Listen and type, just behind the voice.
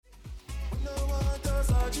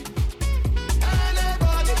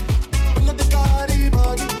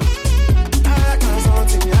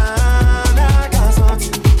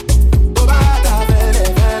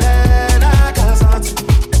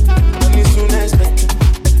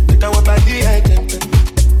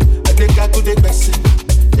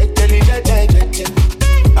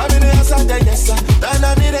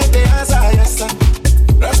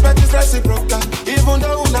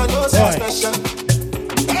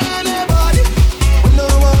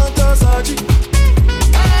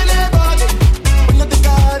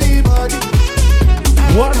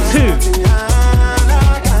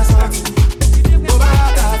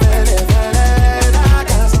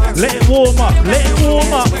Let it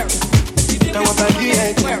warm up.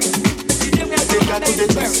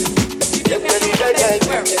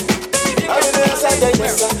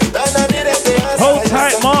 Hold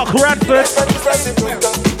tight, Mark Radford.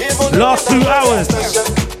 Last 2 hours.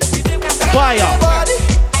 Fire.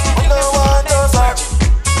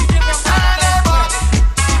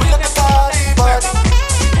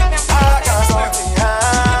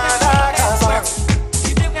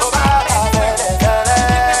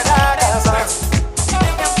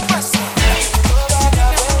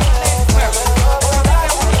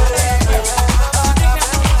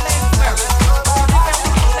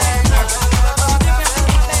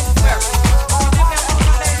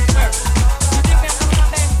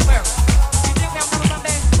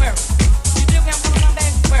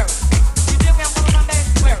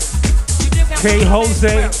 Okay,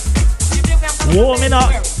 Jose, warming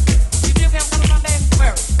up.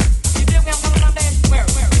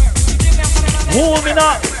 Warming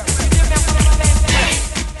up.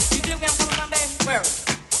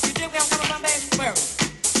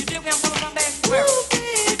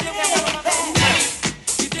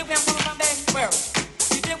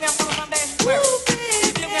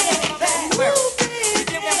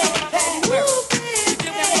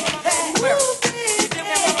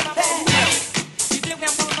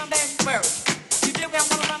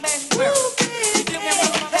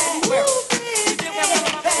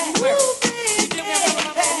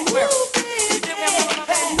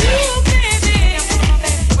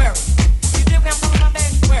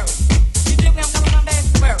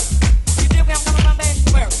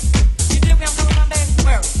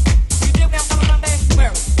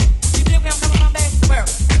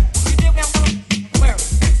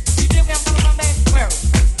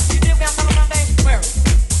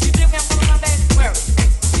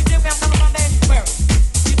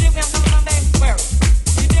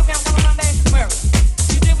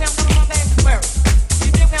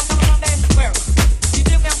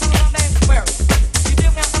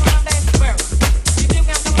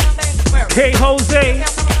 Okay, Jose,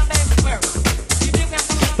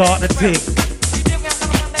 start the thing.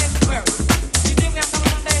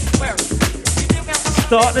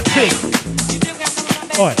 Start the thing.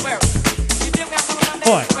 Oi.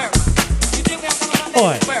 Oi.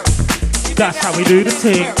 Oi. That's how we do the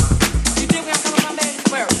thing.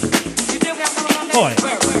 Oi.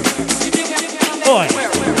 Oi.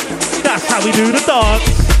 That's how we do the dance.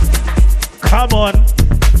 Come on.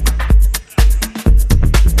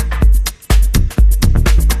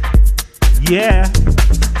 Yeah.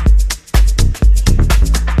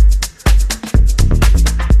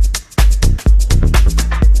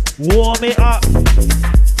 Warm it up.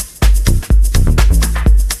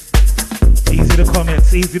 Easy the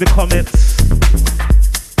comments, easy the comments.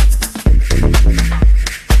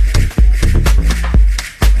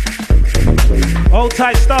 Hold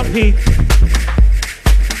tight, Stumpy.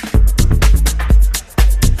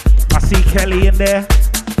 I see Kelly in there.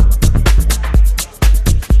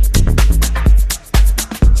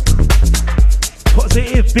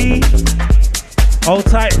 Positive B. Hold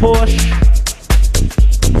tight, Porsche.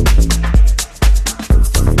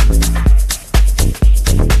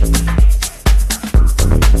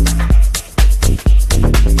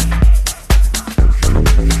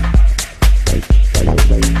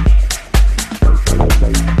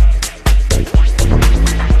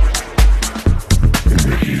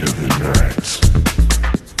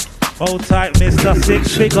 Hold tight, Mr.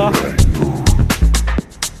 Six Figure.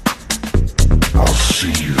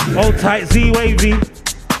 Hold tight, Z-Wavy.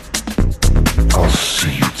 I'll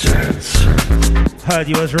see you dance. Heard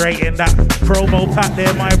you was rating that promo pack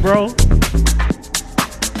there, my bro.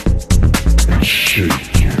 And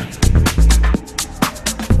shaking.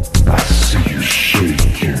 I see you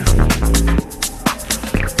shaking.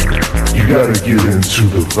 You gotta get into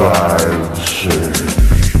the vibes.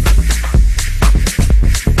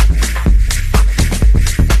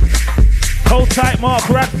 Hold tight, Mark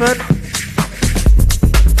Radford.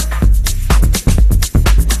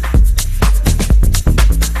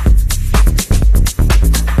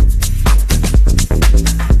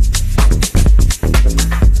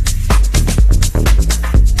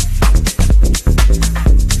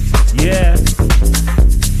 Yeah.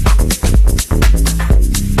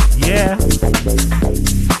 Yeah.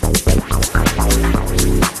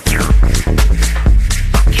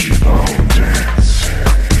 Keep on dancing.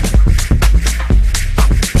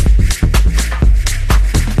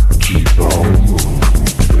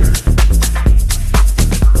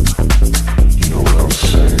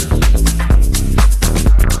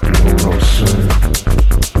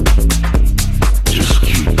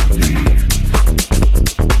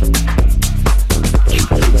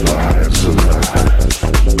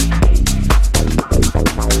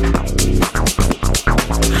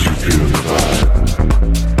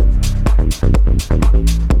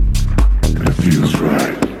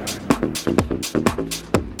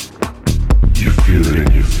 feel it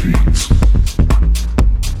in your feet.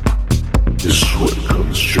 Your sweat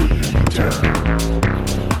comes trickling down.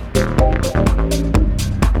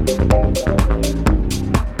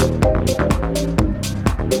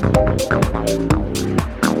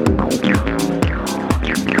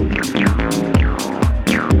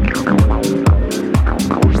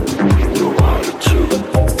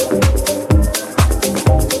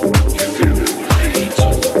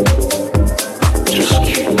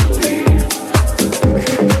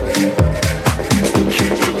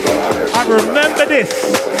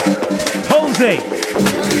 Josè,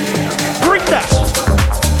 bring that.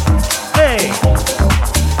 Hey,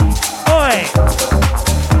 oi.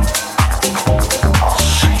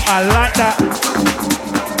 I like that.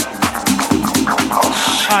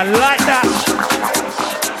 I like that.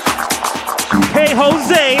 Hey,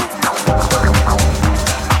 Josè.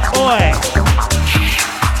 Oi.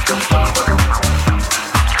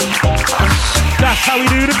 That's how we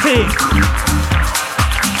do the thing.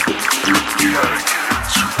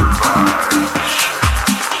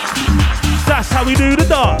 That's how we do the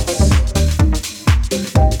dance.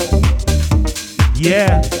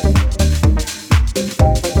 Yeah.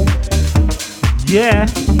 Yeah.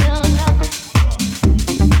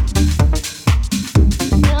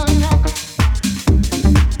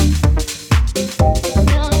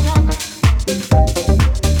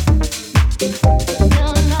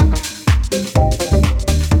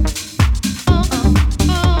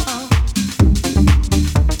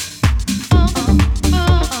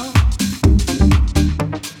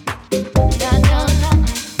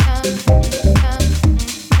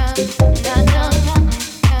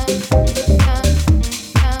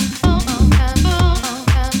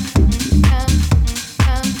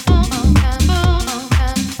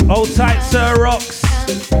 Hold tight, Sir Rocks.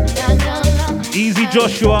 Easy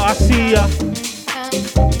Joshua, I see ya.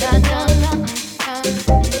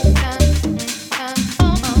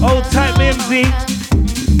 Hold tight, Mimsy.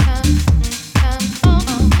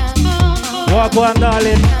 Walk on,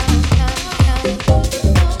 darling.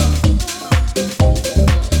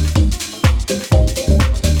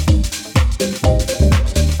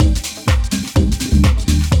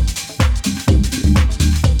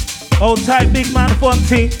 Hold tight, big man,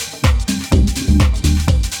 Fonty.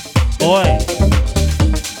 Oi.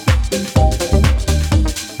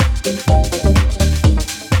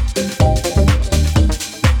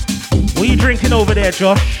 What you drinking over there,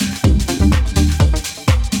 Josh?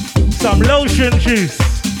 Some lotion juice.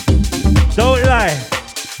 Don't lie.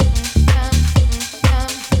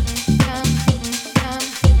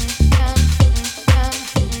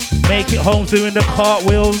 Make it home doing the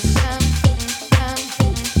cartwheels.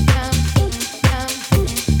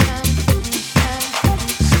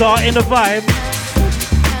 Starting the vibe.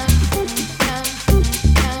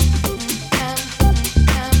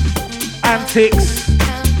 Anticx.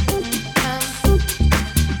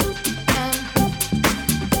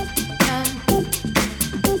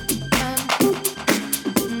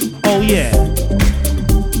 Oh yeah.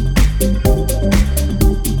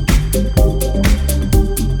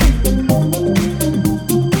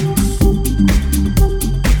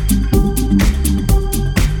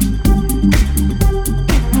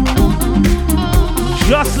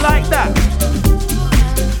 Just like that.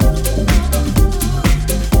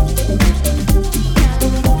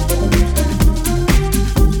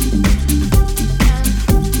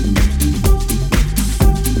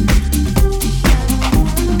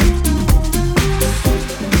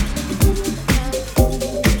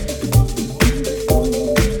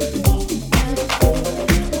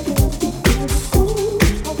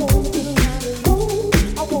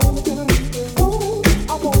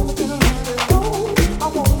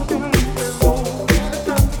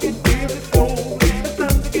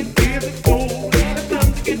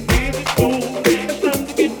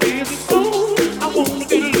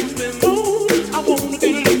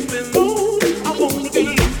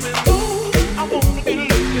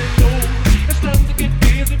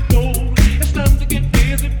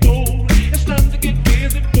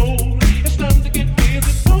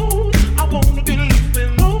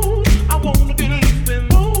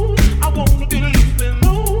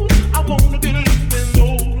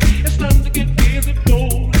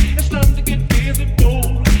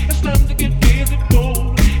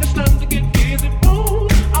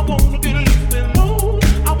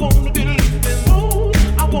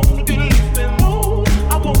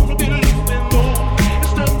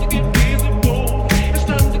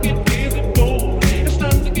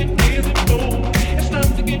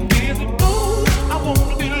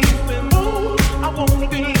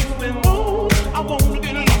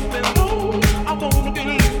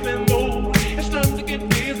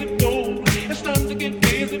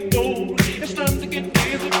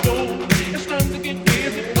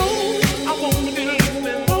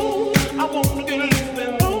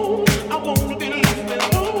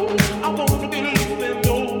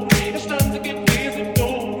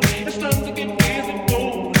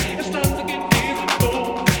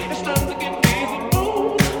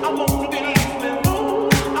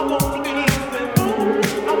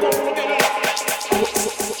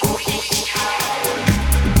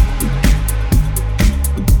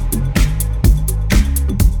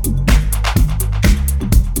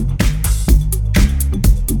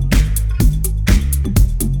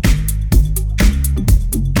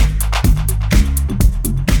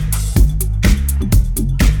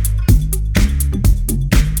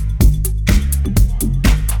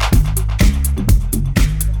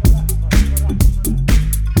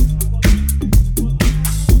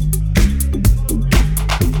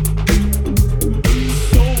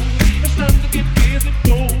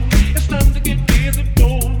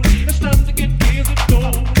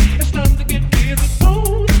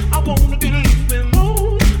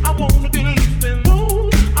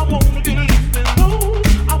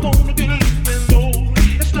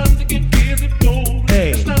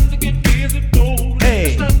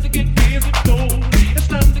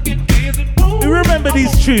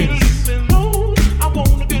 tunes.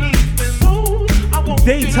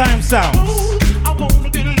 Daytime sounds.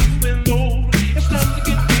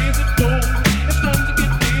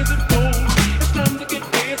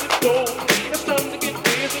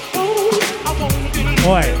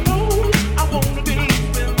 Oi.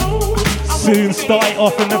 Soon start it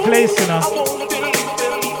off in the place, you know.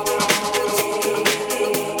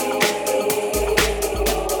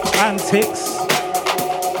 Anticx.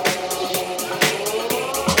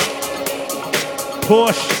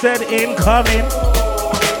 Porsche said incoming.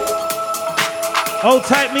 Hold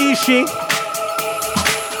tight, Mishi.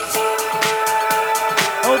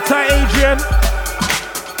 Hold tight, Adrian.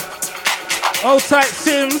 Hold tight,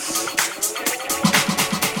 Sims.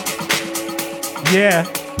 Yeah.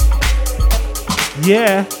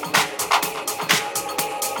 Yeah.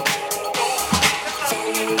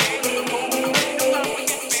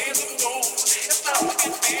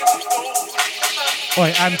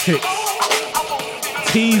 Oi, Anticx.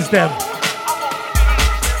 Tease them.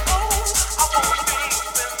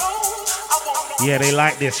 Yeah, they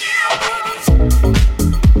like this.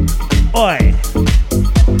 Oi.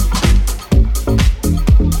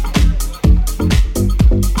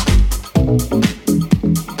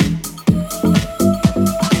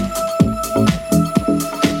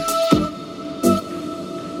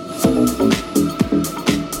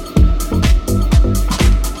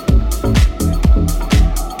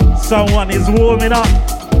 Someone is warming up.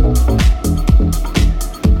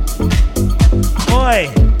 Oi.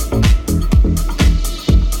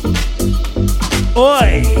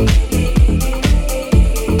 Oi.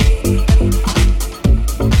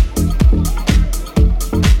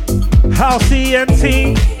 House ENT.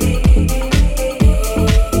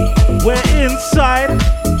 We're inside.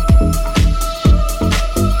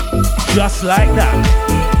 Just like that.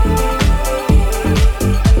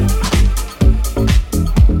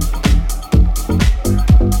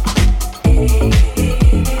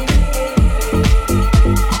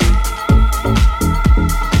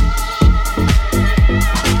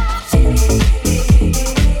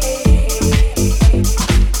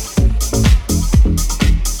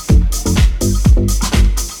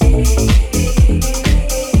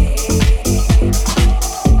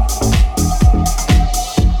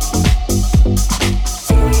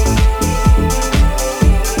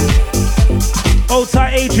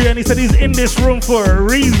 Adrian, he said he's in this room for a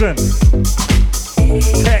reason.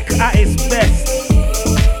 Tech at its best.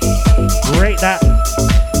 Rate that.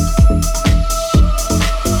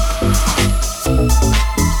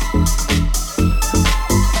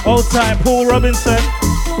 Old time Paul Robinson.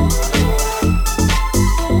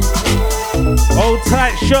 Old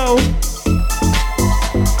tight show.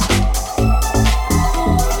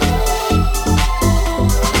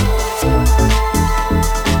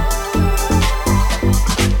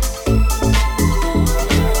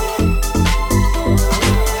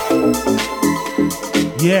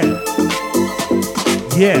 Yeah.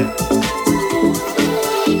 Yeah.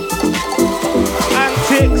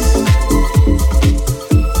 Anticx.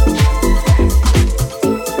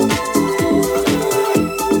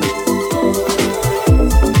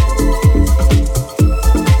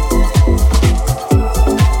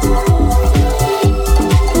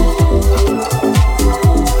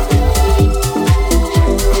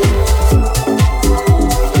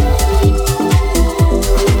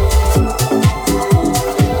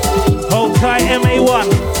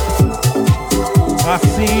 I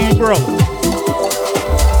see you, bro.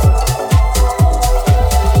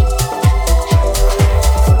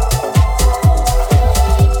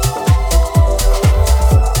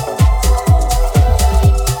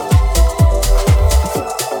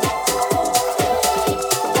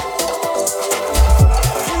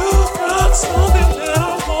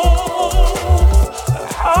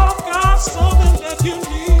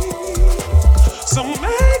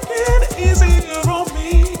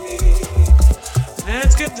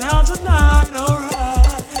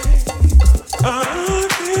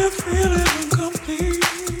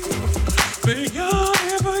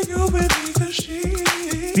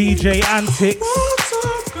 DJ Anticx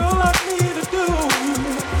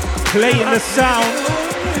playing the sound.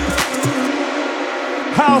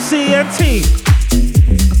 House ENT.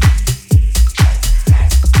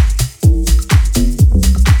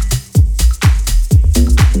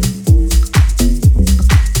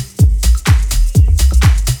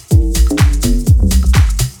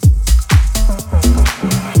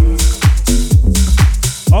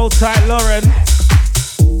 Hold tight, Lauren.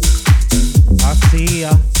 I see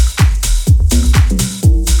ya.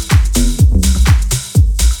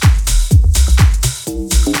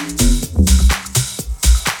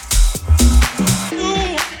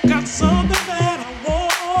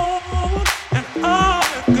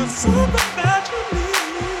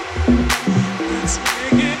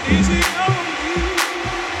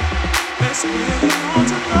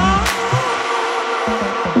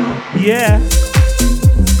 Yeah.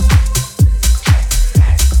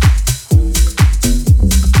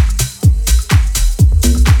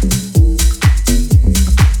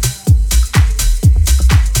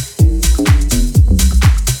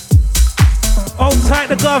 Hold tight,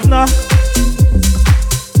 the governor.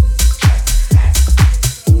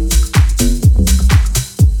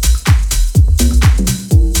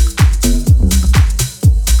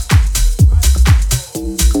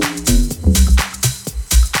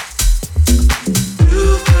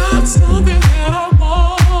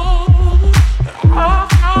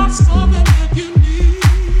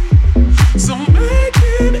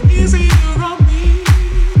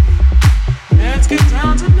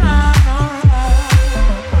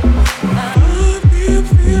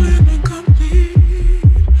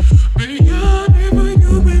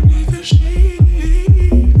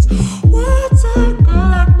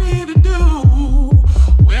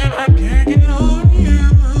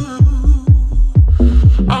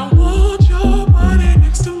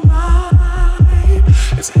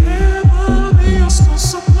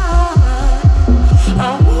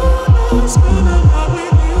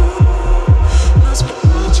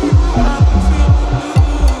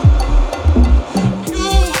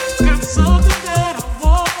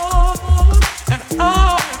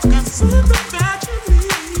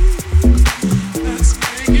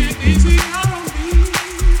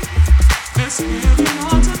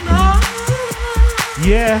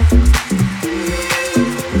 Yeah.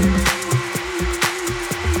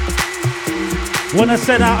 Wanna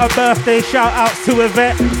send out a birthday shout outs to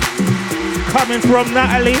Yvette. Coming from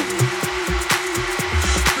Natalie.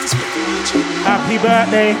 Happy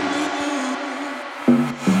birthday.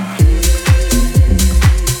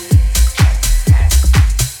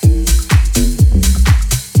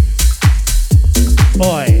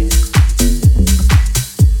 Boy.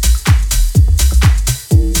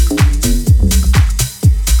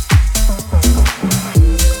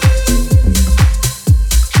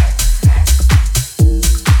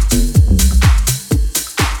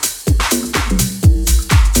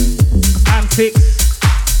 Anticx.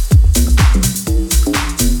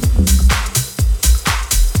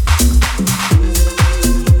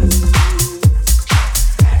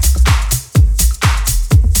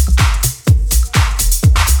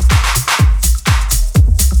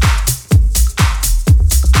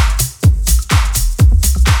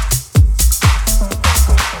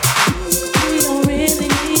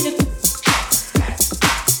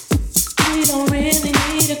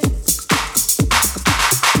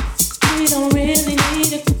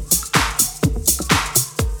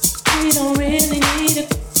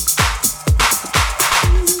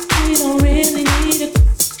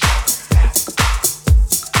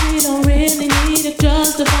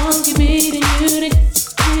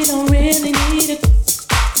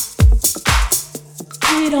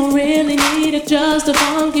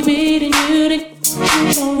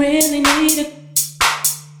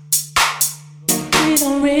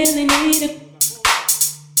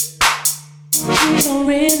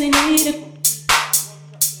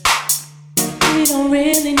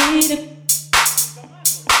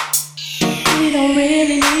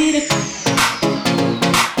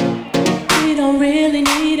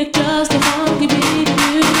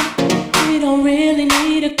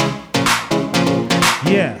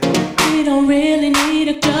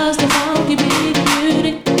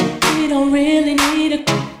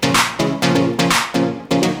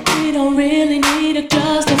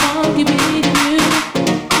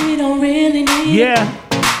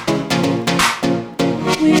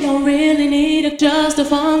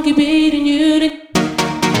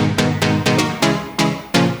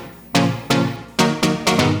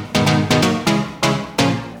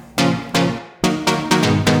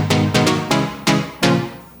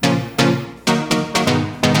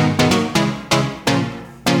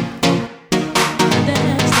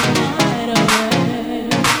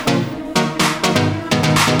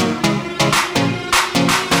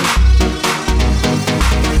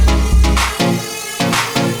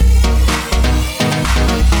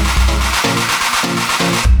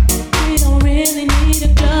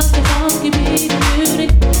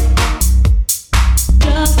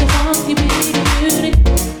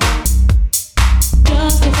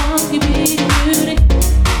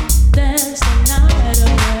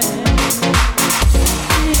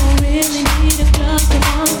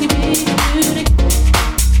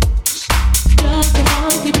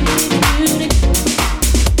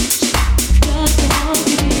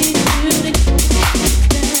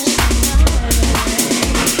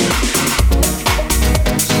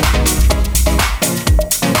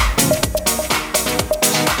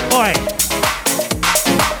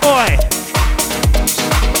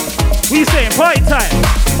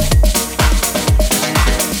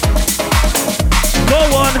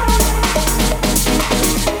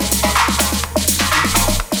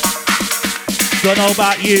 Don't know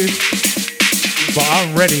about you, but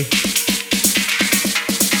I'm ready.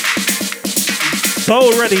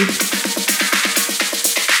 So ready.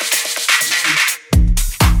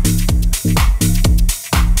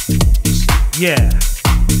 Yeah.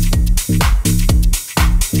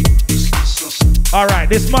 All right,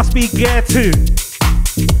 this must be gear 2.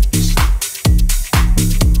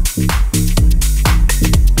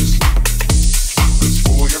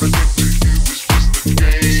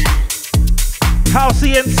 House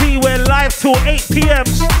ENT, we're live till 8 p.m.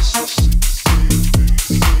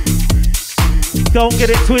 Don't get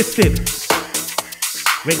it twisted.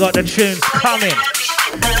 We got the tunes coming.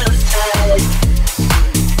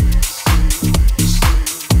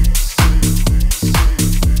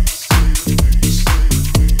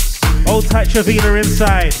 Old tight Chavina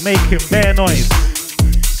inside, making bare noise.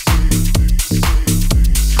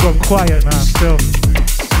 It's gone quiet now, still.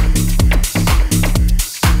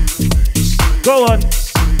 Go on.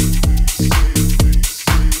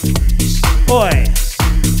 Boy.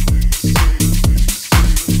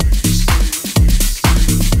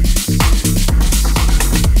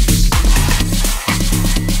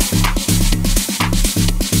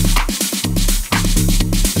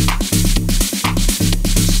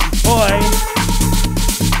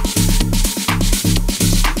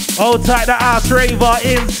 Hold tight, the ass raver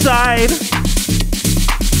inside.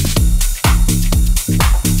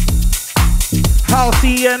 House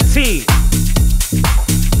ENT.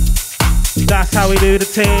 That's how we do the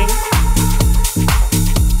thing.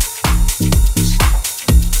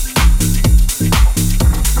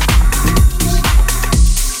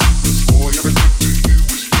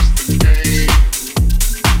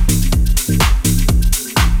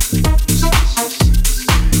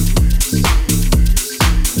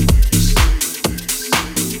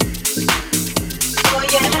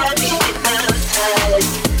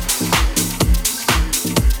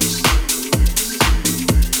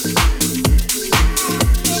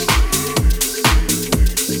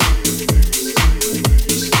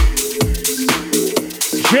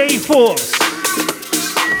 Forbez.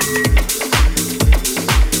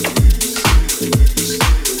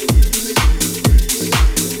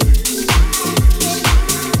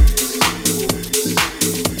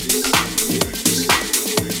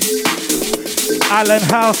 Alan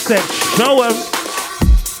House said, show him.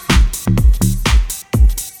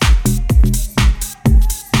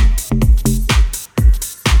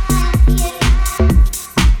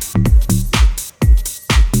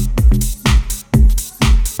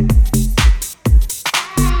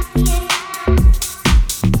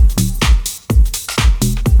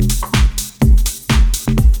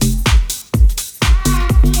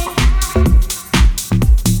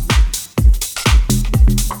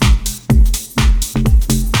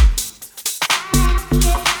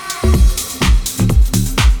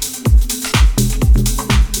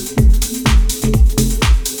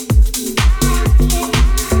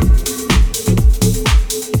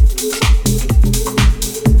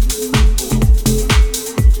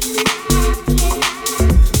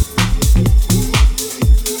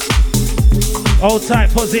 Hold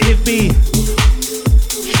tight, Positive B.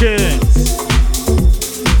 Tunes.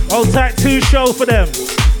 Hold tight, 2 show for them.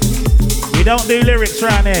 We don't do lyrics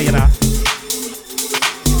around here, you know.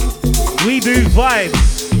 We do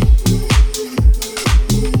vibes.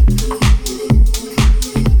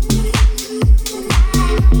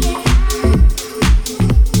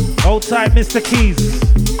 Hold tight, Mr. Keys.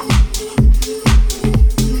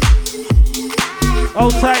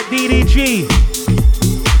 Hold tight, DDG.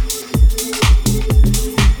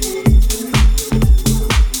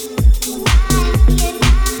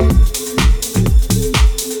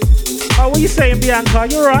 What you saying, Bianca?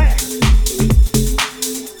 You alright?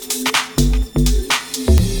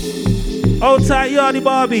 Hold tight, Yardy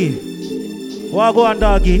Barbie. What go on,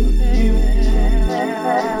 doggy?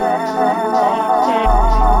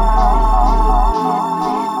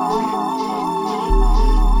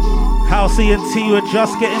 House ENT, we're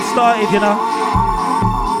just getting started, you know.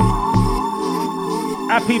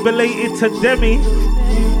 Happy belated to Demi.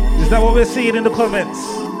 Is that what we're seeing in the comments?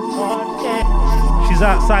 She's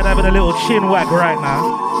outside having a little chin wag right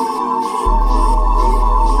now.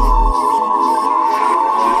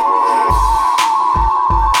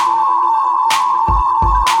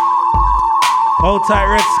 Hold tight,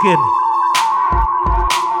 Redskin.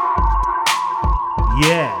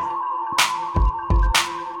 Yeah.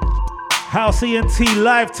 House ENT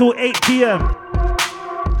live till 8 p.m.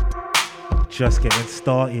 Just getting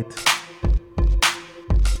started.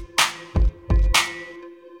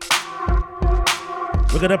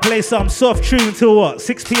 We're gonna play some soft tune till what?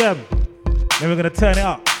 6 p.m. Then we're gonna turn it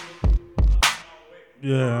up.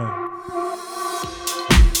 Yeah.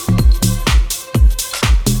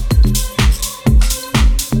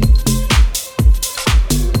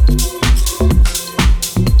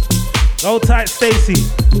 Hold tight, Stacy.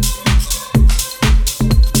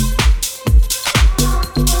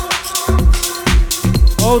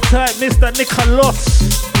 Hold tight, Mr. Nicholas.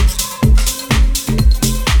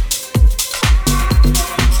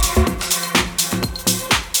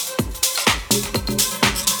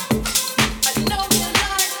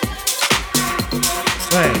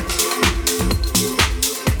 Right.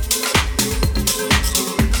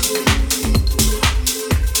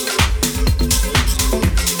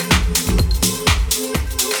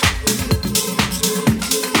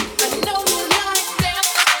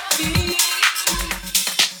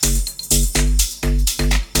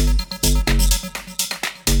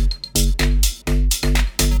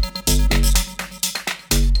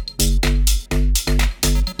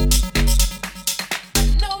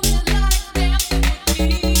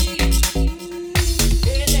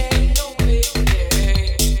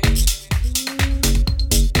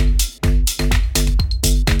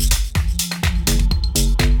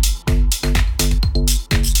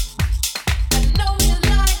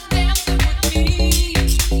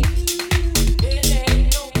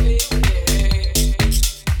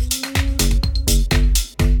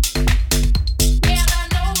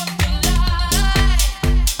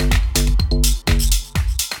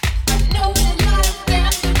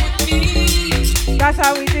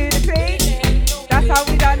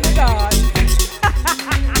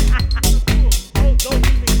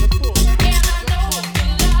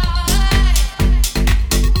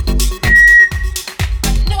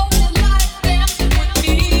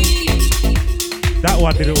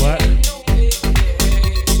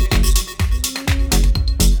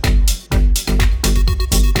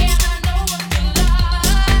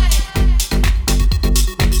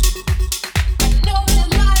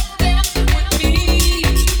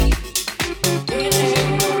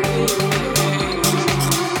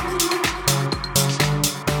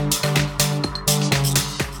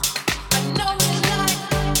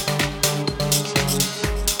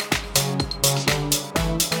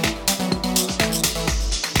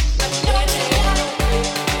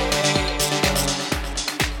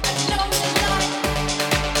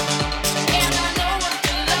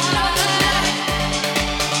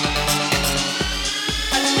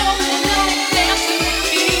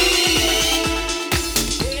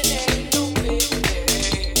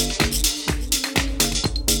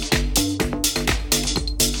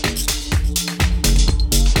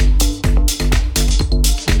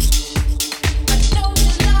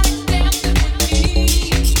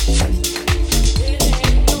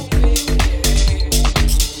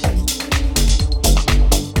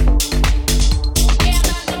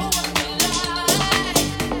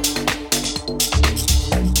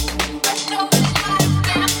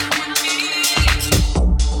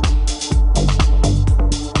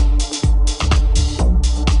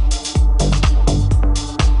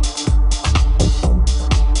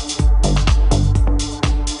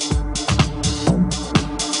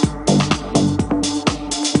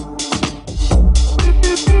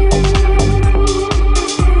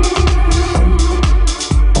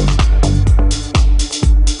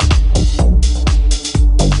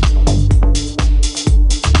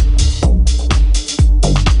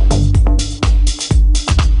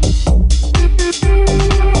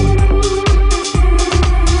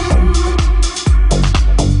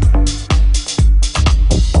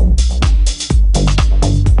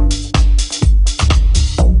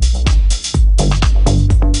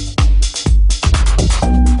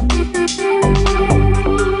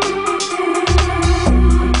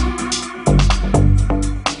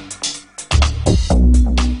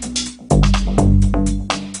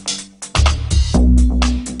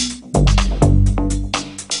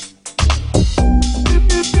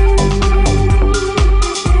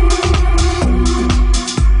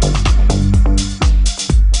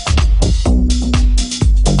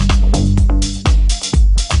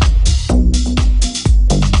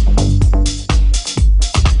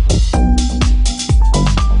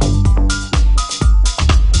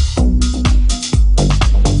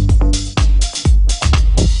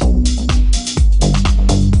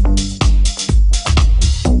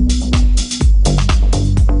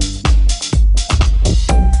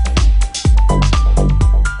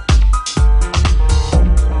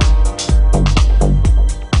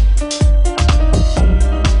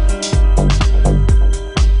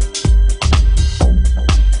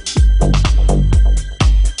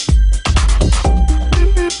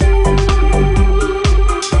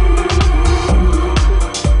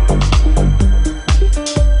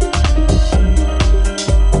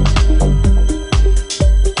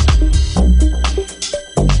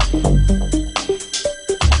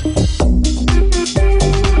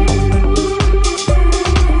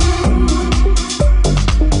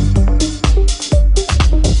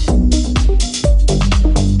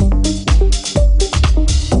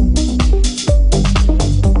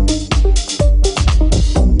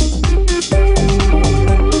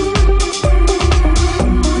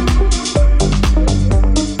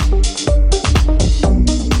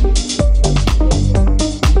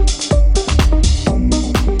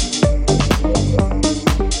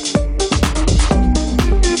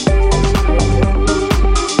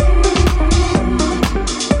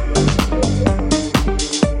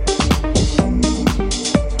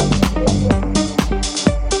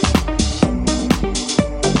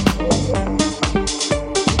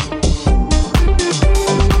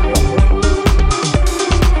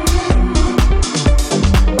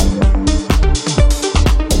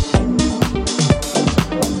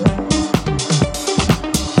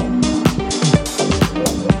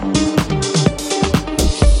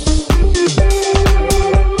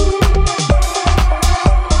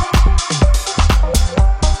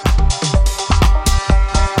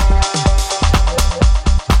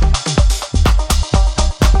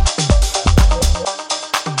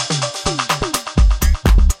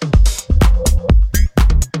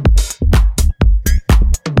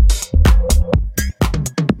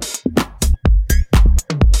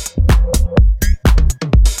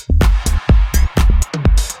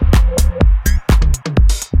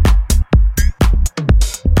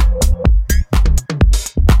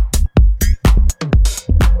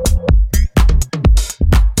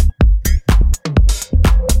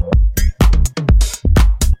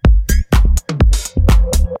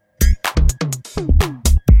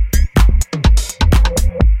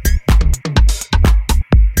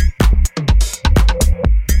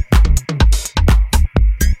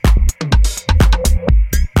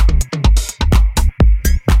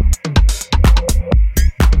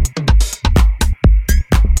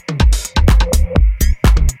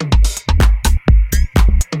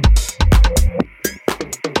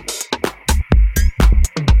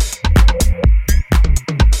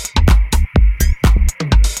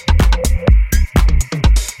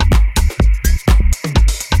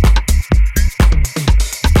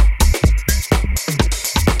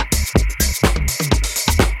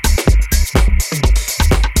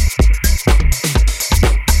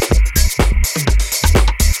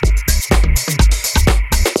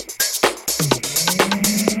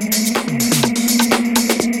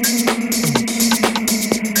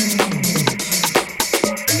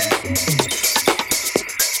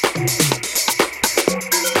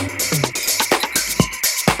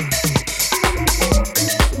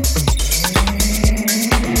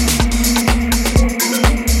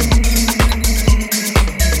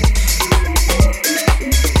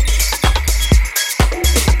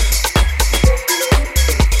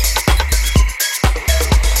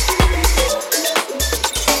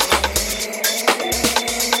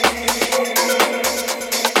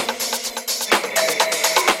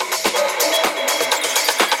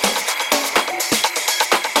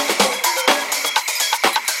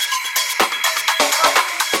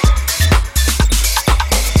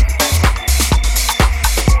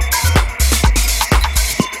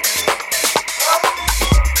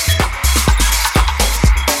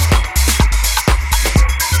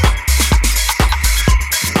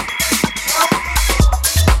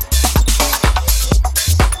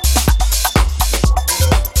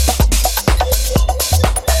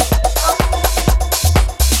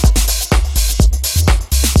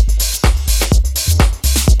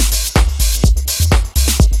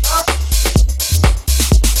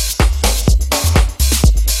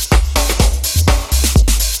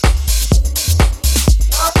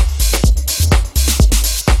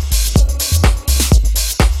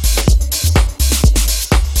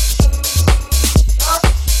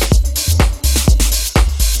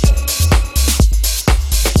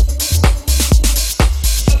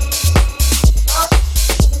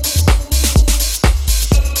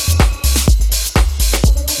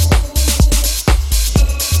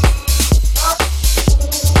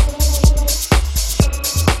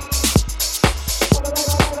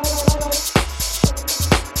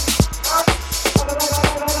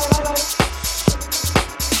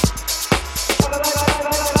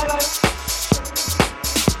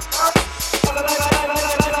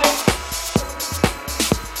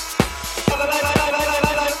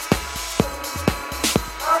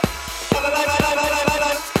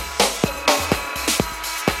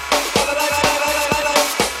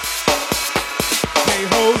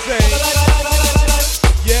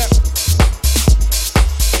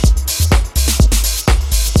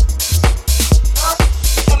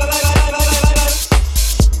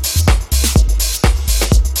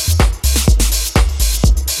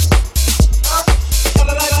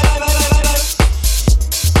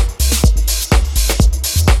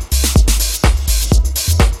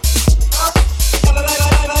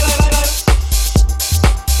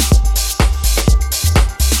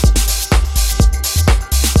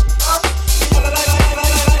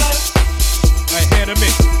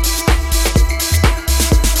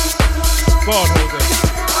 Go on, Josè.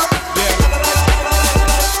 Yeah.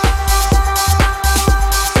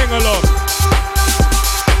 Sing along.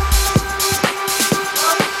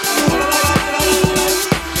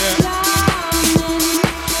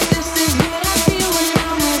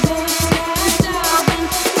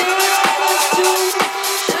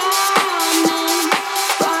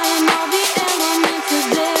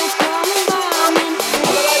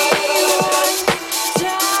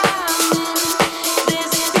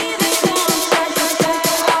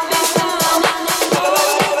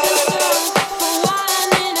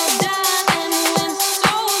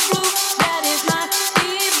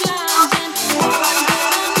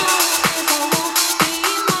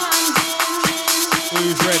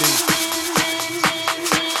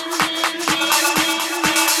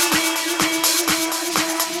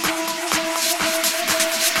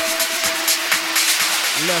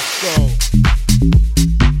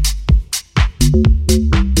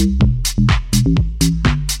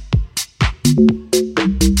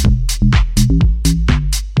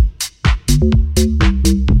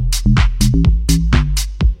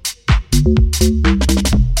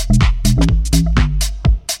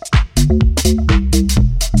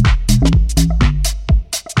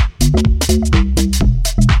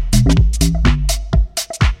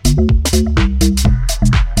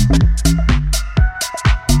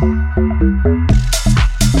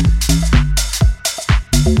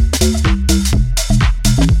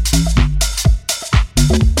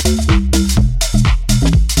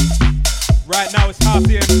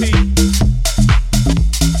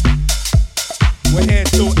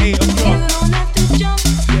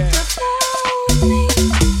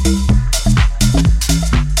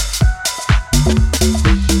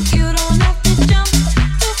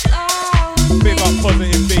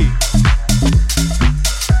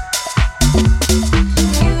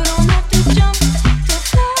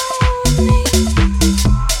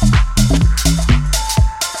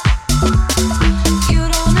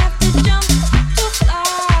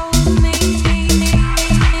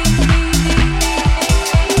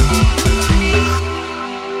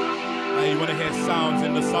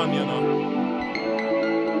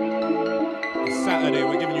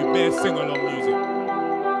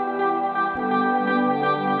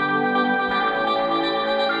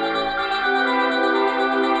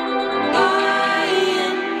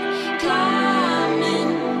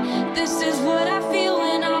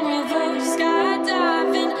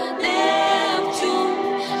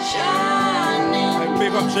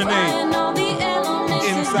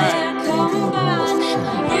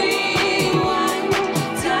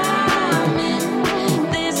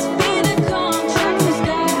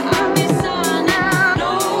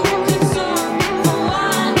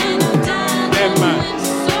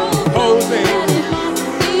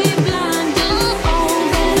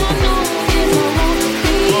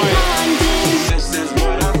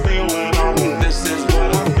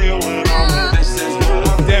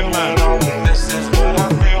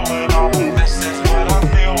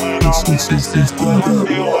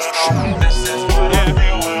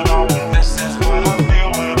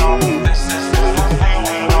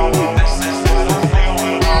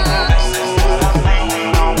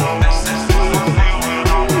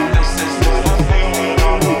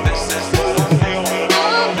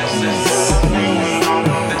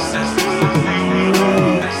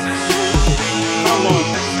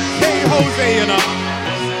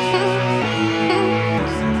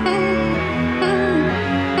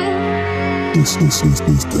 This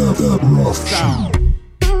is that rough sound.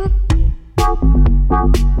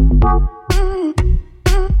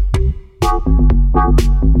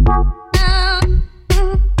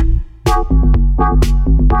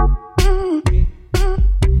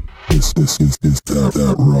 This is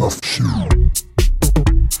that rough shoe.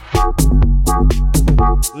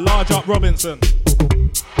 Large up Robinson.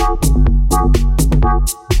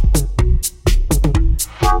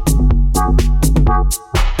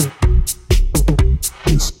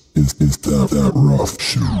 This is that rough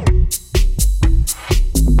shoe.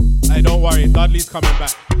 Hey, don't worry, Dudley's coming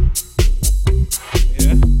back.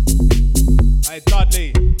 Yeah. Hey,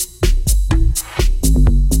 Dudley.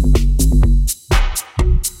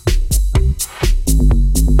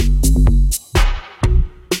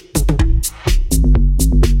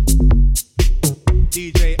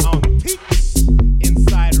 DJ Anticx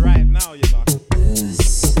inside right now, you know.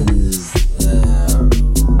 This is the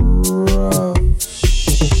rough.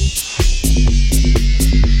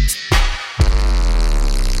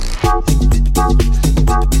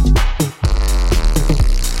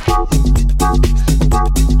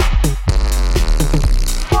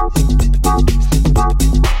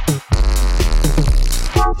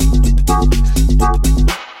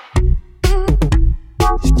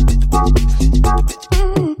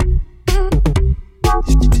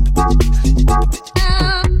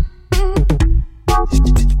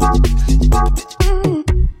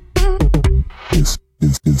 Is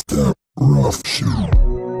that rough shit?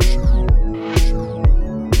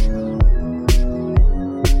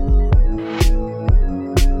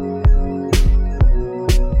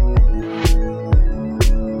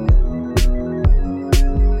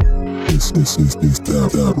 Is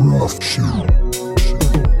that rough shit?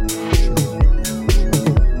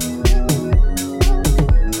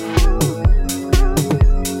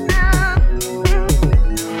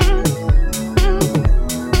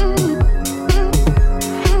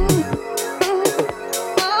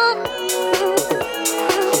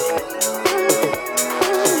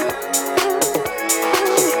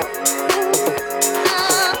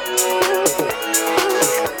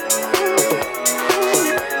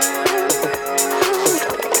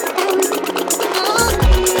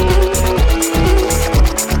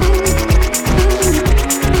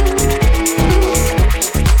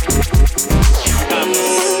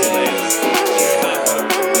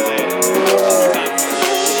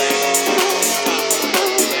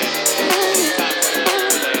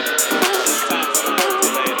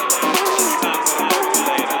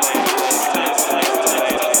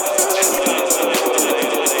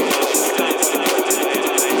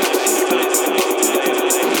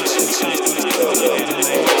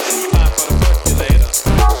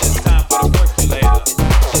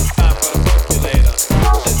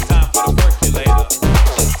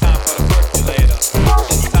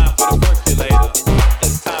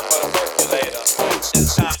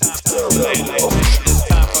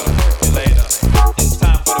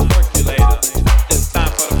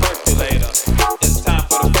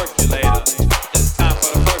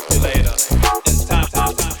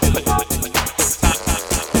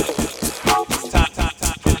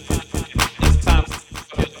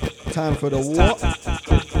 Time for the what?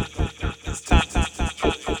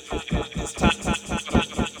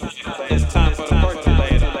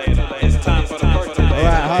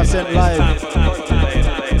 Alright, Hosent live.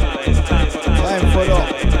 Time for the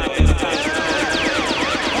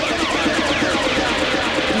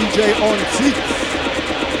DJ Anticx.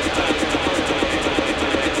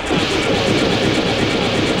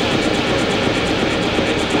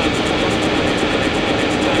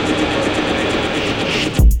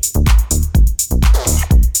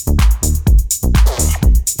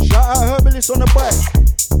 On the back.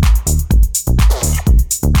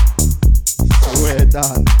 Swear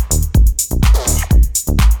down.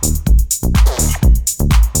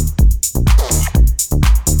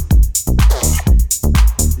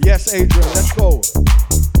 Yes, Adrian, let's go.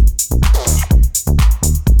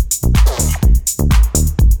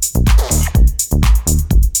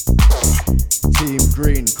 Team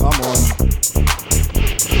Green, come on.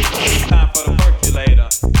 It's time for the percolator.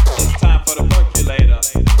 It's time for the percolator.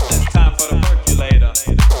 It's time for the percolator.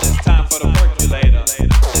 It's time for the percolator.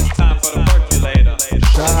 It's time for the percolator.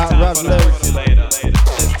 Shout out Ravler. It's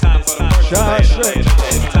time for the percolator. Shout out Shrek. It's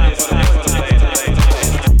time for the percolator.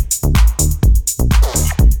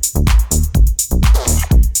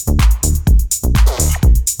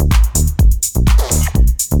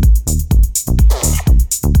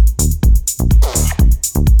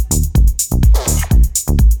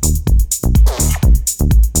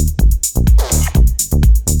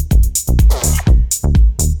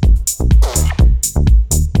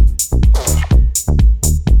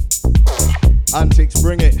 Anticx,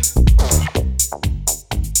 bring it.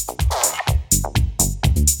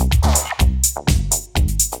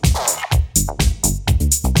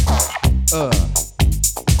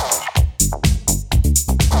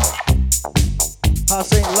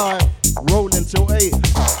 House ain't live, rolling till 8.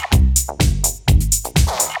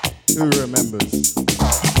 Who remembers?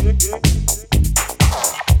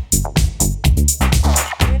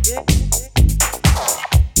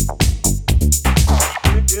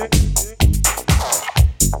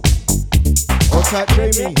 Hold tight,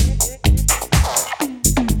 Jamie.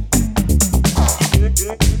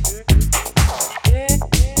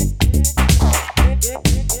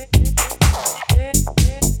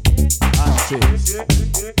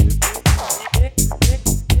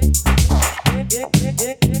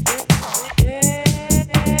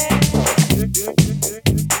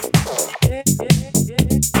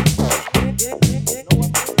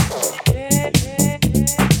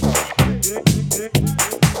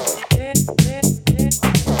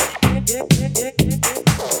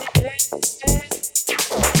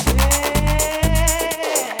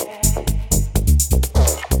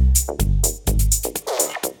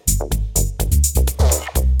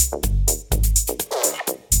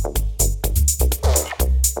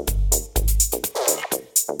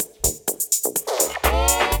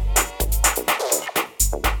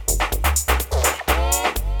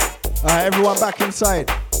 Alright, everyone back inside.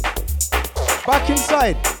 Back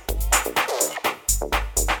inside.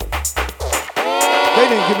 They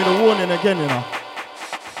didn't give me the warning again, you know.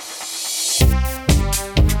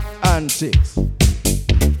 Anticx.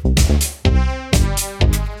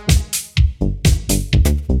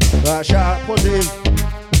 Right, shout out Positive.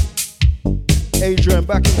 Adrian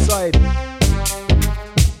back inside.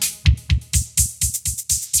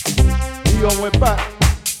 Leon went back.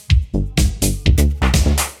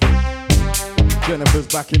 Jennifer's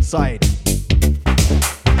back inside.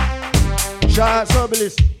 Shout out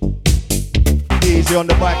Forbez. Easy on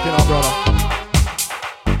the back, you know, brother.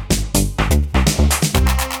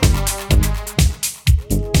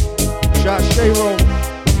 Shout out Shayro.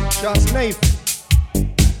 Shout out Snape.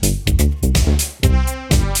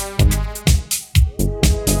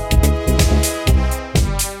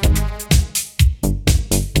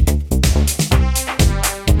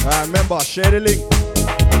 Remember, share the link.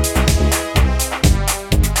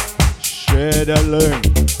 Share the link.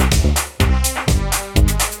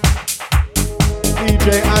 DJ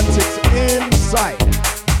Anticx inside.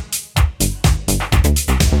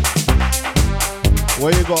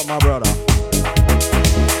 What you got, my brother?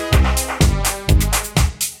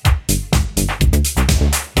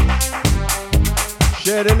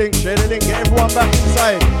 Share the link, get everyone back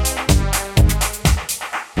inside.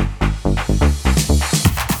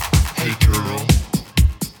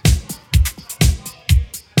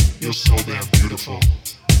 You're so damn beautiful.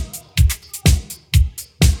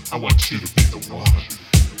 I want you to be the one.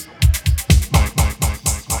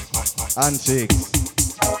 Anticx.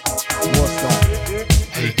 What's that?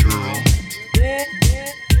 Hey girl.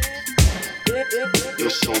 You're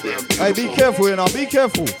so damn beautiful. Hey, be careful, you know, be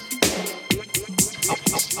careful.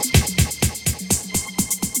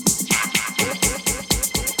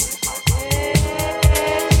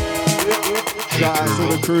 Shout out to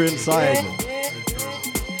the crew inside.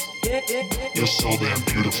 You're so damn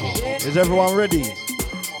beautiful. Is everyone ready?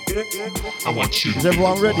 I want you. Is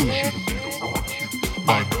everyone ready?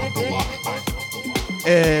 My number one.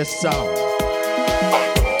 Air sound.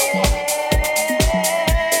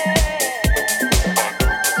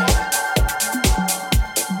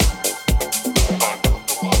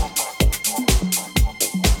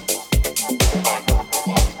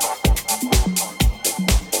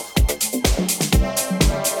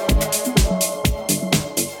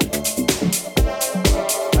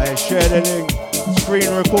 Share the link. Screen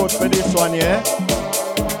record for this one, yeah?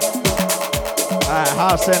 Alright,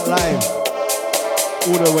 House Sent Live.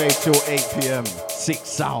 All the way till 8 p.m. 6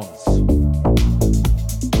 sounds.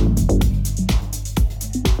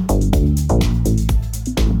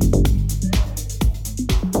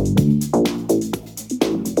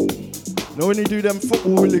 Know when you do them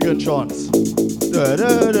football hooligan chants? Da,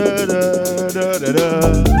 da, da, da, da, da,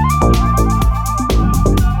 da.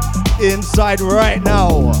 Inside right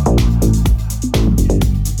now.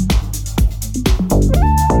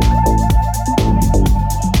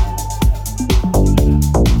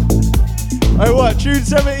 Hey, what? June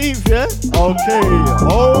 17th, yeah? Okay.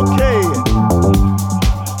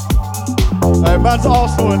 Hey, man's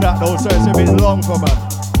Arsenal and that though, so it's a bit long for man.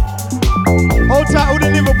 Hold tight all the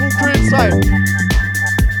Liverpool crew inside.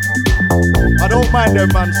 I don't mind them,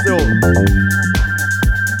 man, still.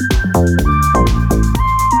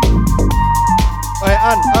 Hey,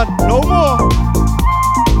 and no more.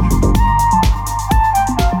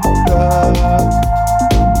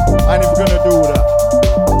 I ain't even gonna do that.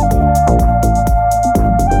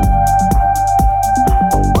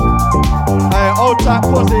 Hey, old type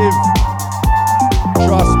Positive.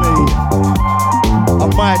 Trust me,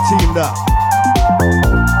 I'm my team that.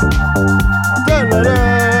 Da-da-da.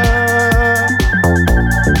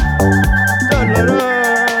 Da-da-da.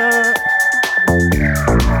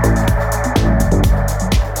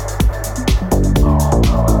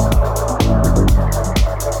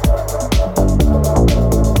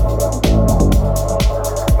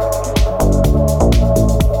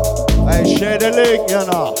 Share the link, you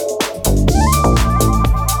know.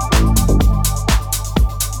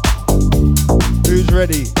 Who's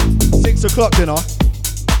ready? 6 o'clock dinner.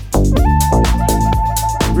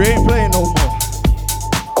 We ain't playing no more.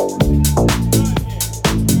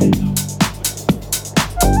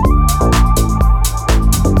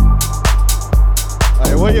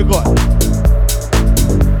 Hey, what you got?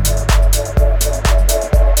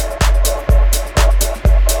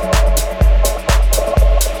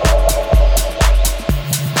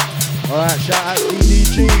 Alright, shout out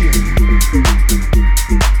EDG.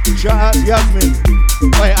 Shout out Yasmin.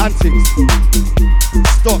 Wait, Anticx.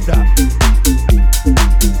 Stop that.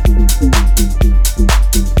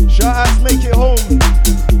 Shout out Make It Home.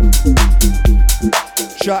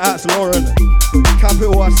 Shout out to Lauren.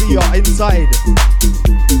 Capital, I see ya inside.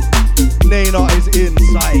 Nana is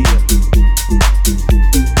inside.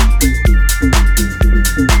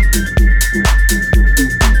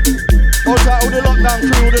 Out to all the lockdown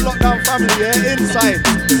crew, all the lockdown family, yeah, inside.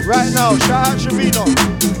 Right now, shout out Shavino.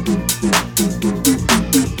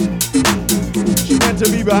 She's meant to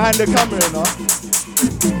be behind the camera, you know.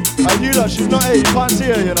 I knew that she's not here, you can't see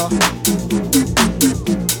her, you know.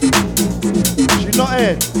 She's not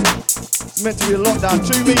here. It's meant to be a lockdown.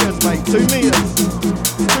 2 meters, mate. 2 meters.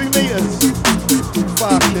 2 meters.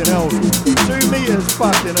 Fucking hell. 2 meters,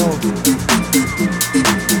 fucking hell.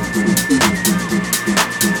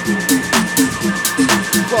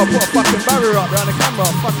 Gotta put a fucking barrier up around the camera.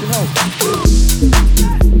 Fucking hell.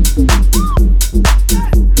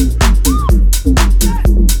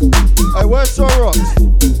 Hey, where's Sorox?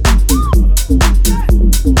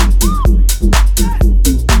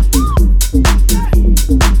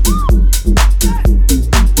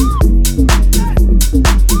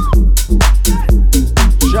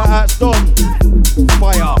 Done.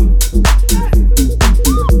 Fire.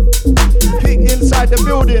 Pick inside the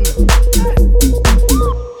building.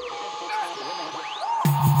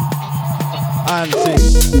 Anticx.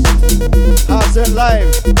 House it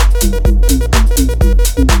live.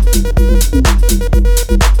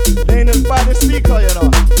 Dana's by the speaker, you know.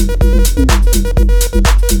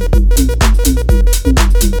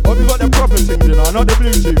 Hope you got the proper things, you know, not the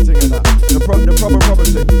Bluetooth thing, you know. The proper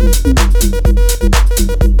thing.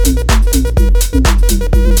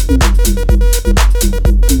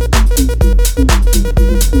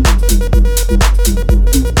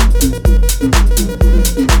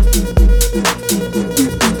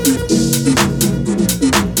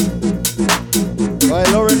 Right,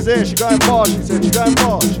 Lauren's there, she going bar, she said, she going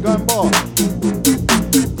bar.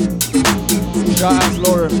 Shout out to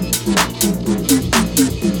Lauren.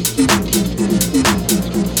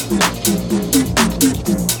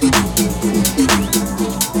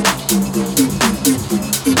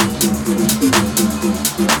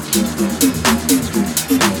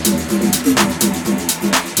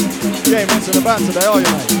 You ain't messing about today, are you,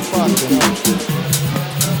 mate? Fucking hell.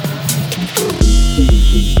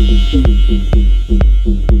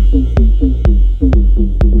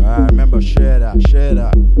 Alright, remember, share that.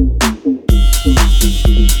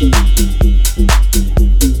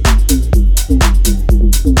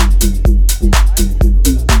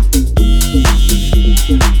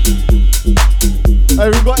 Hey,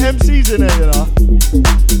 we've got MCs in here, you know.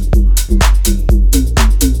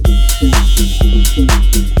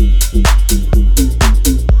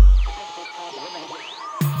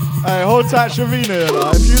 Hey, hold tight Shavina here,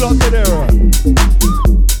 like, if you lot get there, right?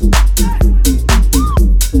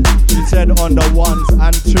 She said on the ones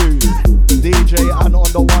and twos. DJ and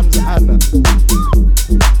on the ones and.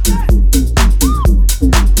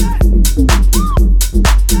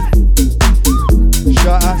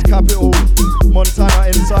 Shout out Capital, Montana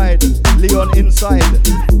inside, Leon inside.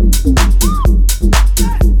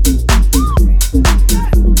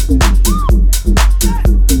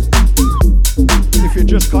 If you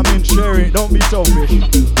just come in, share it, don't be selfish.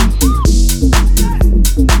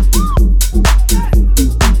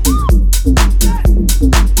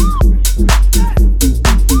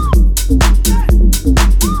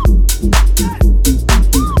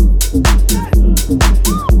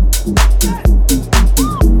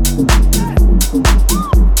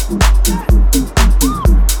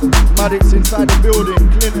 Maddox inside the building,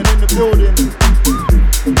 Clinton in the building.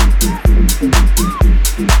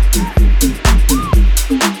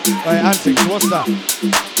 Hey, Anticx, what's that?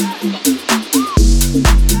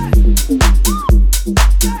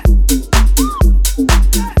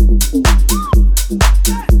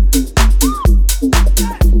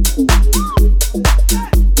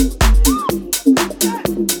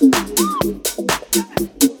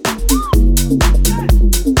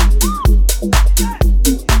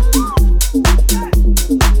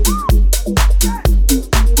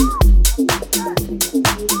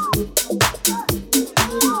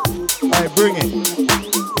 Bring it.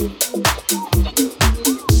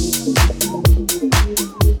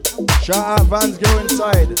 Shout out Vans, go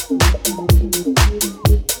inside.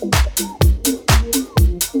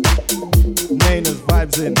 Nana's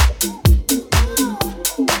vibes in.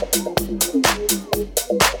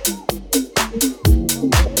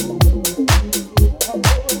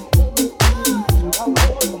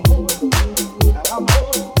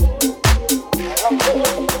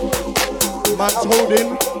 Man's holding.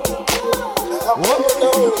 What?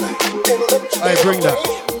 I bring that.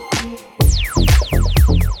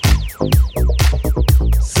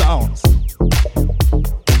 Sounds.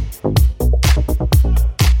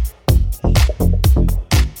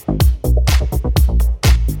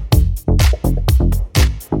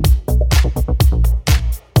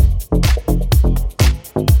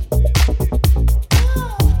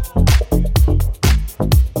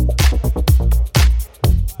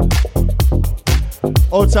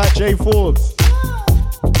 Old tight J Forbes.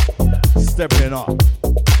 Stepping it up.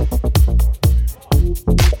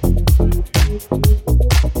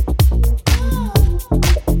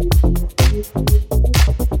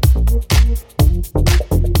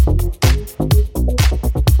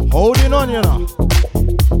 Holding on, you know.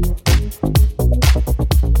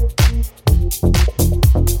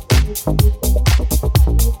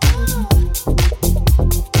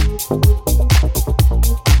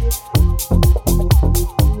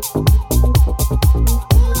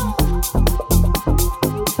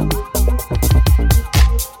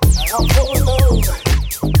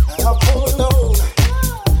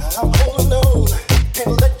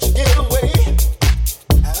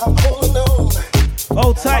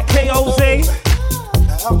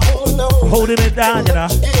 Holding it down, you know.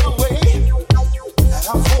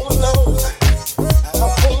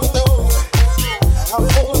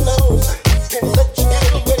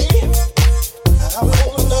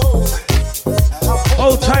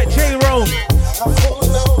 Hold tight, J-Rome.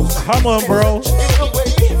 Come on, bro.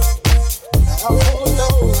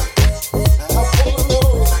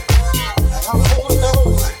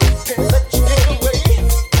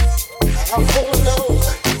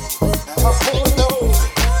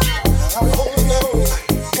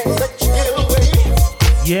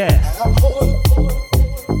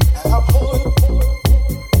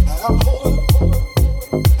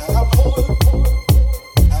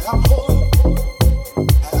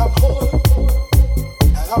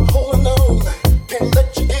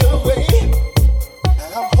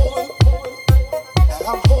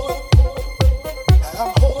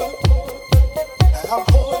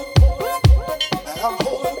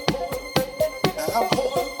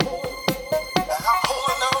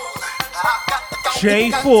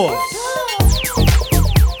 J Forbes.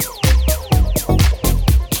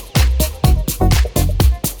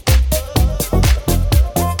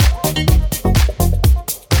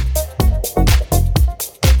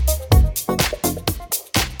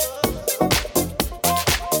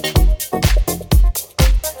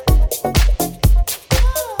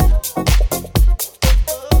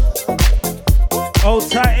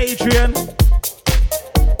 Old tight Adrian.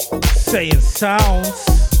 Saying sounds.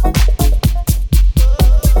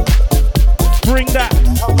 Bring that.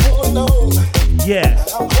 Yeah.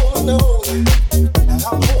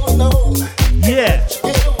 Yeah.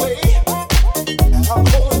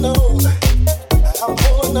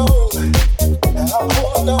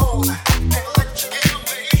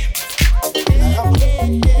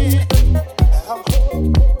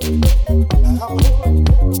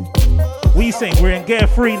 We sing, we're in gear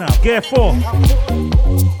 3 now, gear 4.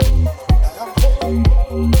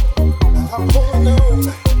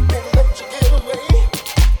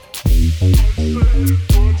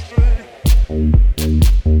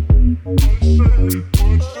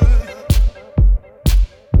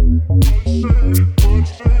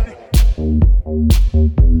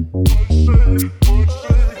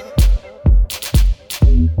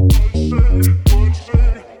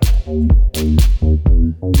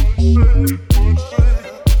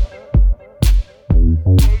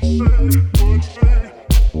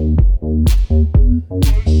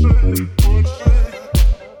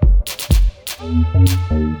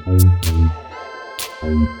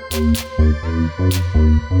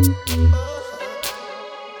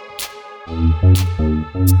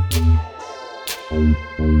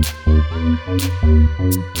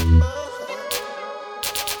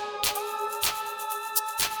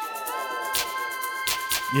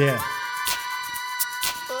 Yeah.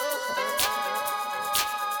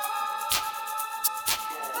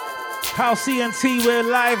 House ENT, we're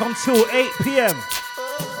live until 8 p.m.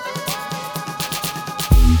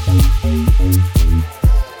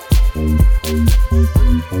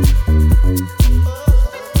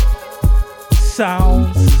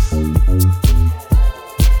 Sounds.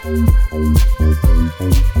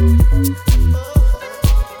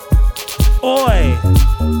 Oi.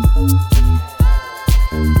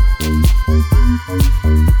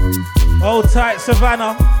 Hold tight,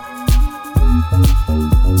 Savannah.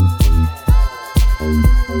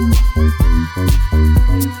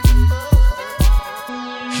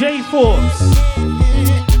 J Forbes.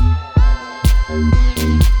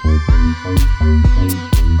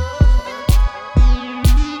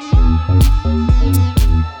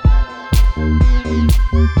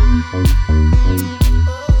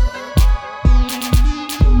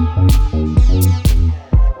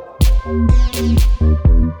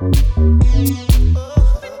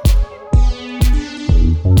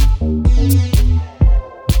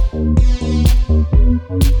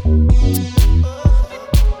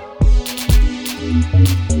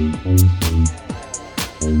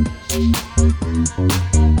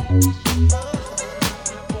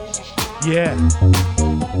 Yeah.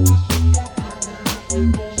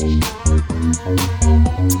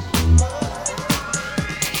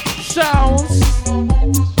 Sounds.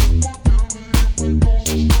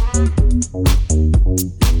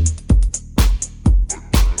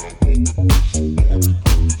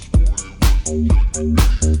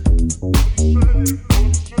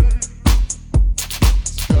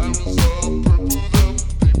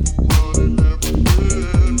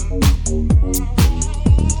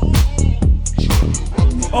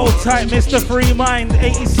 Hold tight, Mr. Free Mind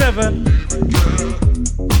 87.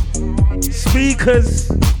 Speakers.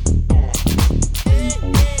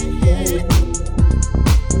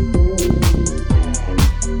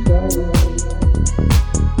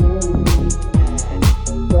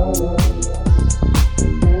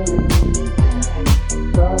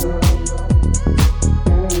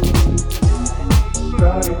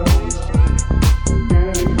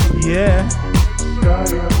 Yeah.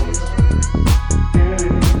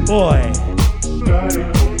 Boy.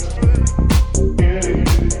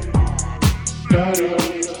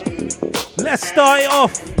 Let's start it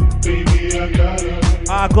off.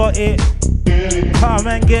 I got it. Come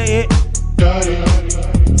and get it.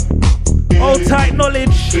 Hold tight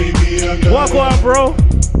knowledge. Walk on, bro.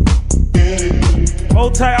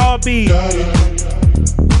 Hold tight RB.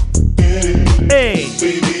 Hey.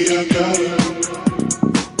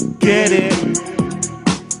 Get it.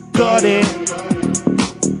 Got it.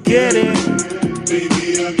 Get it.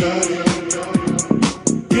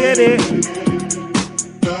 Get it.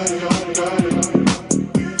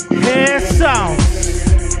 Hair sounds.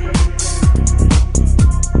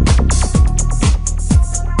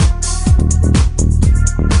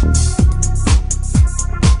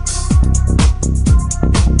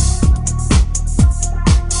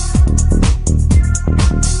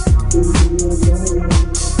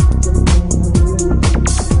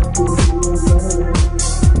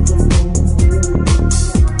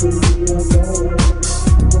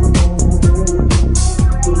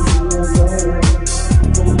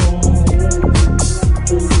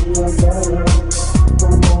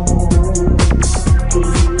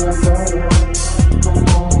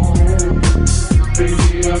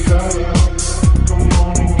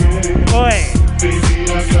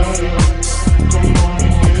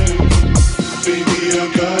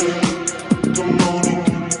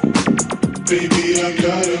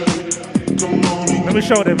 Let me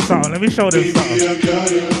show them something. Let me show them something.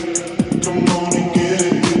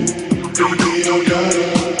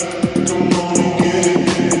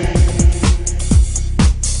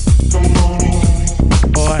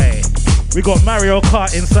 Boy, we got Mario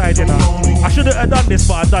Kart inside, you know. I shouldn't have done this,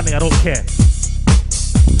 but I've done it. I don't care.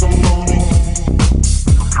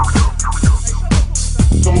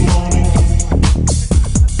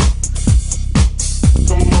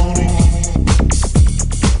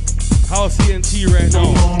 House ENT right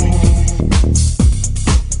now.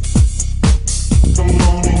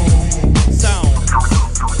 Sound.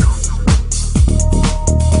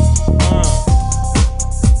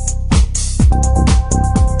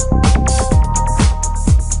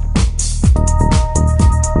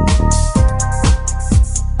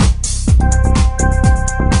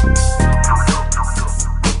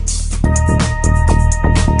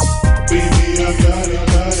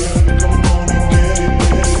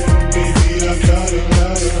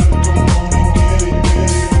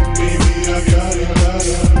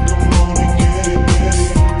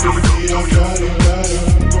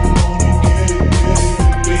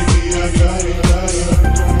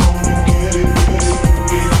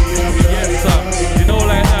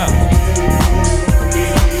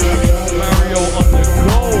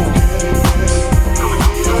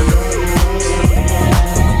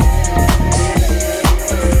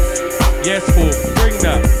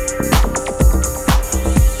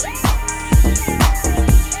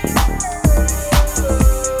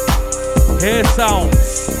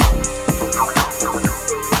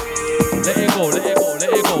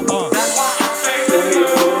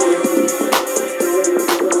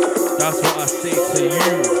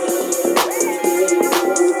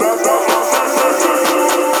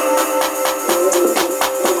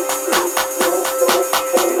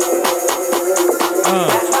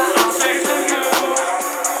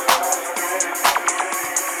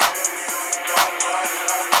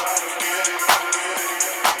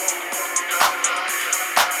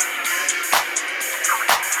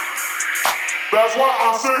 That's why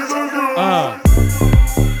I say to you.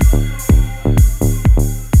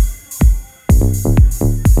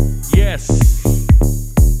 Yes.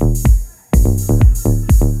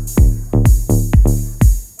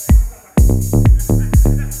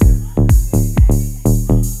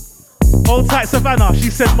 Hold tight, Savannah. She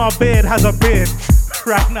said my beard has a beard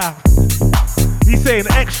right now. He's saying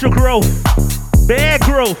extra growth, bear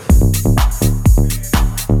growth.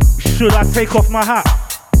 Should I take off my hat?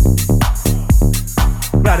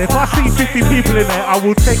 Right, if I see 50 people in there, I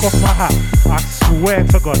will take off my hat. I swear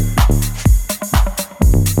to God.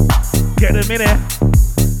 Get them in there.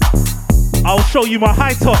 I'll show you my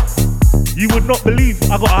high top. You would not believe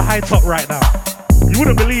I got a high top right now. You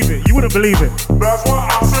wouldn't believe it. You wouldn't believe it. That's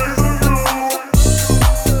what I say to you.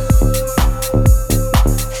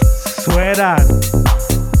 Swear down.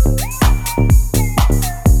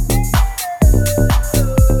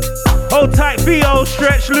 Hold tight, Theo,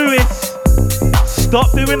 Stretch Lewis.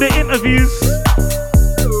 Stop doing the interviews.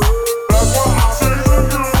 That's what I say to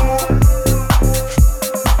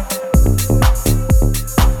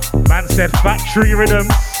you. Man said factory rhythms.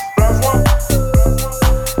 That's what.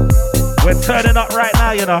 We're turning up right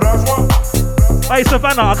now, you know. That's what. Hey,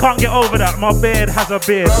 Savannah, I can't get over that. My beard has a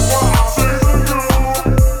beard. That's what I say to you.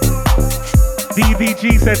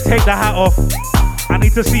 DDG said take the hat off. I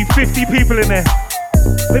need to see 50 people in there.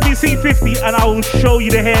 Let me see 50 and I will show you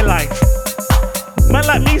the hairline. Man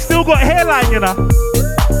like me still got hairline, you know.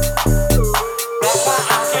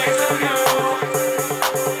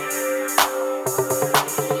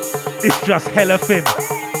 It's just hella thin.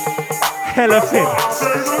 Hella thin.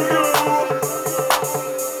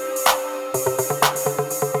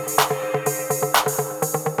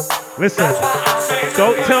 Listen,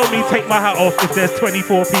 don't tell me take my hat off if there's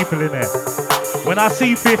 24 people in there. When I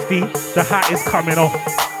see 50, the hat is coming off.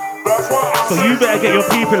 So you better get your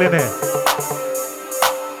people in there.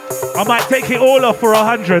 I might take it all off for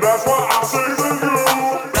 100.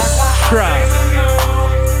 Try.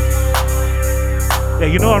 Yeah,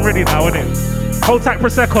 you know I'm ready now, innit? Hold tight,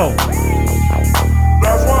 Prosecco.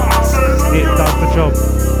 It does the job.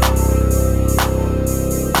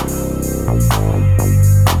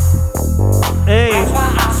 Hey.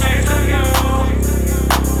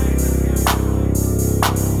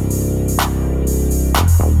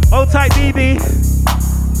 Hold tight, DD.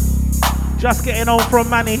 Just getting home from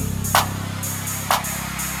Manny.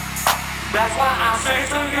 That's why I say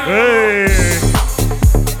to you. Hey.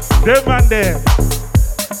 Them man there.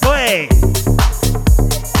 Hey.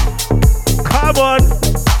 Come on.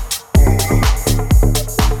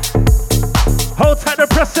 Hold tight the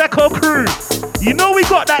Prosecco crew. You know we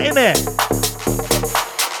got that in there.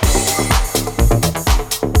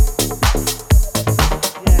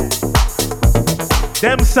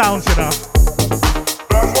 Them sounds, you know.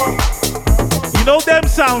 You know them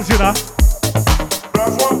sounds, you know.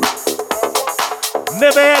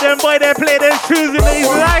 Never heard them boy they play them tunes in these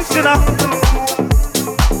lives, you know.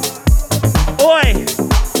 Oi.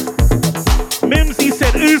 Mimsy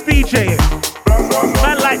said, who's DJing?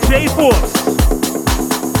 Man like J-Force.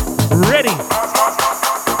 Ready.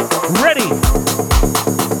 Ready.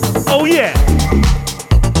 Oh yeah.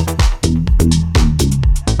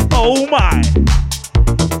 Oh my.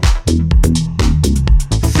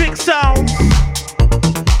 Six sounds.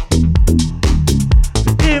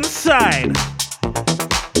 Inside.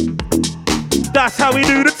 That's how we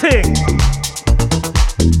do the thing.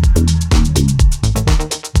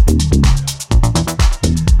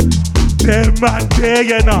 Them man there,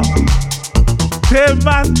 you know. Them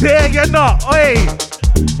man there, you know. Oi.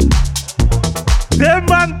 Them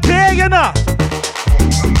man there, you know.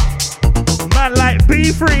 Man like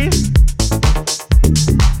B3.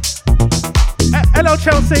 Hello,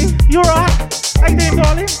 Chelsea. You alright? How you doing,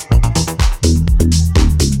 darling?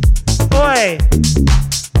 Oi.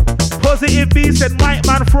 Positive B said Mike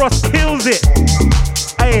Man Frost kills it.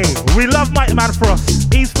 Hey, we love Mike Man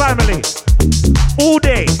Frost. He's family. All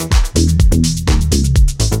day.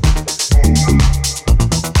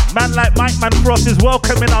 Man like Mike Man Frost is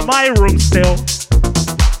welcome in my room still.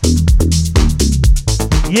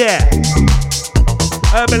 Yeah.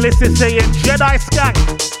 Herbalist is saying Jedi Skank.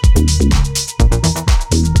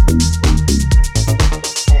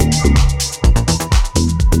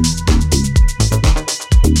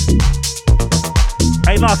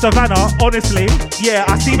 Hey, nah, Savannah, honestly, yeah,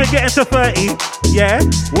 I see me getting to 30, yeah.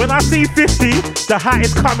 When I see 50, the hat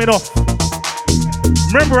is coming off.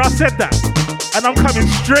 Remember I said that? And I'm coming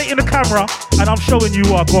straight in the camera and I'm showing you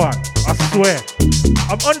what I got. I swear.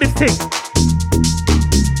 I'm on this thing.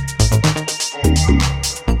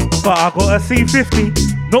 But I gotta see 50,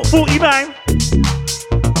 not 49,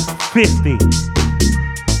 50.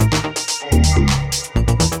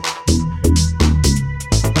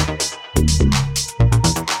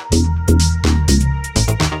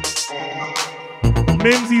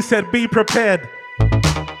 Mimsy said be prepared.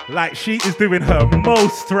 Like she is doing her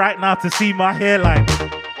most right now to see my hairline.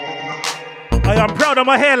 I'm proud of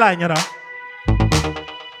my hairline, you know.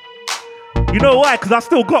 You know why? Because I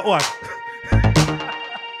still got one.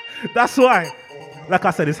 That's why. Like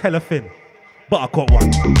I said, it's hella thin. But I got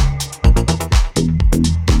one.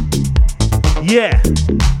 Yeah.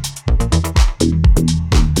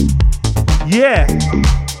 Yeah.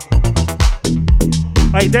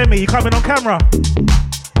 Hey, Demi, you coming on camera?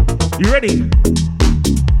 You ready?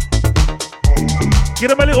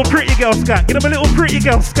 Get him a little pretty girl skank. Get him a little pretty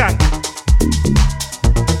girl skank.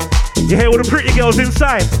 You hear all the pretty girls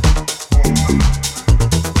inside?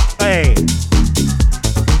 Hey.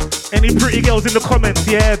 Any pretty girls in the comments,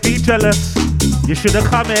 yeah, be jealous. You should have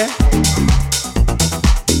come here.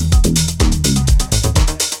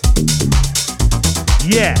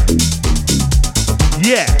 Yeah.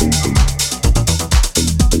 Yeah.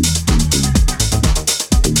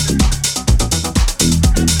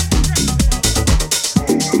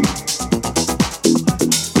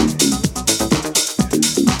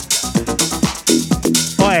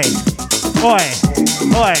 Oi. Oi.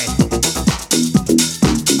 Oi.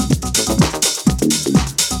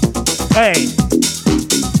 Hey.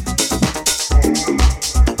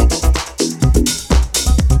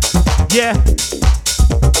 Yeah.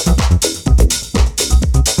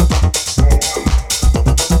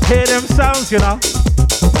 Hear them sounds, you know.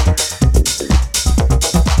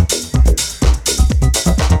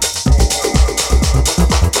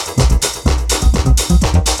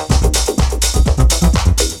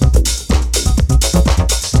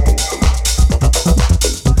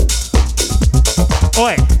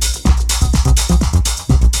 Oi.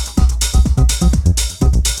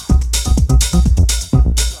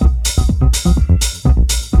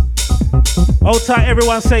 Hold tight,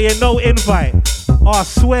 everyone saying no invite. Oh, I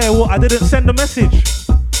swear, what? I didn't send a message.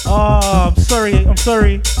 Oh, I'm sorry. I'm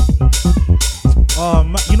sorry.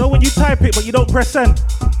 Oh, you know when you type it, but you don't press send?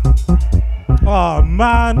 Oh,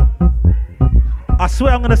 man. I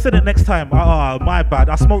swear I'm going to send it next time. Oh, my bad.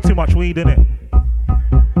 I smoked too much weed, innit?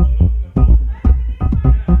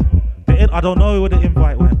 I don't know where the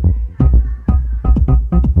invite went.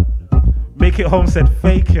 Make it home said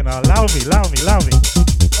fake, you know. Allow me.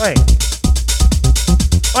 Oi.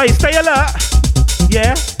 Oi, stay alert.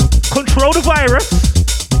 Yeah. Control the virus.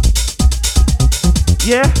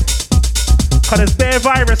 Yeah. Because there's bare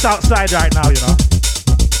virus outside right now, you know.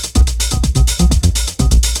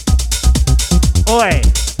 Oi.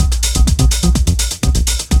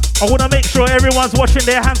 I want to make sure everyone's washing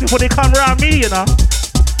their hands before they come around me, you know.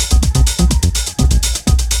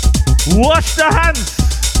 Wash the hands.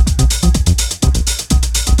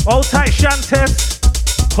 Hold tight, Shantes.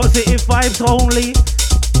 Positive vibes only.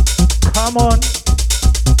 Come on.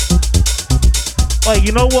 Oh,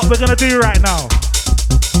 you know what we're gonna do right now?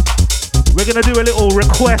 We're gonna do a little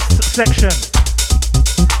request section.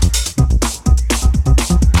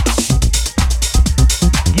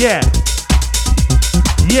 Yeah.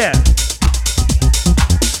 Yeah.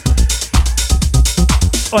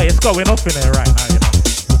 Oh, it's going off in there right now, you know.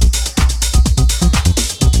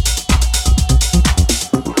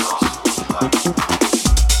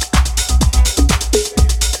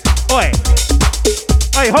 Oi.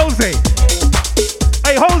 Hey, Jose.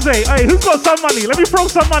 Hey, Jose. Hey, who's got some money? Let me throw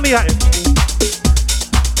some money at him.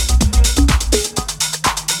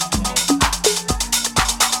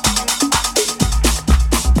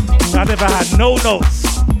 I never had no notes.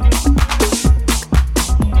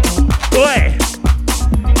 Oi.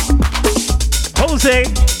 Jose.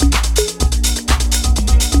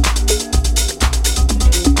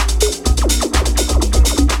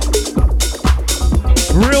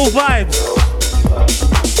 Real vibes.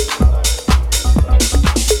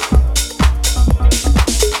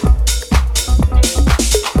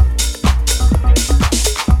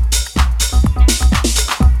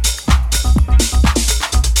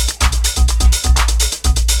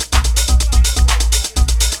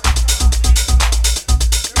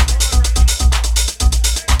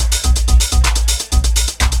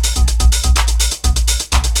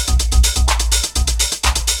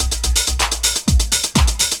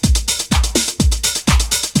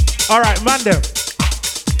 All right, Mando.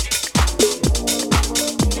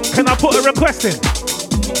 Can I put a request in?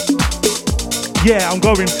 Yeah, I'm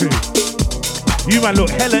going to. You man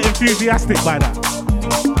look hella enthusiastic by that.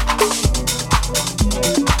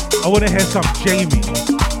 I want to hear some Jamie.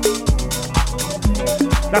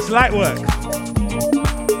 That's light work.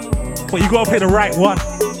 But you got to play the right one.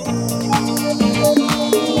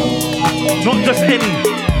 Not just any.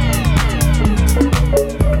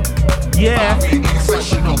 Yeah.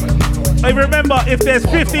 Hey, remember, if there's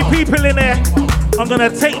 50 people in there, I'm going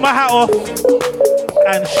to take my hat off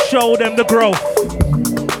and show them the growth.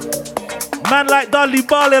 Man like Dudley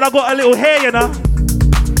ballin', I got a little hair, you know.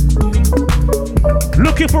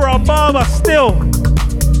 Looking for a barber still.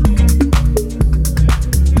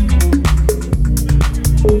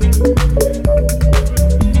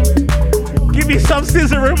 Give me some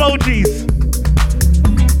scissor emojis.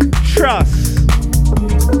 Trust.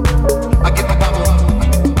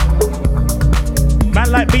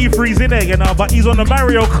 Man like B3's in there, you know, but he's on the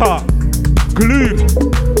Mario Kart. Glue.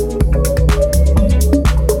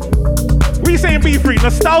 What are you saying, B3?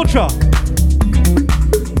 Nostalgia.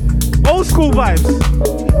 Old school vibes.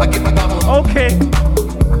 Okay.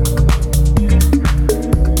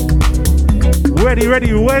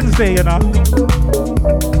 Ready Wednesday, you know.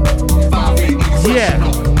 Yeah.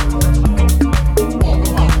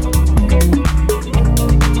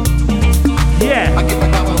 Yeah.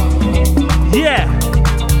 Yeah.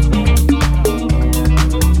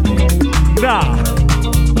 Nah.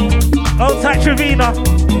 Old tight Trevina.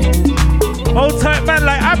 Old tight man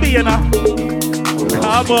like Abby, you know.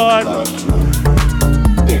 Come on.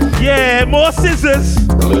 Yeah, more scissors.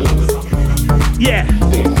 Yeah.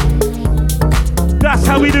 That's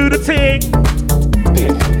how we do the thing.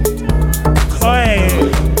 Oi.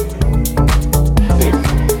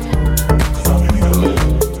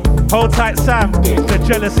 Hold tight, Sam. The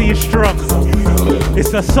jealousy is strong.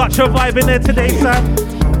 It's such a vibe in there today, Sam.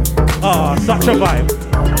 Oh, such a vibe.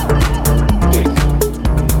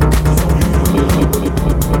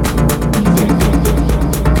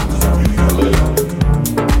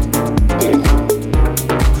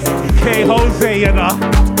 K Josè, you know.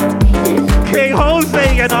 K Josè,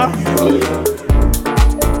 you know.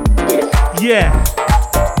 Yeah.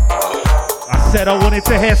 I said I wanted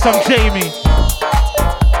to hear some Jamie.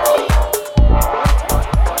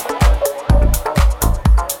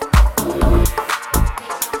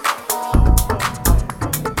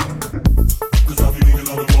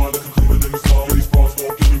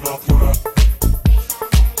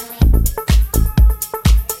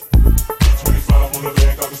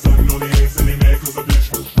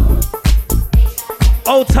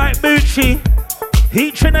 Old tight Moochie,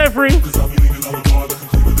 each and every.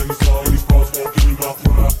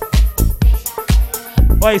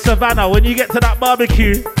 Oi, Savannah, when you get to that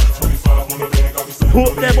barbecue,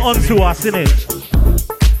 put them onto us, innit?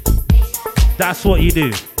 That's what you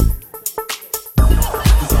do.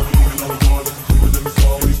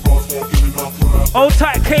 Old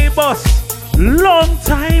tight K-Boss, long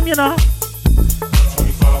time, you know.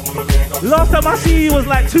 Last time I see you was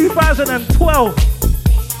like 2012.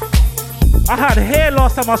 I had hair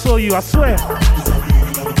last time I saw you, I swear.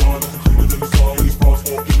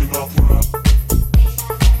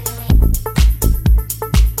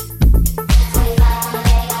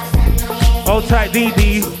 Hold tight,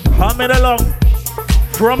 DD, humming along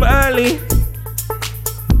from early.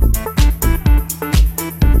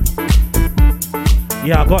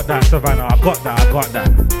 Yeah, I got that, Savannah. I got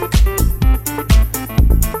that.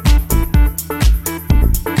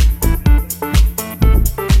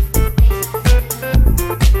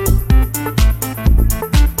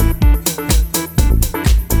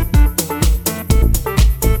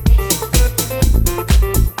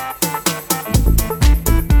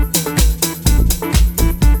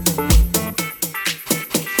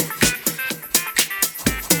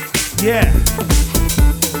 Yeah.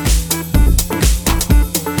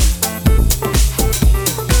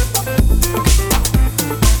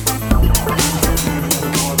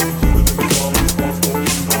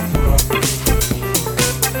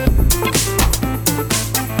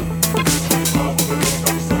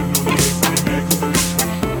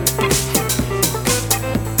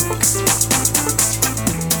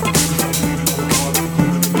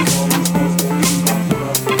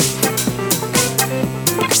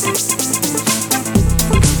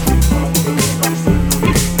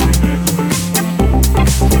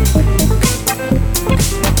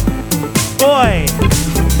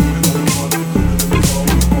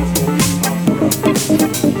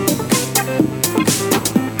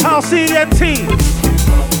 ENT.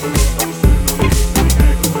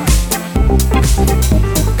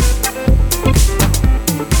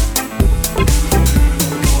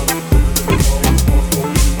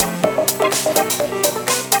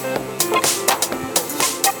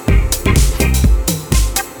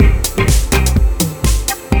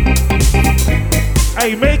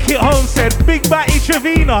 Hey, make it home said Big Batty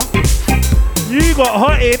Trevina. You got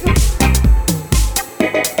hotted.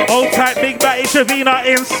 Hold tight, Big Batty Trevina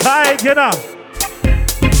inside, you know.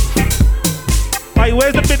 Hey,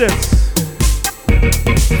 where's the bidders?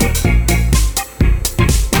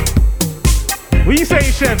 What you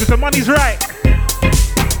saying, Chef? If the money's right.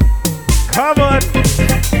 Come on.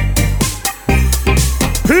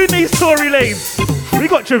 Who needs Tory Lanez? We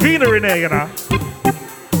got Trevina in there, you know.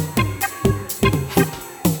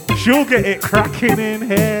 She'll get it cracking in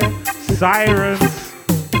here. Sirens.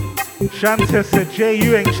 Shanta said, Jay,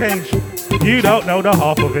 you ain't changed. You don't know the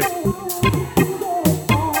half of it.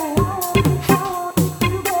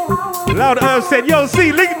 Loud Earth said, yo,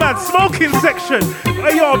 see, Link Man, smoking section.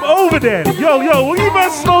 Hey, yo, I'm over there. Yo, what you man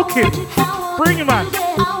smoking? Bring it, man.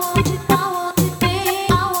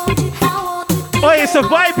 Oh, it's a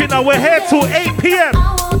vibe now. We're here till 8 p.m.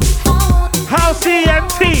 House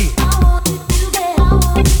ENT.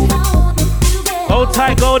 Hold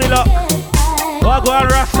tight, Goldilocks. Wagwan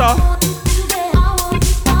Rasta.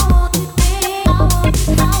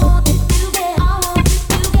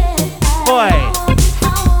 Boy.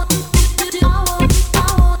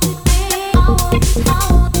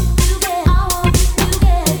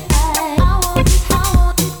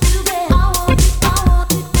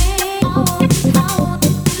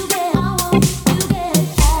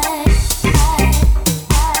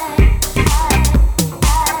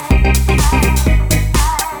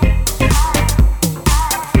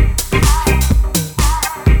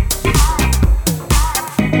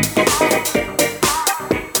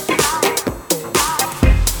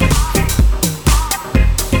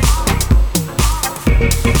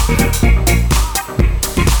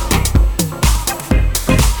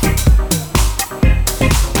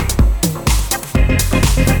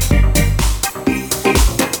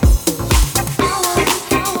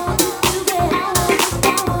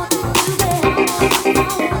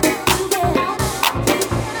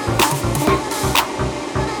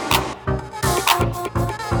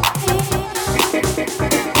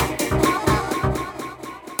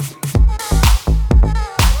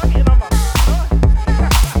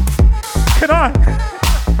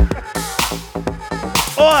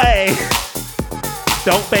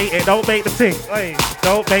 Don't bait the thing. Hey,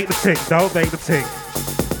 don't bait the thing. Don't bait the thing.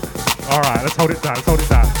 All right, let's hold it down. Let's hold it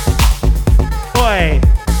down. Oi.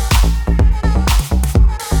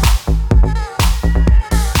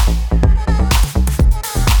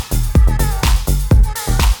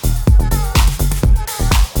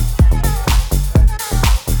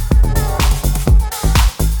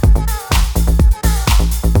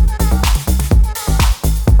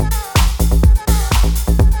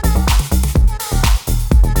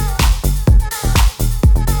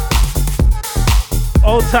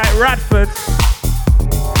 Old tight Radford.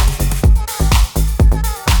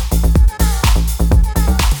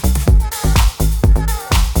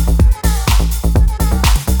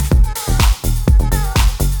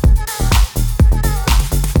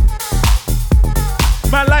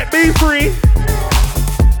 Man like me free.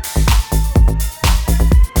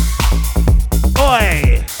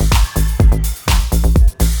 Oi.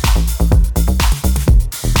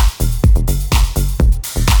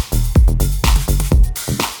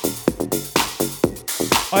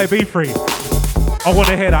 Oi, be free. I want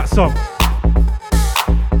to hear that song.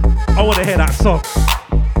 I want to hear that song.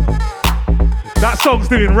 That song's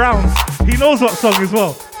doing rounds. He knows what song as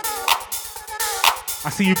well. I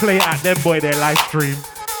see you play it at them boy their live stream.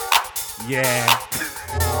 Yeah.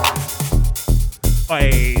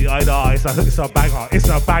 Oi, I know it's a banger. It's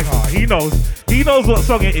a banger. He knows what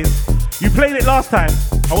song it is. You played it last time.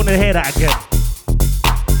 I want to hear that again.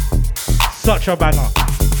 Such a banger.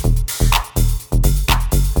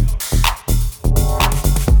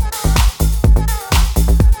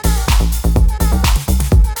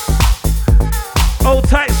 Old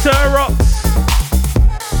tight Sir Rocks.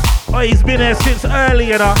 Oh, he's been here since early,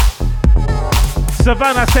 you know.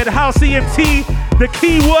 Savannah said, House ENT, the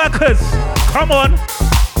key workers. Come on.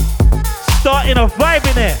 Starting a vibe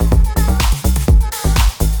in here.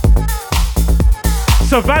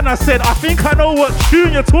 Savannah said, I think I know what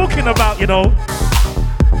tune you're talking about, you know.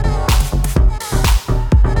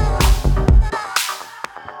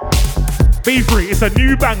 Be free, it's a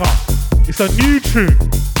new banger. It's a new tune.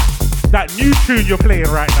 That new tune you're playing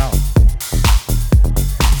right now.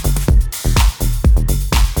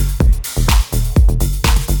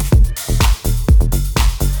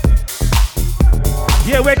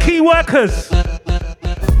 Yeah, we're key workers.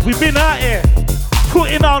 We've been out here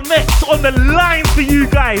putting our necks on the line for you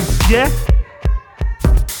guys, yeah?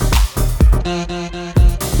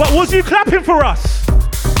 But was you clapping for us?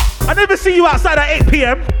 I never see you outside at 8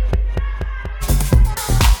 p.m.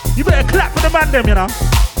 You better clap for the man them, you know?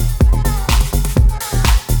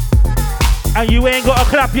 And you ain't gotta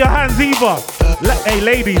clap your hands either. Hey,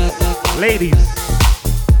 ladies,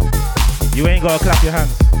 you ain't gotta clap your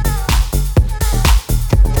hands.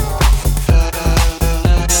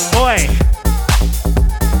 Oi.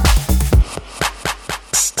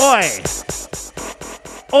 Oi.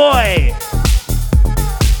 Oi!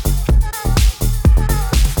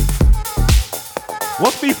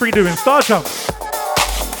 What's B3 doing? Star jumps.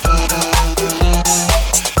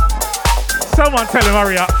 Someone tell him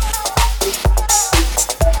hurry up.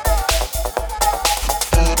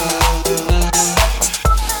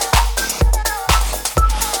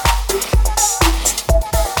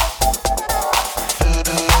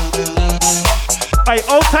 Hey,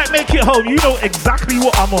 old tight, make it home. You know exactly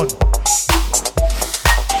what I'm on.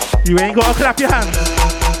 You ain't gotta clap your hands.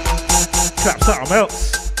 Clap something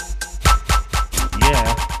else.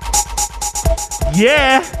 Yeah.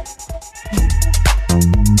 Yeah.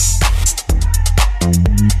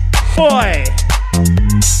 Boy.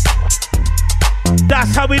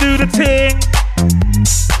 That's how we do the thing.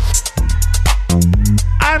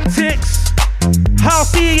 Anticx.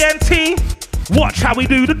 House ENT. Watch how we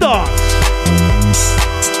do the dance.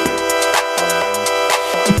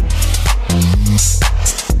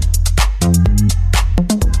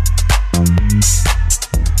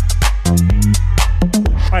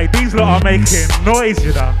 Hey, these lot are making noise,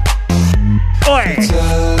 you know. Oi! It's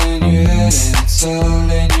all in your head and it's all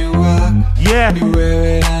in your walk. Yeah. You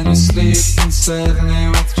wear it on your sleeve and suddenly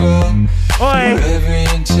withdraw. Oi! Your every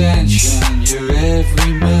intention, your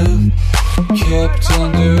every move kept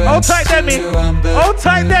under wraps. Hold tight, Demi. Hold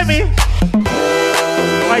tight, Demi.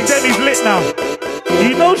 Hey, Demi's lit now.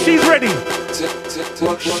 You know she's ready.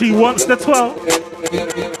 She wants the 12.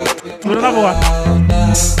 With another one.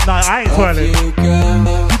 Nah, I ain't twirling.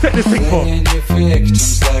 You take this thing for. And your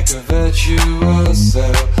victims like a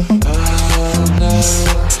virtuoso. Oh no.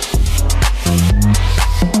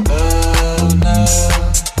 Oh no.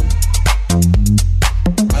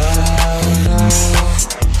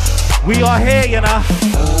 We are here, you know.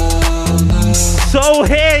 So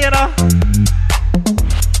here, you know.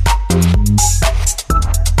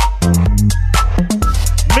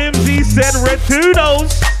 Mimsy said red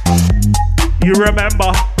tudos. You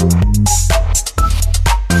remember.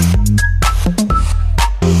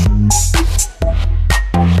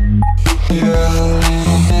 You're all in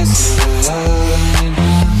a mess, you're all in a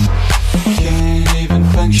can't even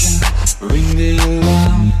function, ring the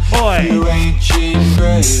alarm. Boy. You ain't Jean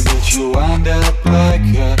Grey, but you wind up like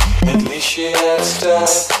her. At least she had style.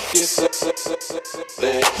 You say,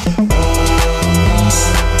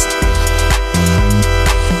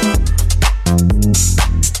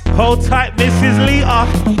 Hold tight, Mrs. Lita.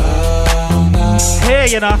 Here,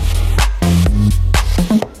 you know.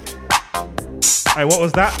 Hey, what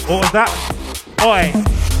was that? What was that? Oi.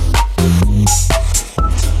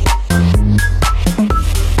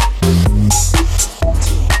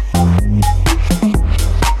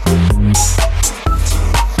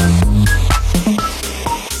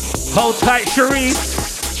 Hold tight, Sharice.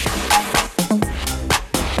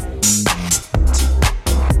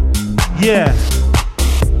 Yeah.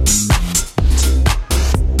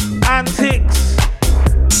 Anticx.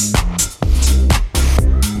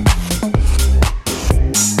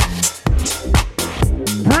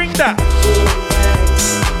 Bring that.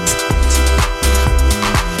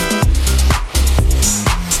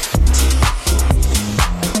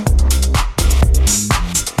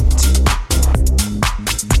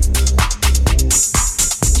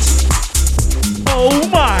 Oh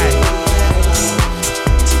my.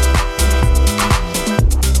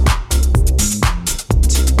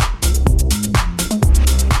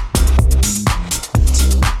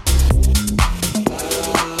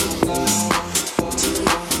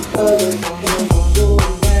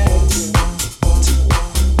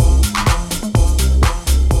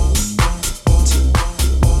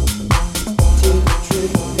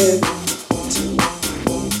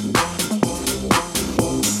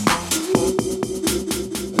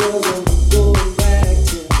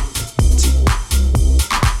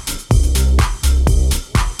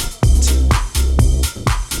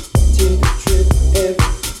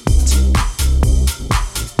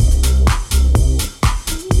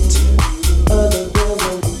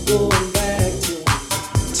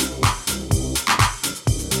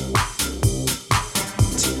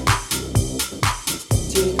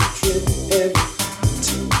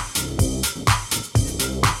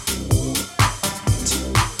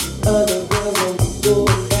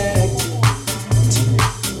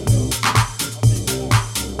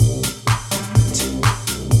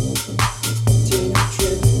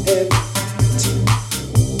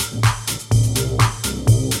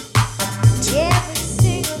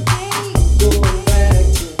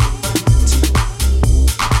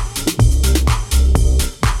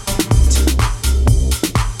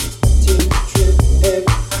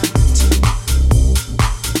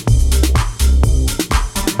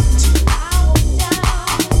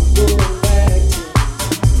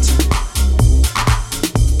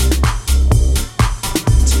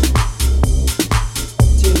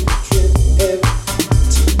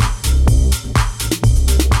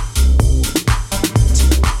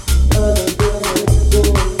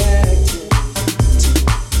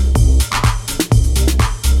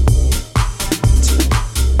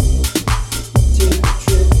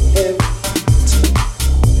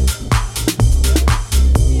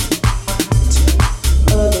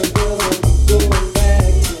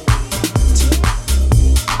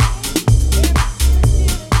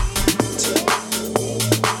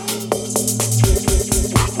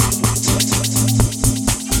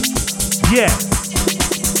 Yeah.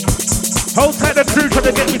 Hold tight the crew trying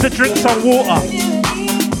to get me to drink some water.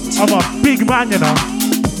 I'm a big man, you know.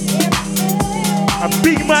 A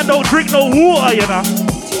big man don't drink no water, you know.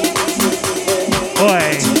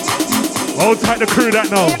 Oi. Hold tight the crew that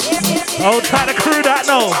know. Hold tight the crew that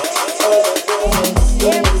know.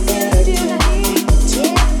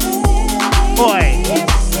 Oi.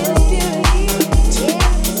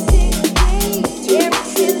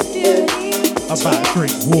 About to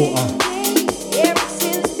drink water.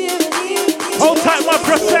 Hold tight my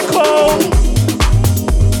Prosecco.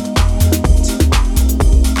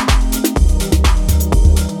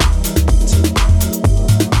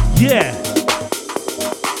 Yeah.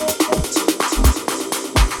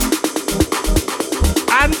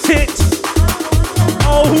 Anticx.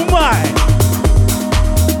 Oh my.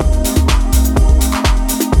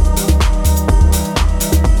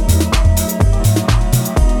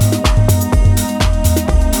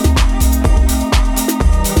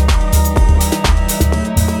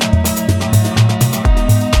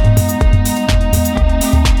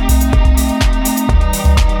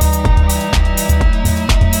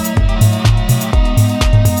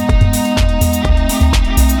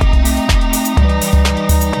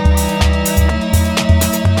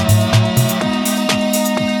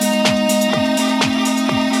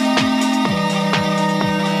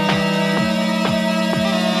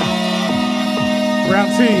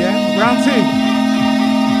 Round two, yeah? Round two.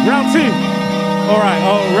 Round two. All right,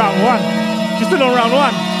 oh, round one. You're still on round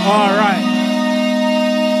one? All right.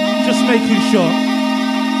 Just making sure.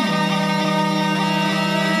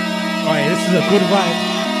 All right, this is a good vibe.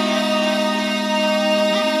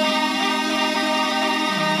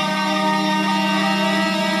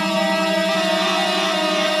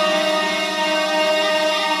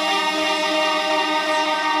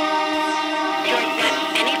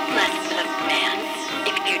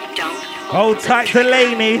 Hold tight,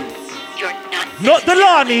 Delaney. Not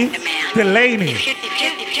Delaney. Delaney.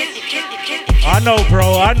 I know,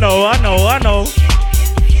 bro. I know.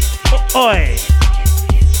 Oi.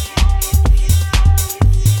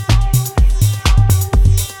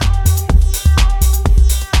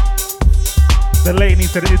 Delaney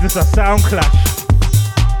said, is this a sound clash?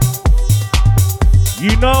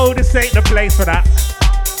 You know this ain't the place for that.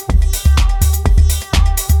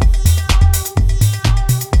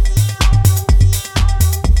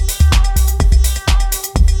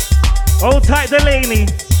 Hold tight, Delaney.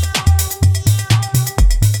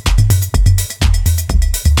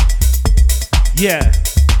 Yeah.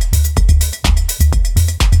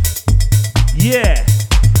 Yeah.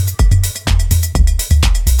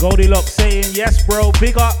 Goldilocks saying, yes, bro,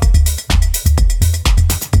 big up.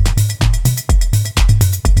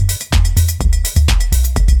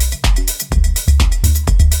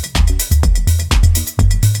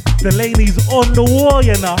 Delaney's on the wall,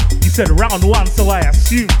 you know. You said round one, so I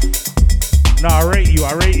assume. No, I rate you.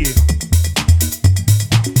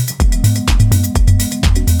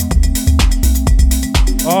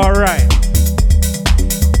 All right.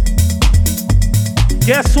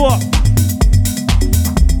 Guess what?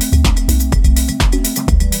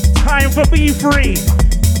 Time for Be Free.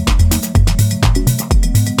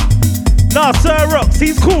 Nah, Sir Rocks,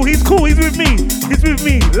 he's cool, he's with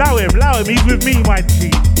me. Allow him, he's with me, my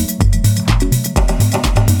G.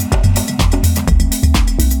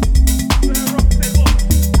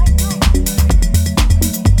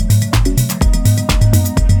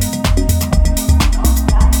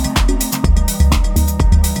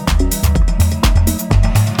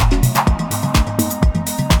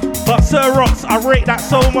 But Sir Rocks, I rate that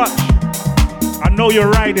so much. I know you're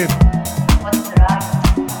riding.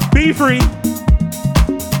 Be free.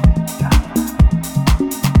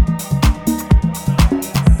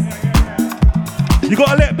 You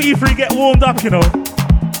gotta let Be Free get warmed up, you know.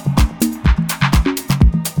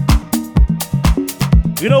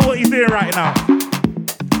 You know what he's doing right now?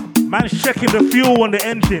 Man's checking the fuel on the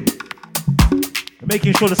engine.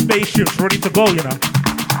 Making sure the spaceship's ready to go, you know.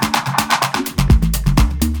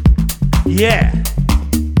 Yeah.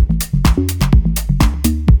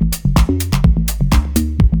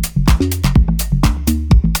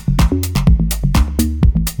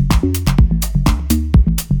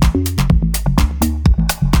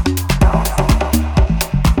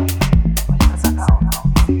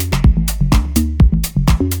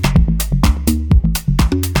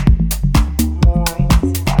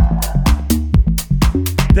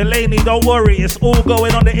 Delaney, don't worry, it's all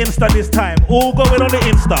going on the Insta this time. All going on the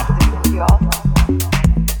Insta.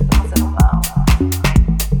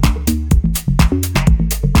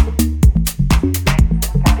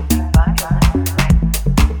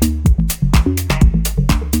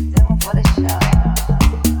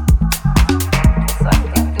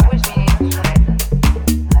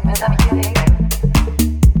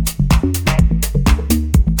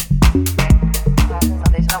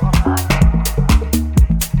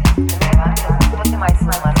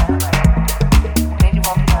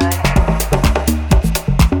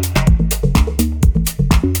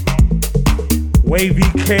 Wavy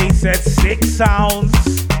K said 6 sounds.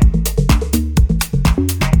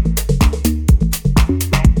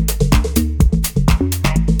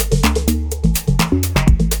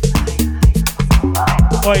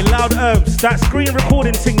 Oi, Loud Herbs, that screen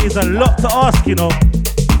recording thing is a lot to ask, you know.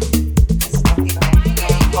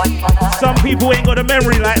 Some people ain't got a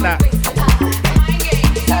memory like that.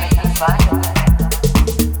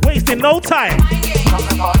 Wasting no time.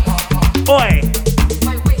 Oi.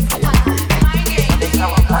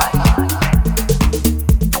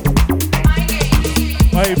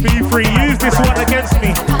 Oi, B3, use this one against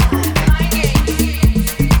me.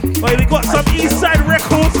 Oi, we got some East Side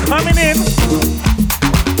records coming in.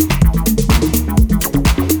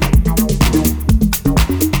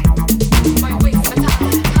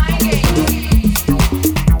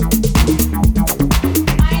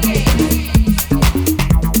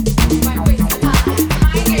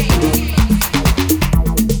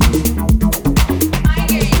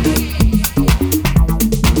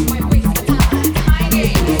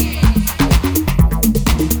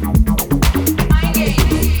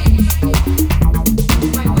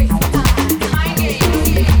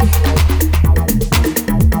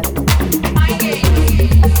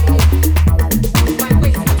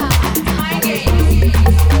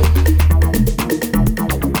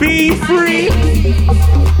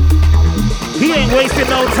 He ain't wasting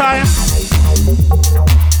no time.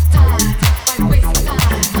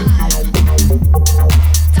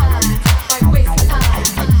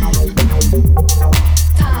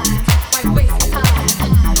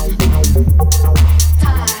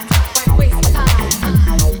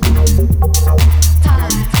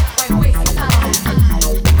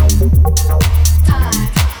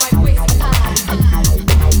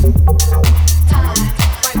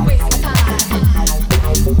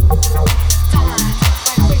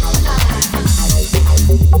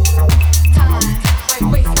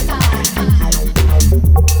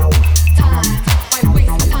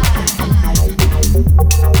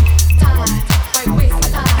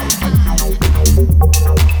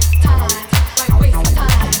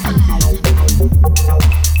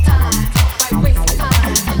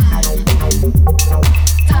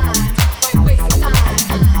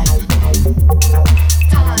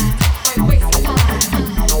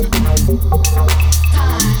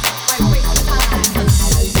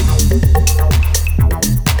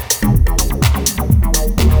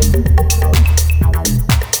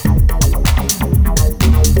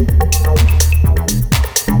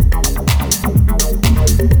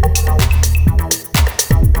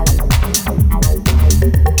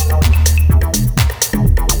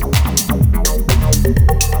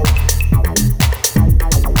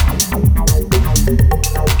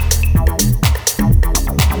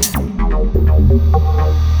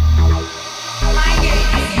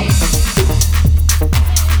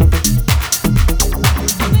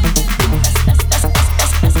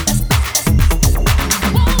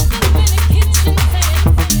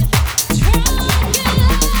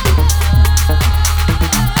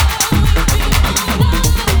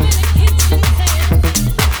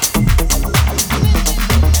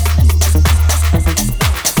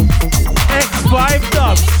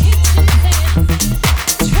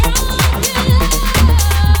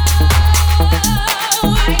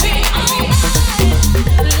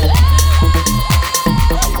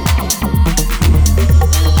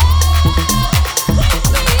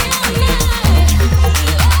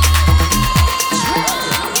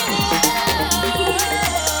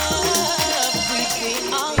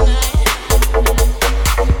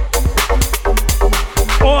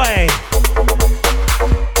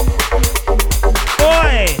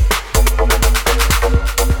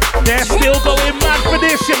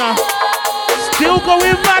 Still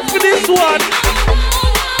going mad for this one.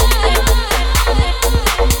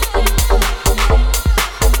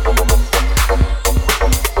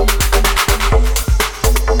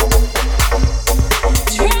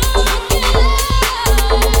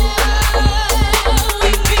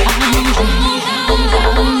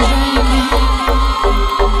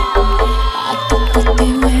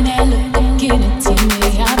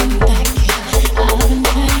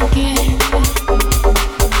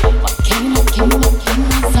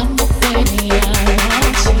 Yeah.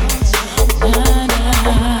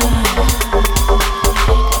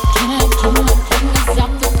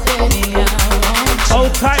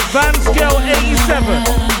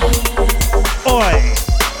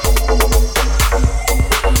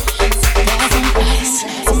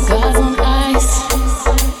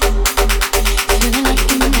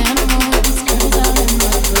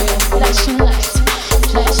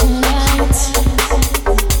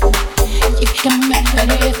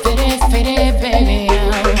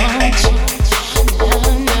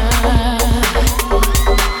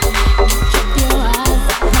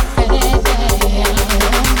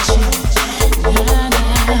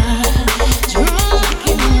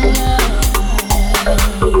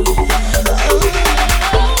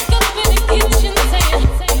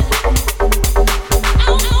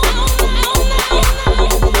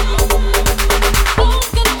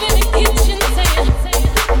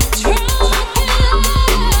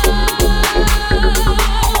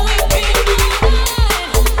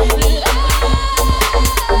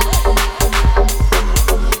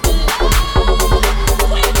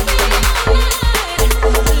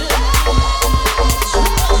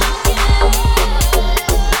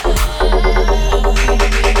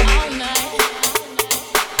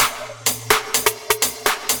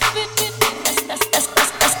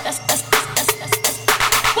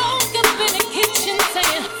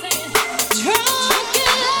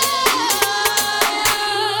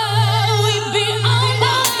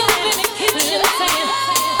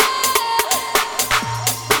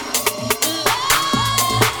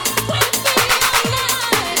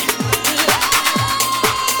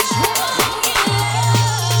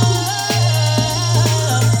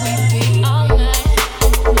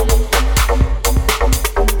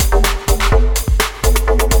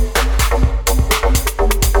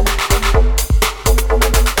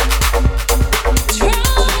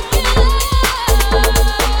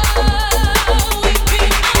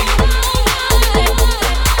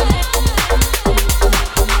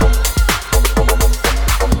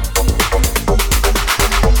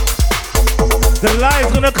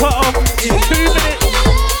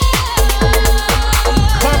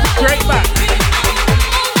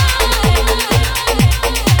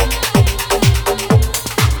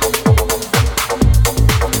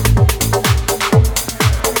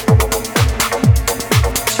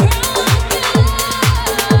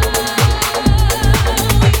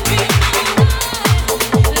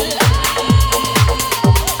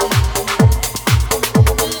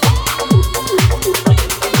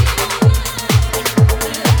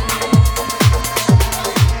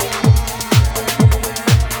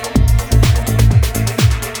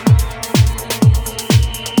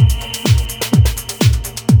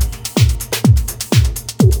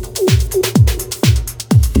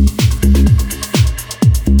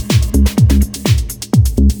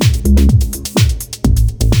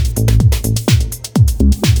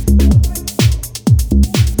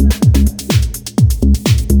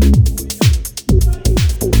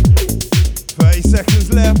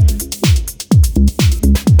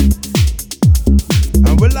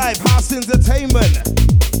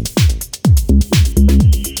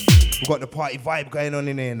 party vibe going on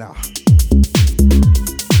in here now.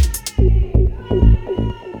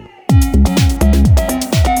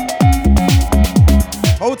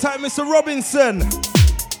 Hold tight, Mr. Robinson.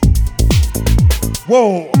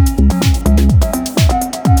 Whoa.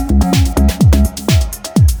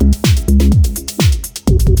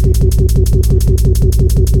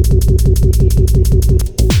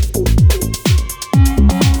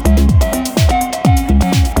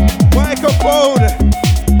 Microphone.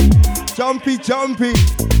 Jumpy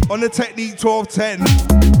on the Technique 1210.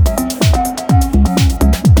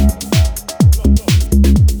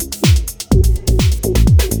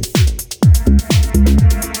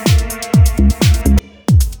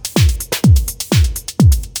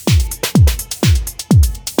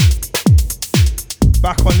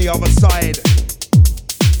 Back on the other side,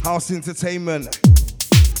 House Entertainment,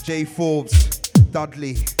 J Forbez,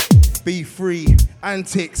 Dudley, B3,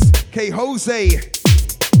 Anticx, K Josè.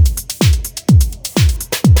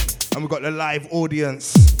 And we've got the live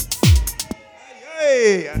audience.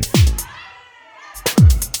 Hey!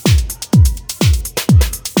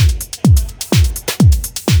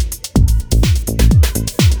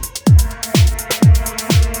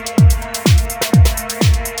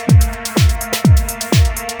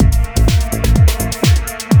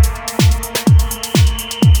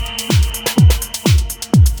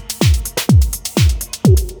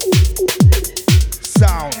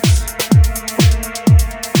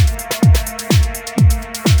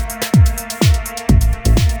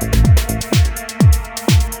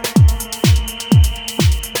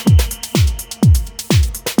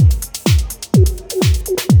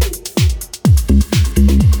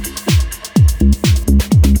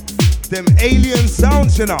 Them alien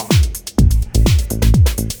sounds, you know.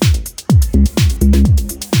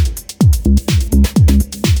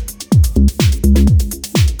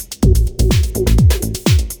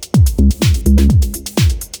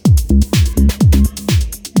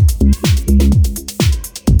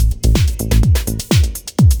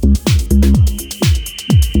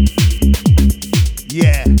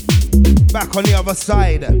 Yeah, back on the other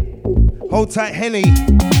side. Hold tight, Henny.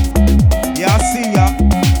 Yeah, I see ya.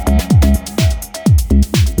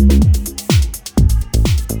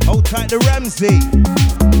 Hold tight the Ramsey.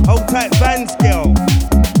 Hold tight Vans girl.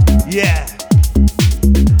 Yeah.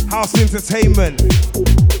 House Entertainment.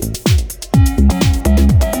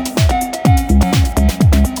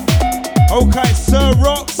 Hold tight Sir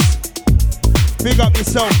Rocks. Big up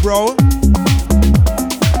yourself, bro.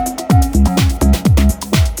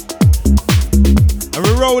 And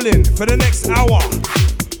we're rolling for the next hour.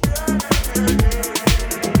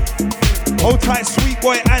 Hold tight Sweet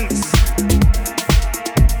Boy Ants.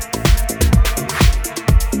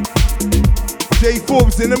 J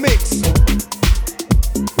Forbez in the mix.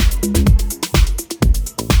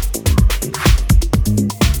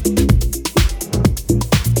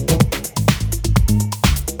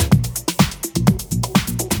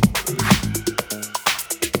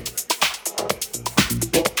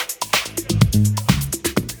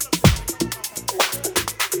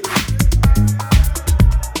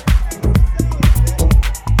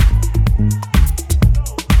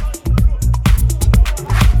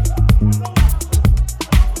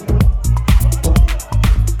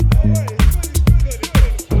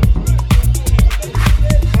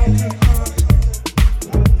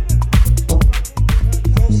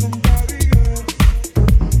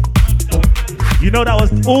 You know that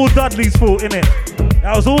was all Dudley's fault, innit?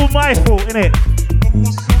 That was all my fault, innit?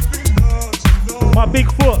 My big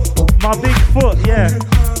foot, yeah.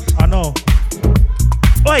 I know.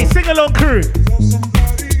 Oi, sing along crew.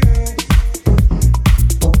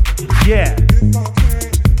 Yeah.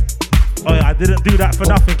 Oh yeah, I didn't do that for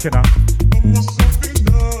nothing, you know.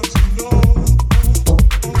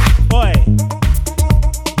 Oi.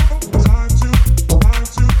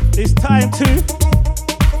 It's time to.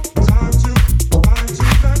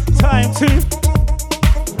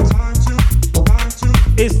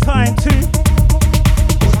 It's time to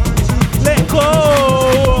let go.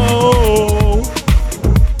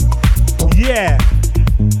 Yeah,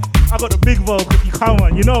 I got the big vocal. Come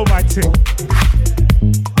on, you know my thing.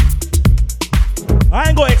 I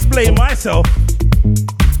ain't gonna explain myself.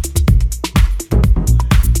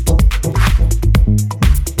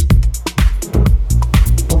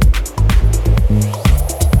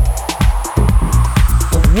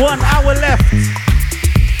 One hour left.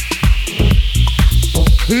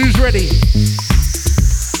 Who's ready?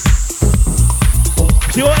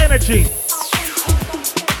 Pure energy.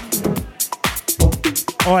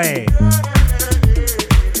 Oi.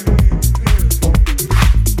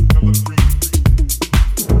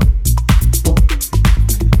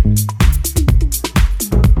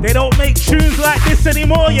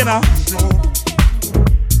 more, you know.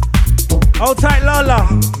 Hold tight, Lola.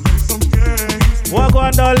 What go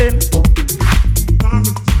on, darling?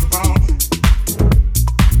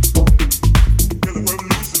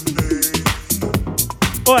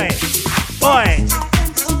 Oi, oi.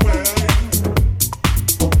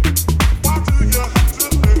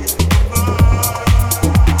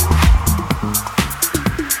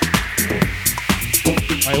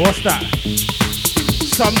 Hey, what's that?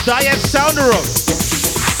 Some diet sounder room.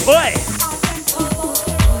 Oi!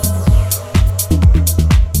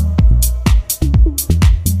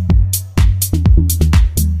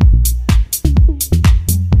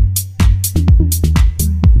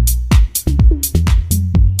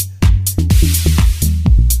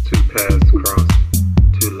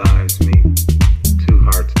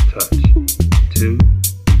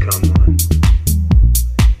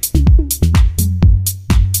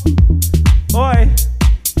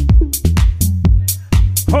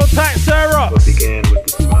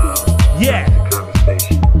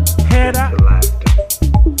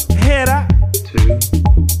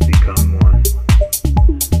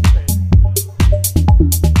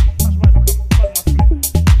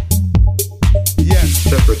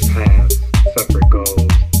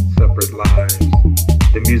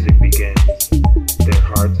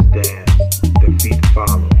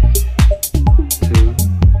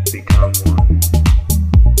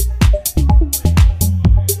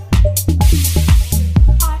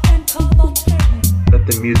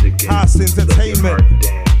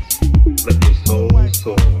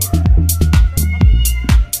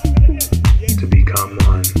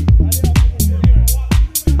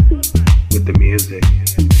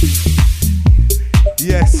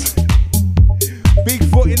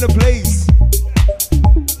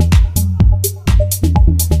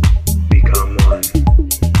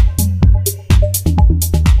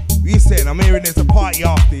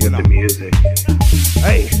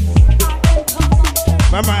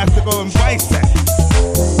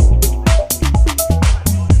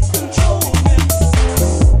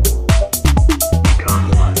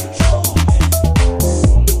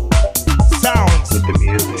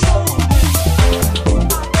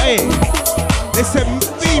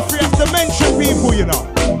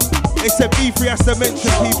 3 has to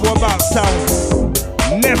mention people about sounds.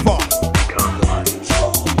 Never.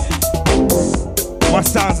 My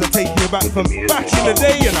sounds are taking you back from back in the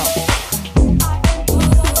day, you know.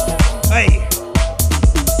 Hey.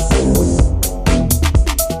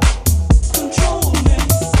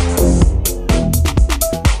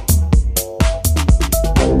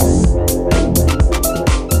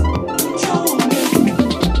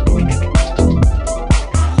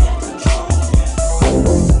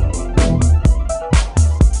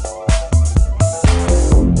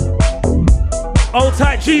 Old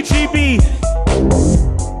tight GGB.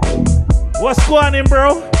 What's going on,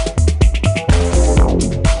 bro?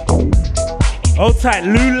 Old tight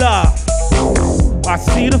Lula. I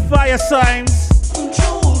see the fire signs.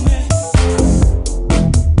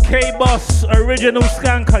 K-Boss, original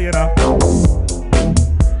skanker, you know.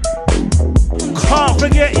 Can't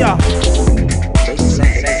forget ya.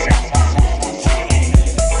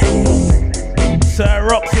 Sir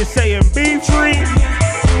Roxy saying be free.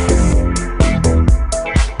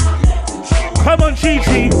 Come on,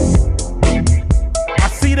 Chi-Chi. I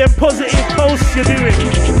see them positive posts you're doing.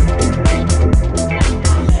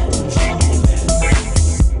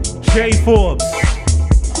 J Forbez.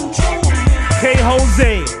 K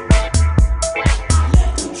Josè.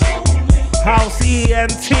 House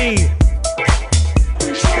ENT.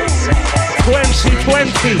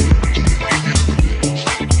 2020.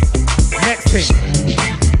 Next thing.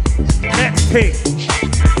 Next thing.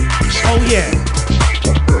 Oh yeah.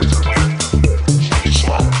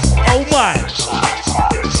 Oh my.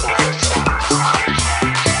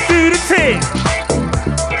 Do the thing.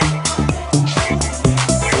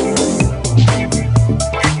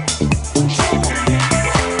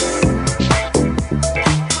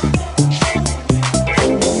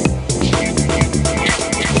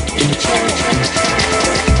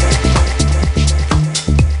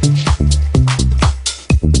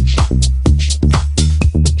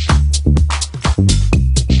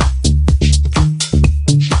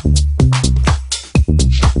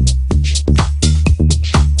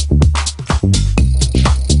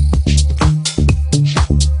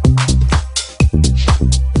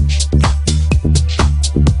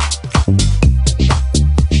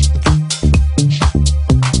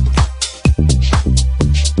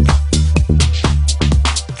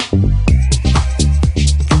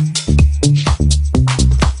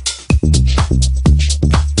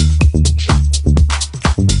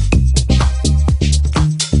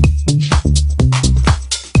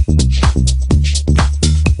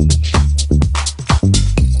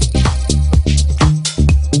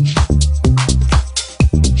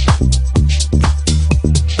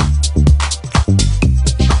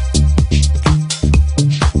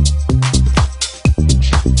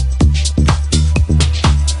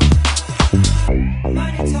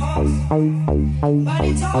 Dirty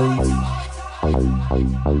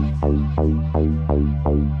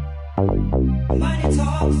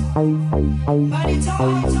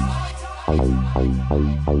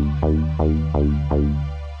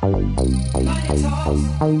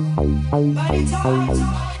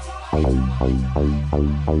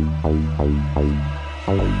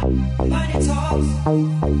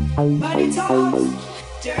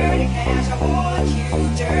cash, I want you.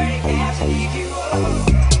 Dirty cash, I need you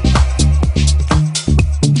alone.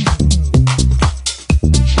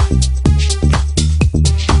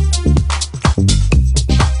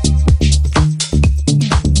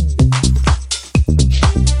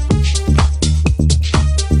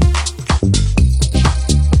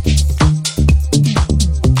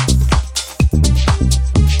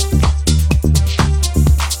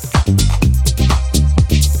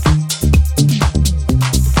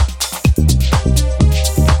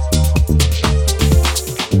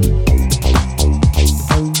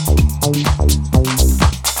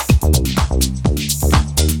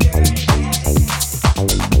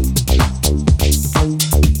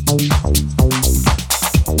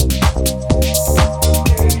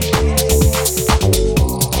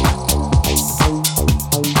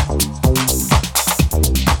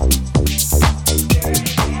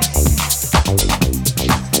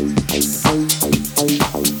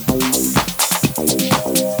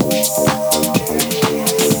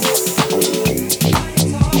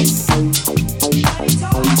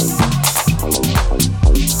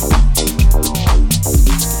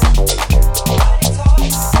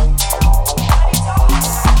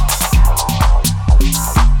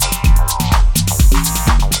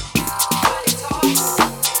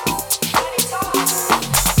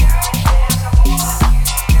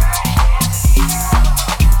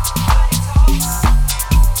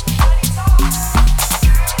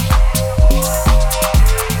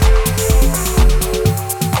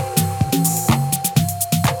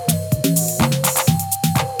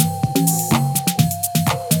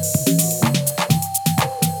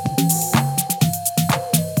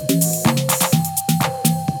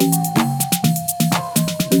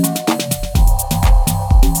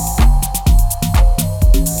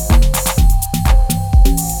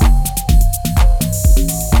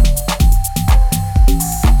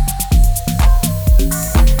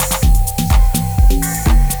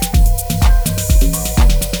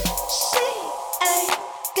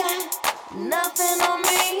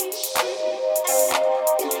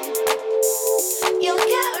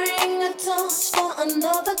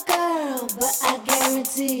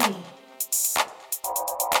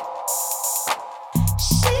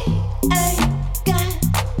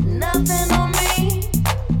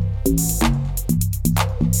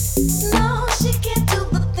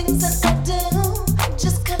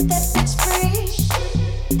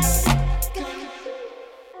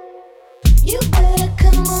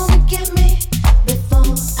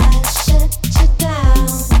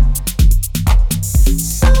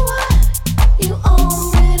 You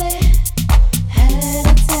already had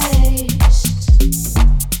a taste.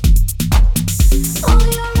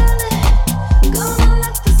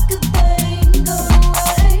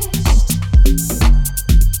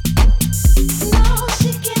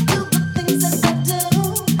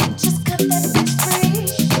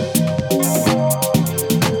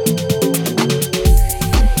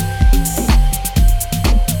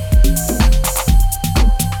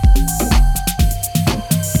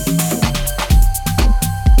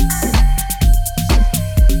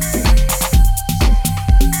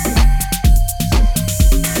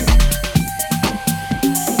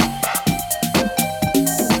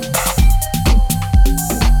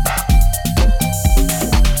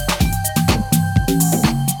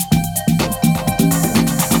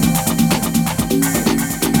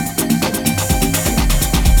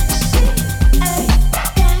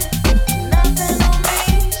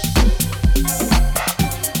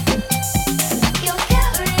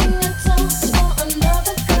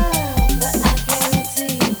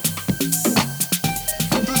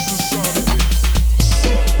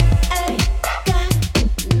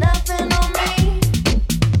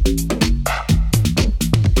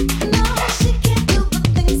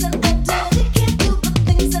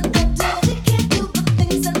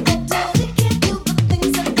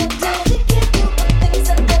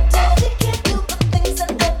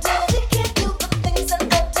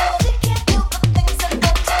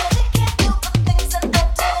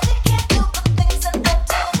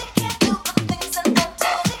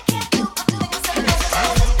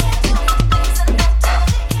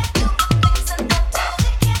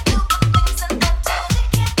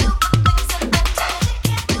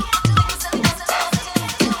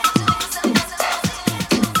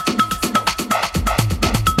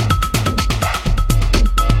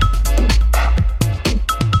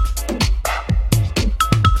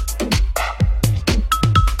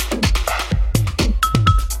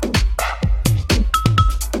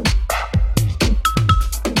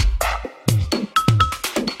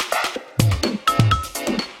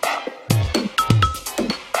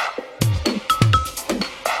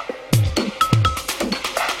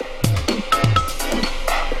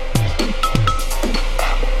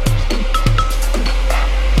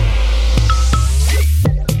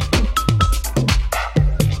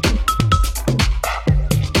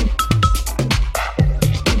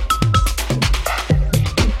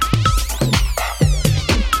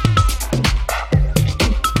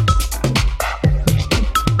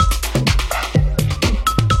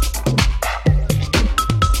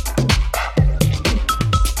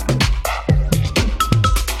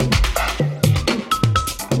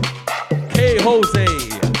 Josè.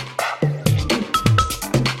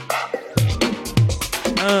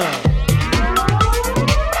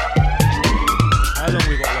 How long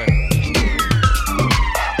we got left?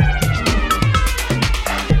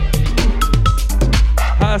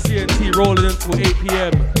 House ENT rolling until 8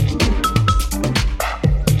 p.m.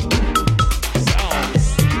 Sounds.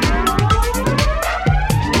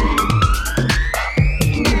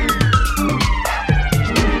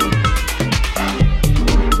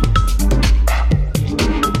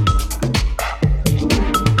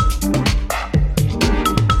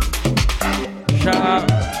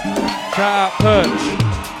 Shout out Perch.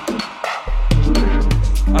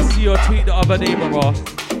 I see your tweet the other day, brother.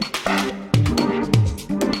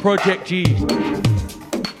 Project G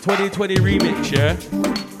 2020 remix, yeah?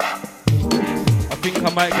 I think I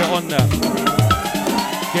might get on that.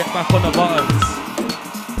 Get back on the buttons.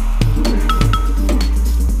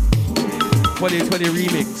 2020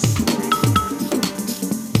 remix.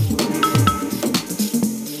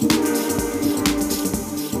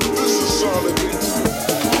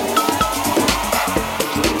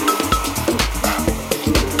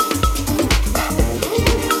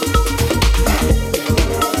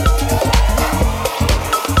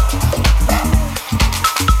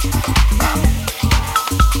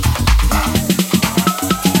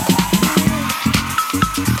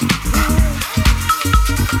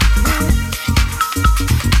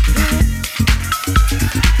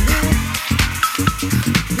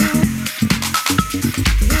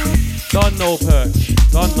 Don't know, Perch.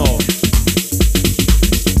 Don't know.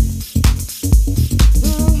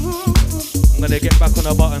 I'm gonna get back on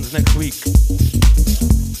the buttons next week.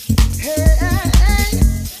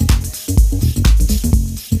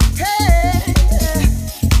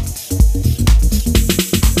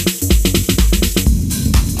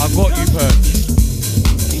 I got you, Perch.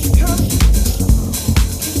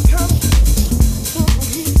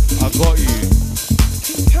 I got you.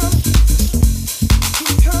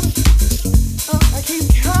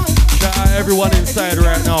 Shout out everyone inside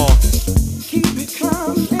right now. Keep it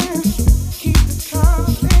coming, keep it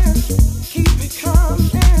coming, keep it coming,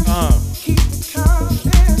 keep it coming,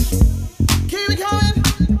 keep it coming,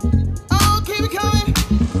 oh keep it coming,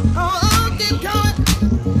 oh keep it coming,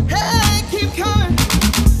 hey keep it coming,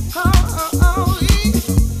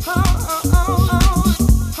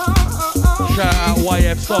 Shout out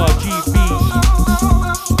YF Star GB.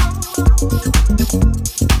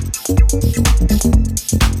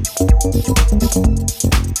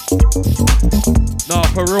 Nah,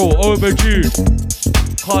 for real, overdue.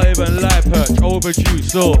 Can't even lie, Perch, overdue,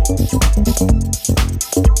 so.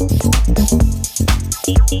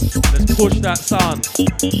 Let's push that sound.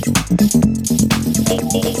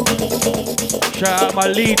 Shout out my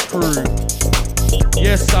lead crew.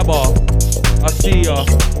 Yes, Sabah, I see ya.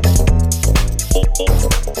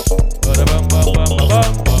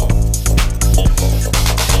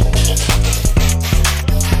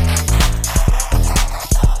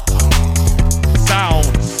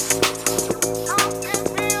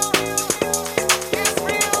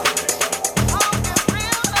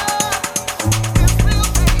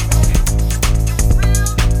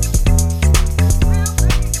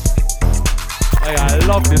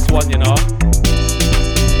 Love this one, you know.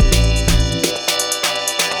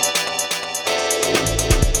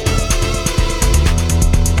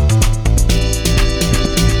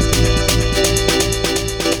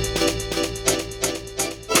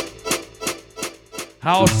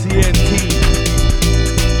 House ENT.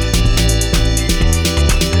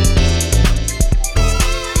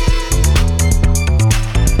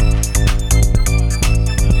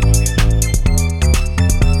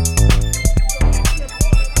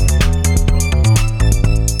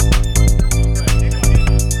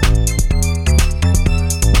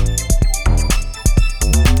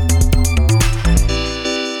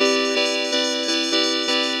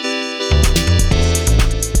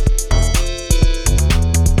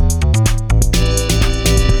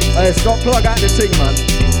 Hey, stop plug out the thing, man.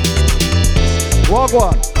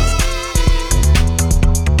 Wagwan.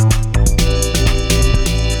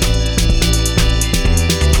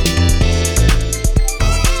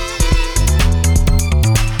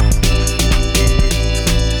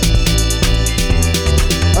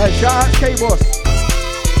 Hey, shout out K-Boss.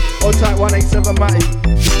 On type 187 Matty.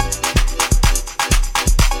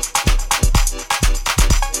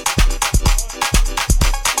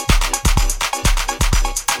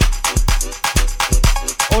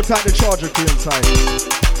 Hold tight the charger crew inside.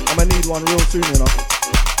 I'ma need one real soon, you know.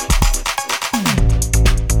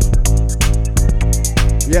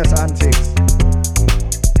 Yes, Anticx.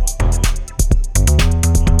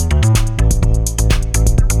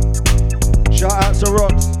 Shout Mr.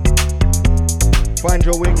 Rocks. Find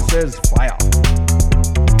your wing says fire.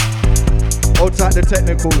 Outside the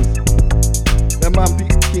technicals. Them man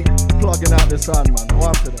keep plugging out the sound, man. Go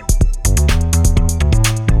after them.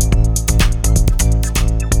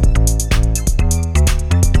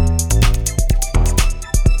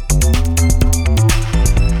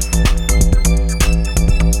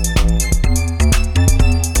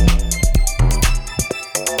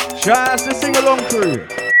 Shout out to Sing Along crew.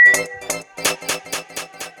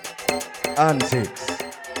 Anticx.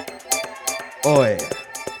 Oi.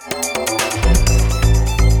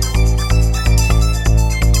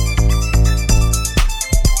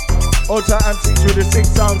 Ultra Anticx with the 6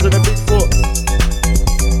 sounds and a big foot.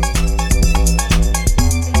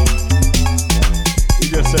 He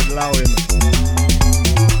just said allow him.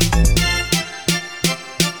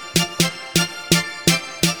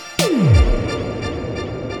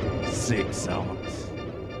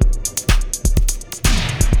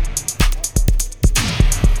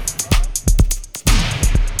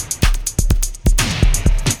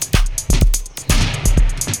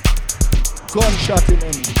 Gunshot in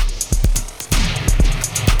him.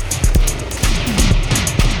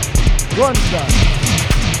 Gunshot.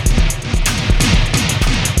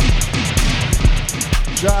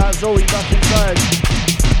 Ja Zoe back inside.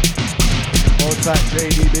 Outside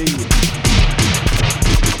JDB.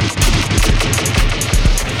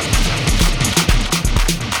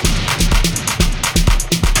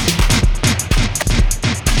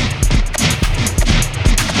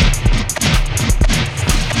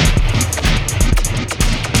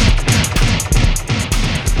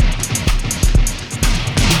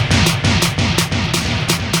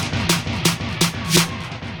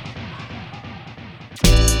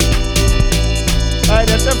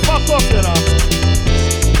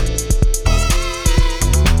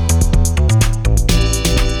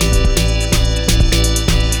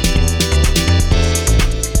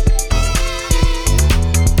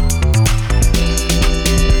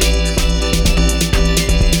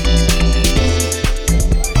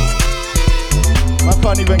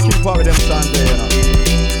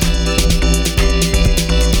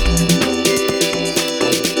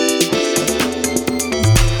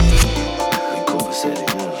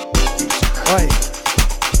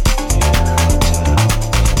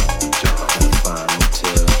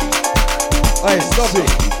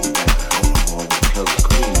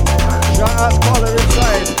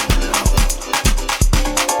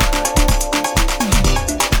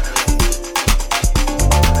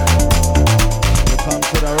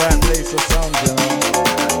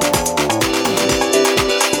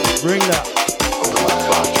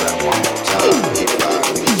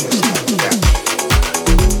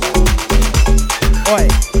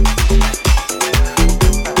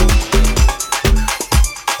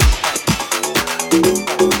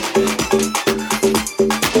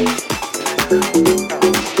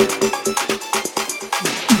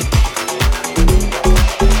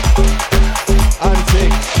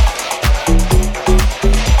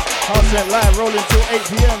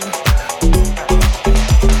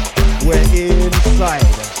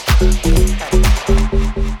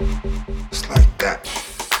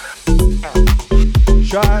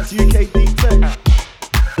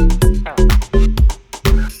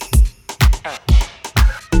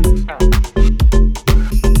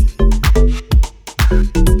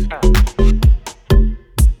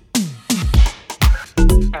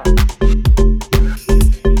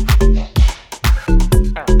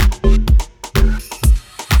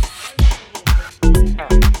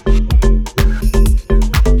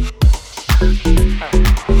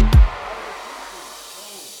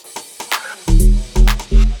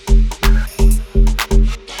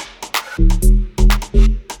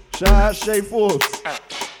 Forbez.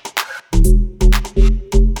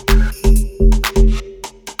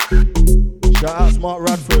 Shout out Smart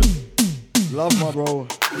Radford. Love my bro.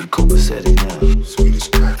 We Cooper said it now.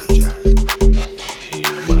 Sweetest cracker jack.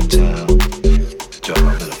 Here in my town. Drop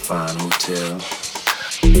up in a fine hotel.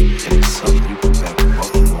 And it's something you can back and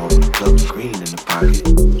walk home with a club green in the pocket.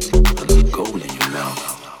 A little gold in your mouth.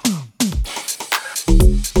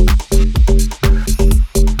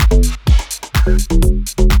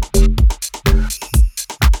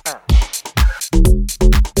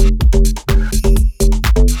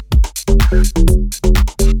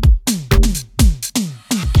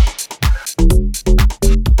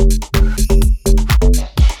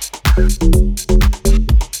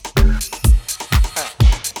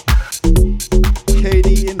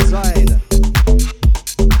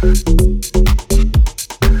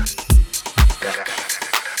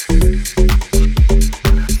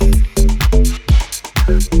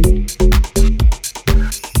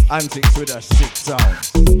 Anticx with a sick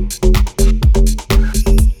sound.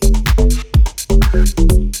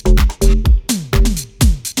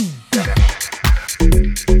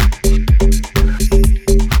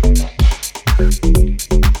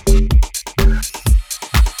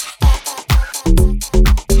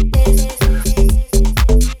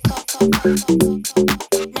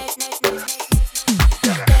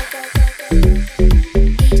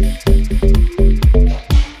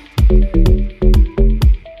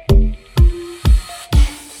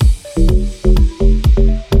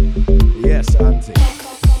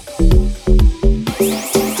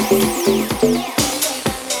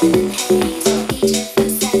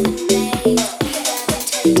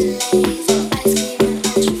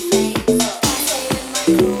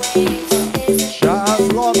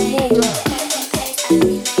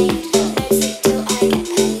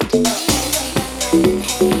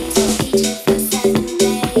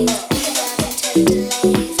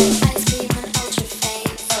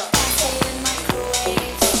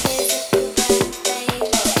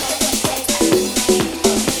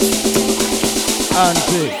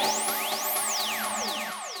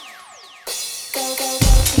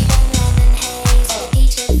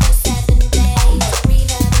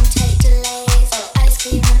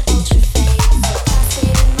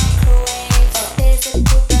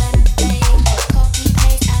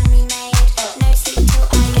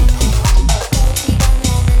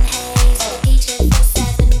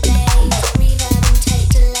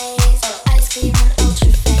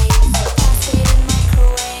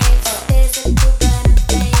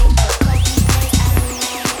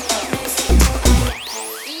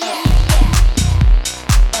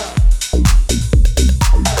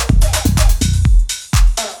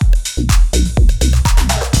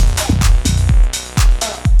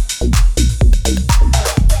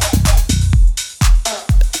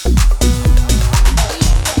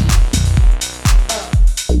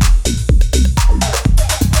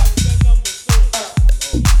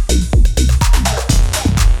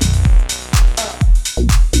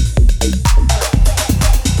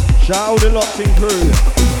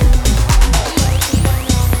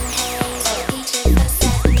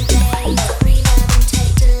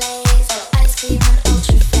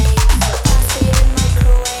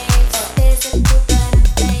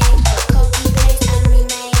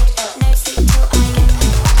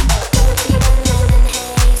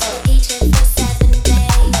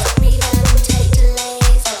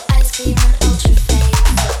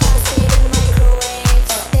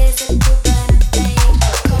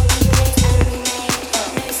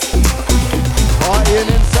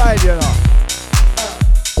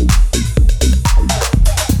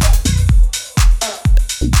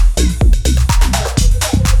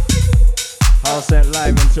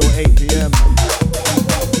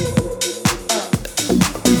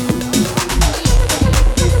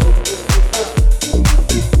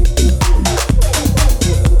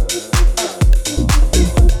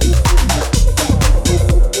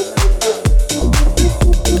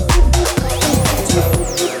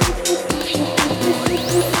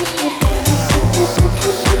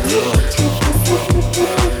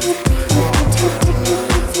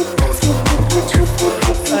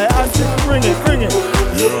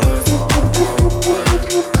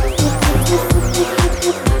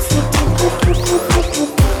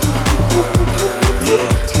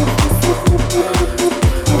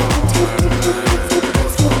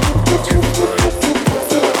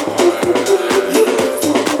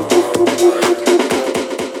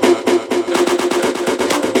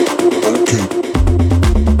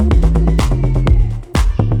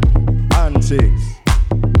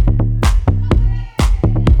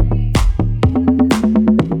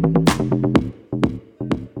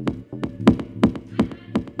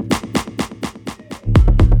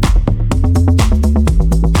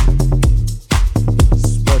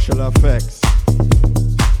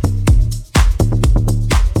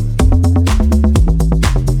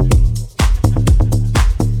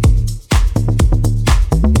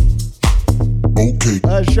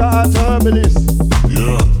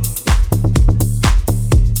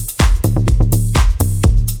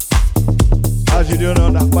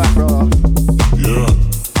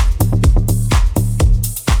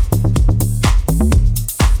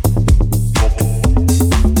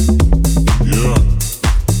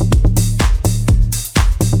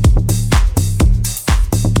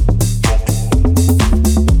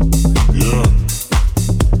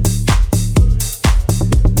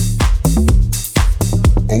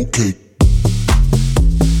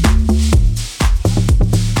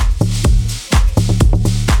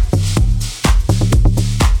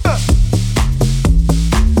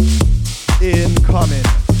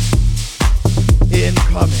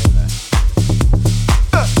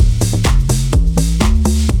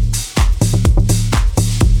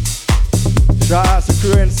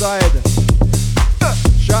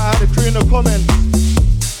 the crew in the comments.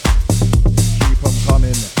 Keep them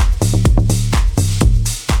coming.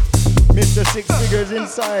 Mr. Six Figures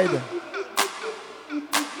inside.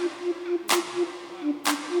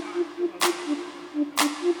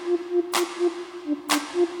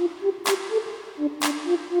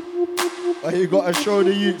 Well, you gotta show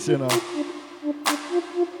the youths, you know.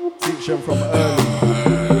 Teach them from early.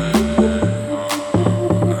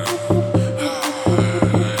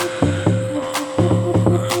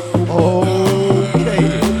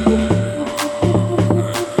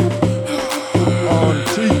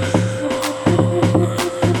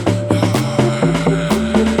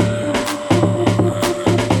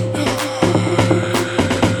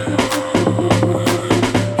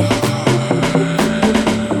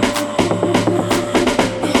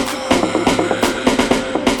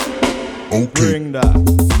 Bring that.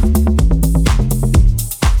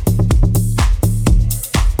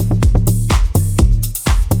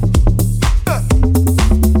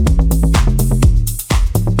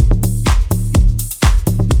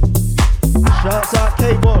 Shouts out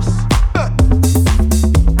K-Boss.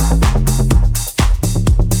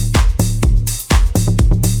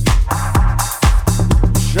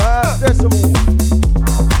 Shout out Decimal.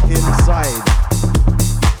 Inside.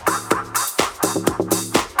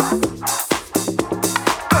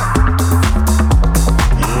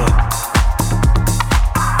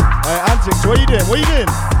 Anticx, what you doing? What you doing?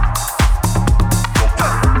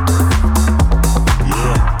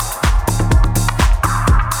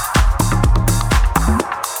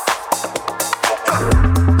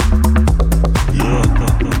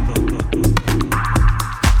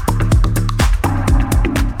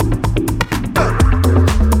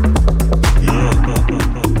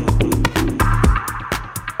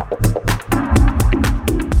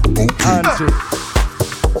 Anticx.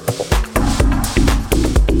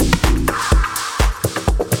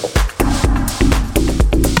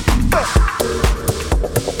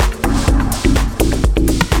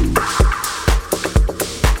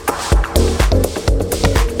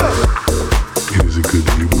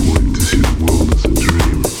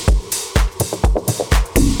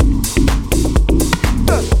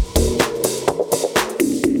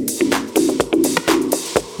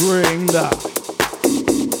 Bring that.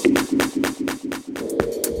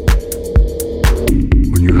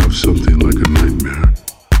 When you have something like a nightmare,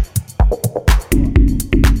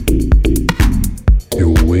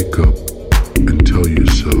 you'll wake up and tell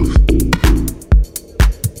yourself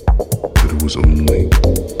that it was only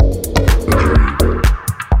a dream.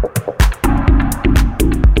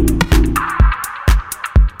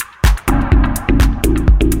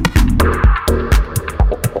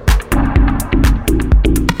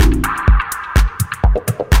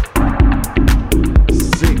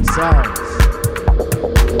 Sounds.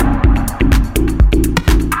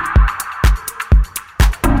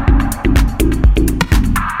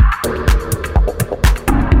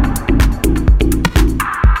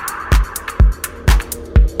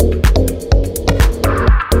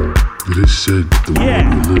 It is said that the world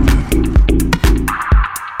we live in.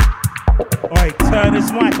 Alright, turn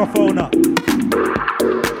this microphone up.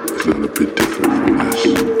 It's not a bit different from this.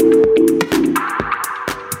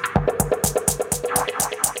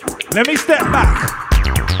 Let me step back.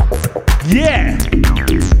 Yeah.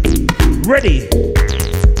 Ready.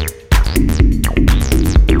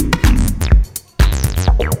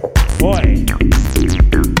 Boy.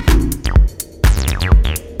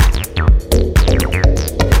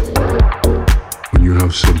 When you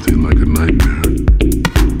have something like a nightmare,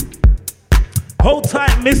 Hold tight,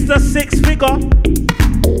 Mr. Six Figure.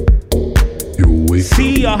 you'll wake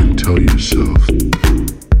See ya. up and tell yourself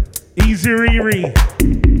Easy Riri.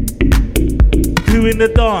 Doing the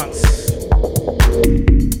dance.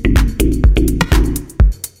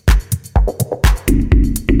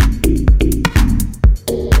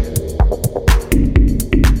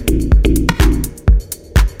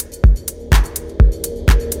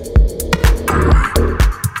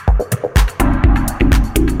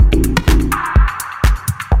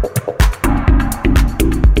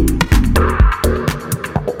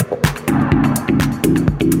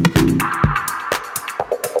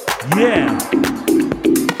 Yeah.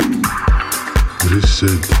 it is said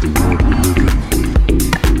that the world we live in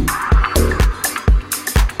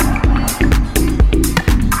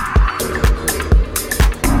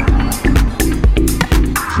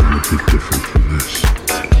is not a bit different from this.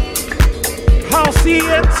 House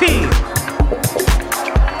ENT.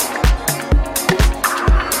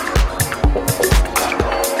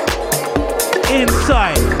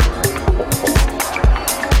 Inside.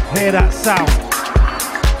 Hear that sound.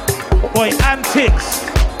 Boy, Anticx.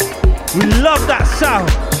 We love that sound.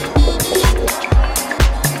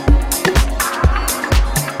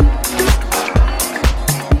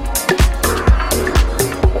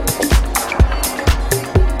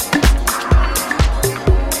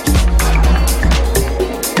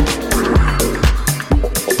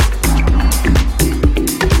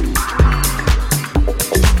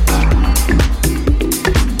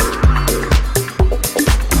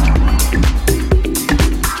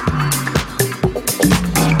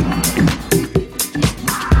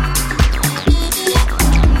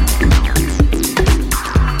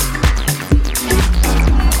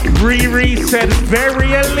 said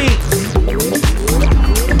very elite.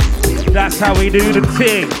 That's how we do the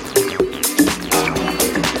thing.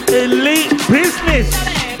 Elite business.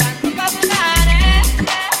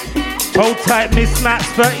 Hold tight, Miss Snaps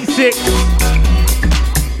 36.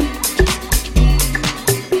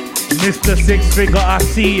 Mr. Six Figure, I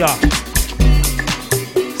see ya.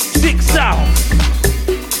 6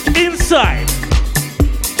 South. Inside.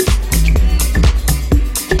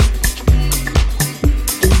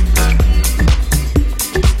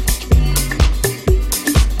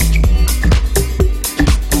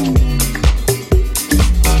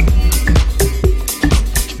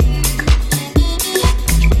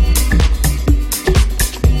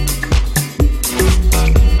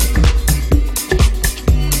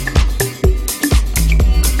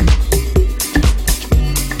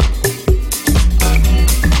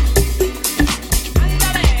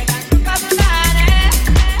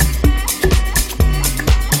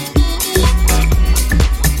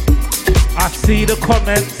 See the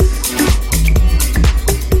comments.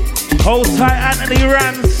 Hold tight, Anthony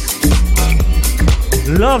Rans.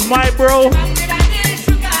 Love my bro.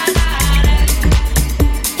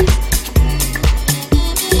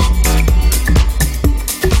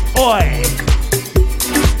 Oi.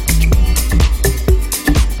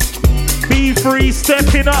 Be free,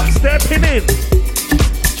 stepping up, stepping in.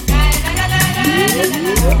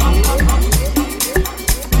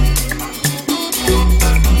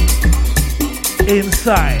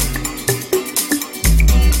 Inside.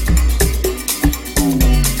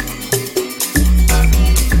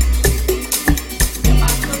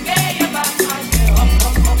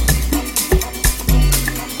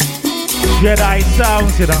 Jedi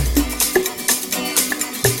sounds, you know.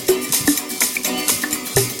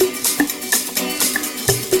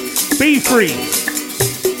 Be free.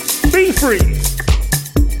 Be free.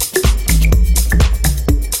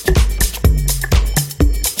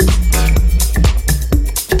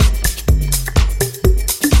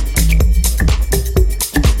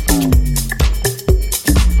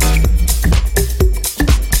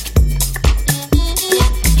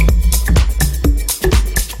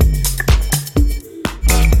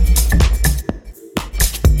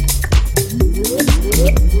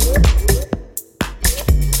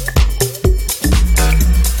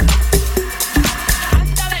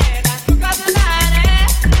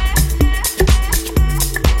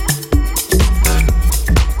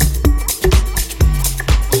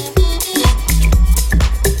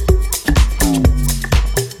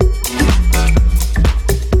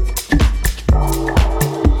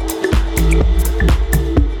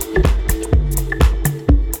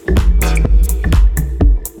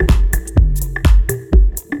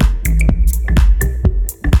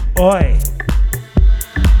 Oi.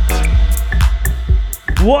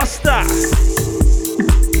 What's that?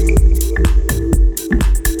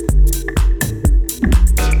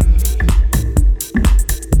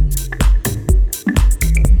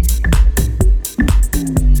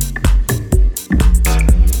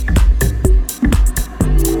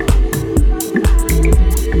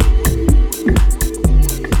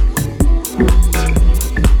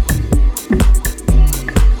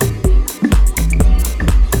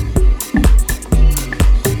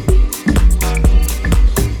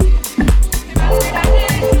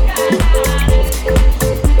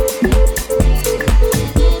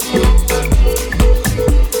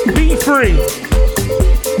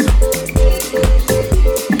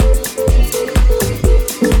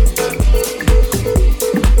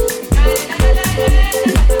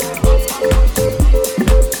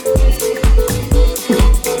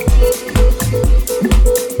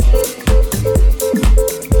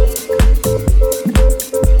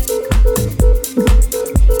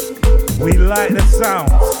 like the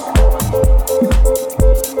sounds.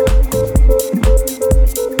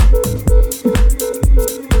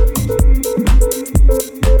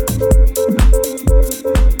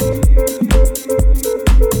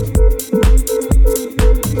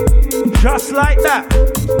 Just like that.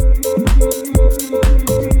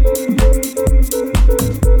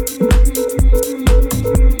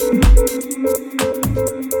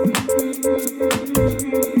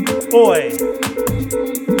 Oi.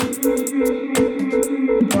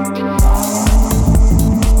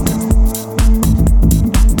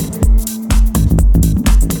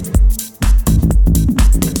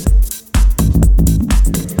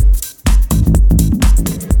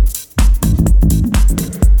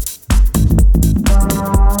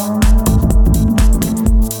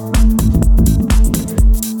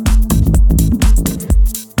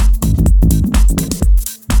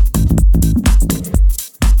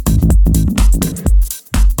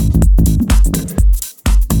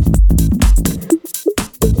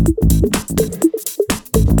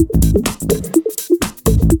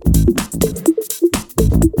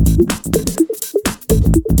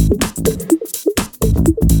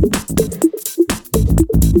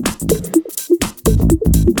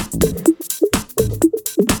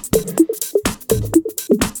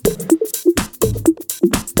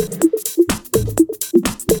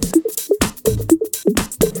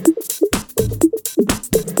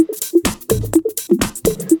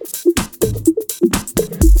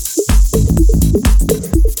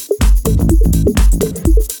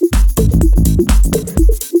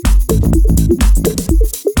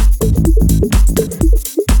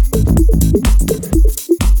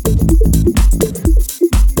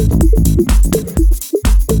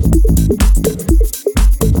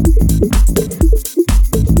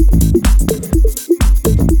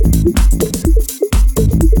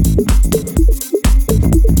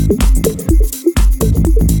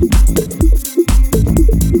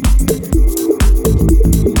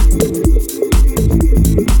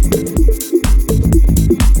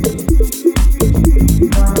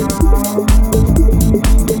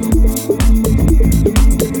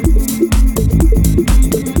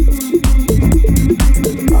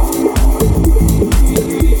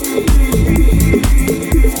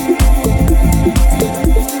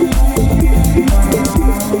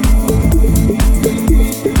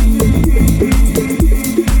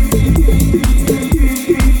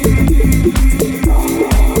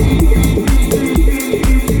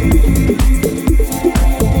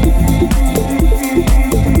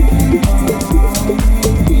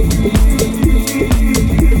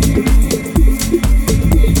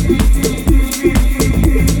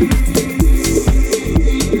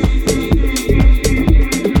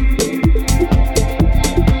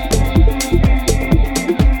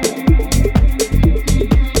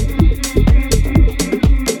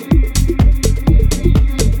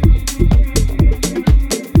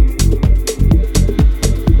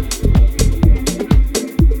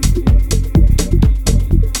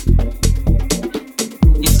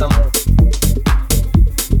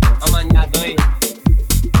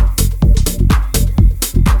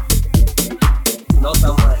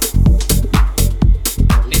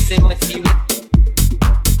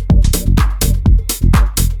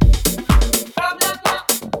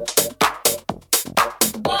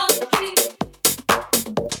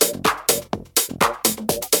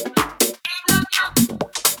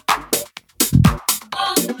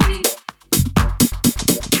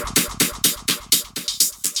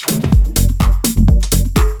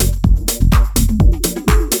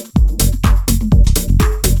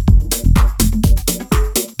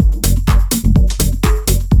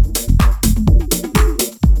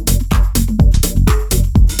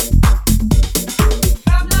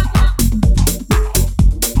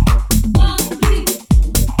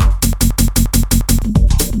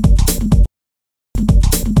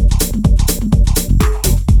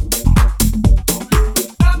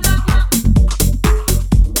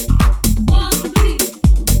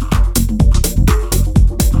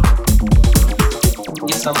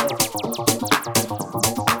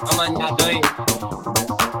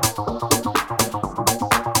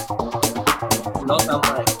 nota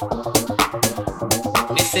mai.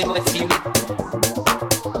 Mi sei mai figlio.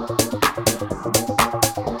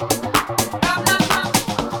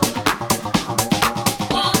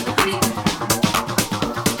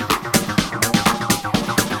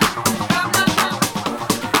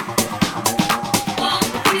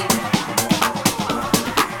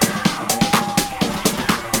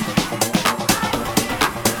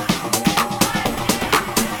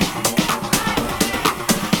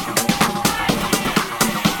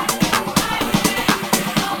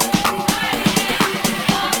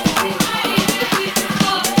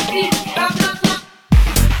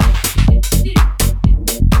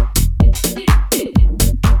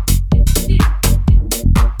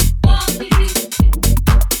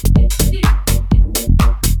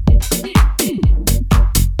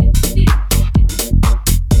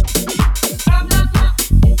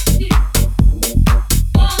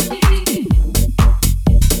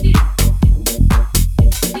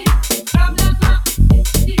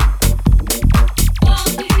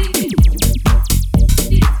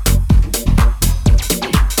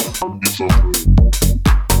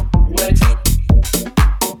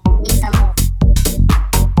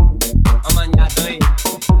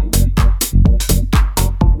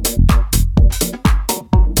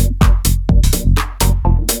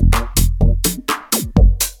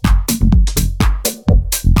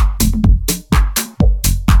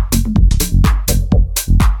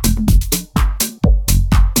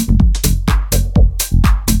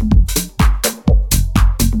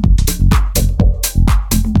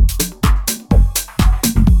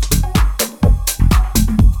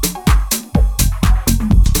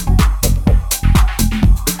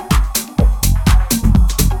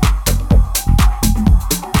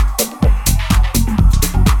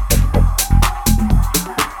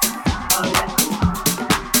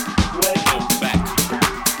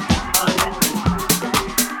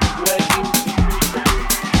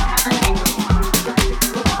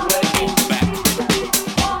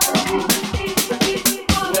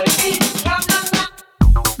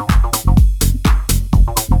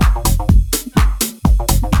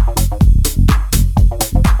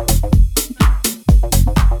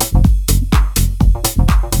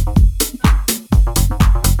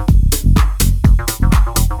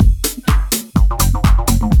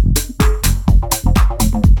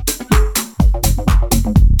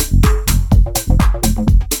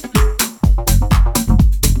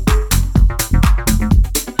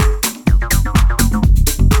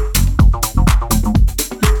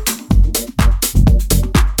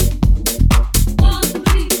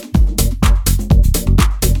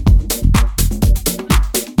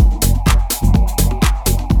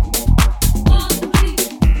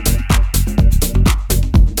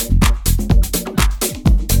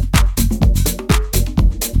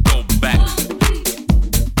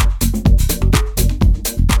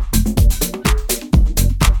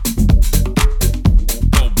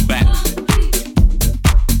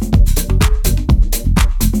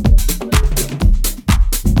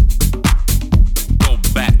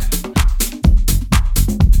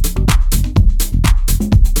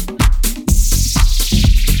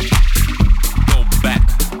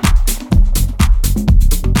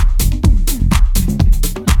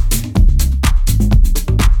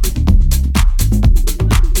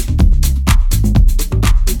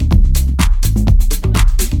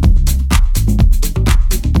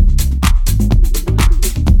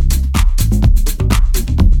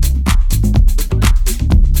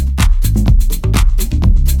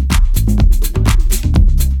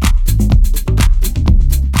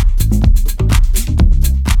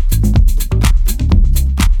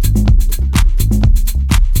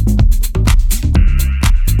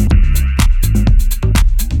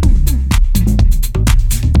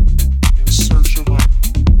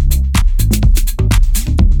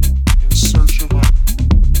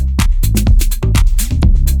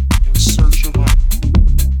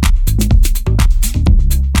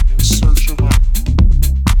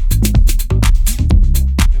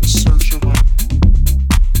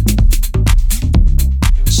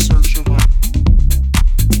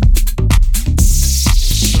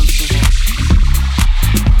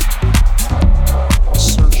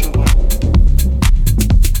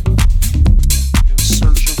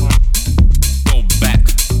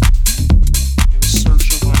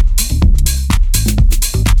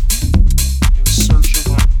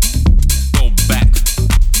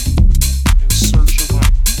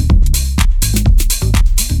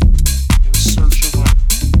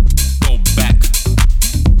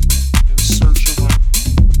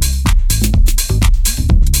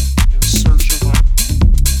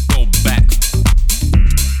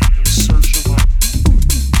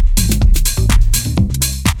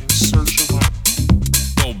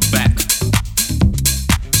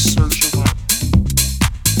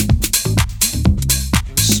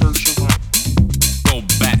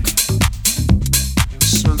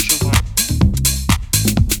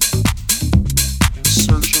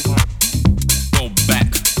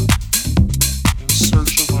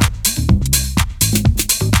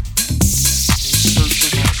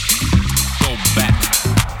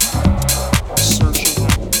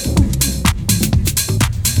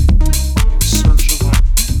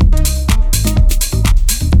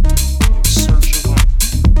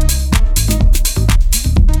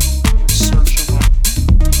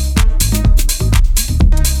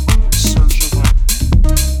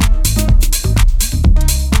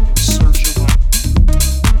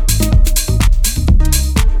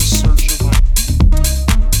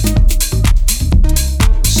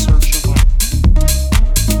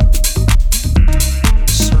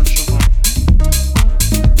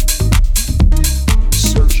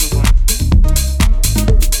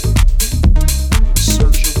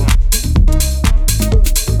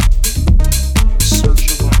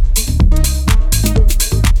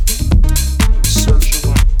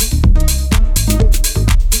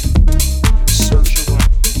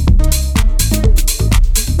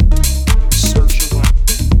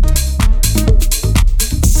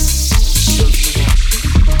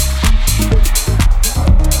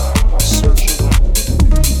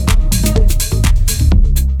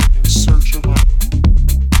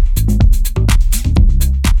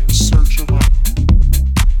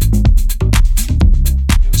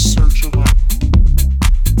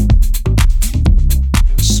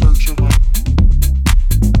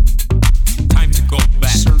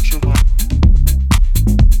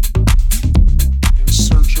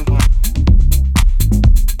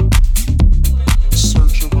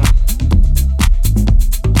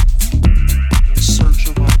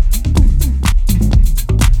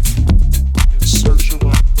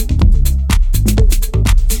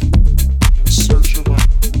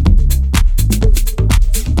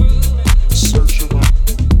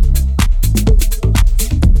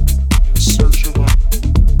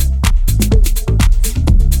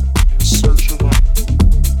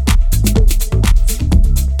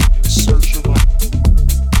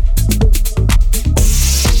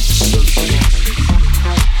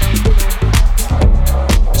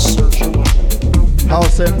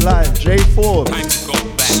 Sent Live, J Forbez.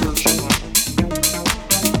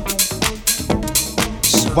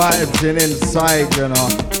 Vibes in inside, you know.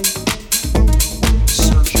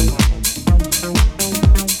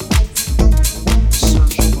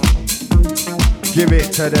 Give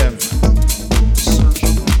it to them.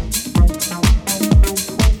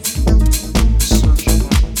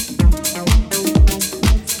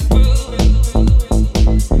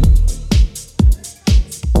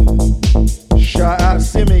 Shout out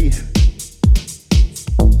Simi.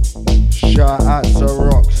 Shout out to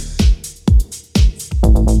Rocks.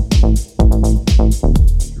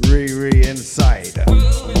 Riri inside.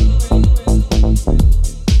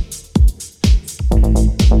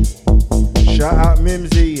 Shout out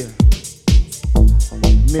Mimsy.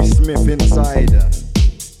 Miss Smith inside.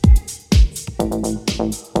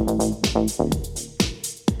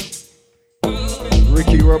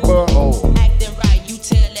 Ricky Roberto. Acting right, you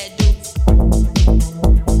tell that dude.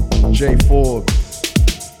 J Forbez.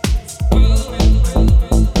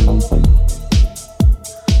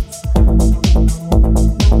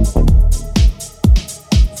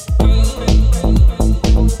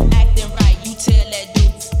 Acting right, you tell that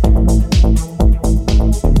dude.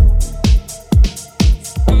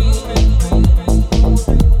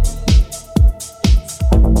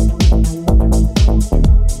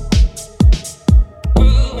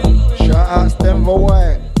 Shout out Denver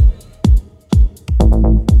White.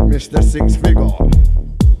 Mr. Six Figure.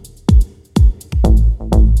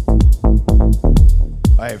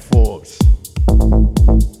 Hey Forbes.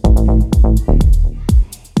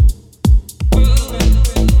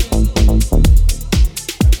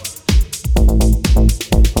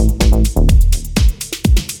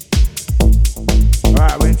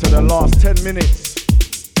 Alright, we're into the last 10 minutes.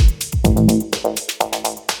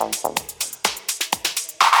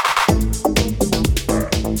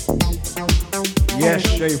 Yes,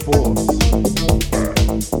 J Forbez.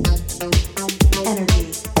 Energy.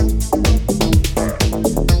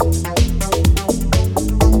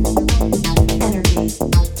 Energy.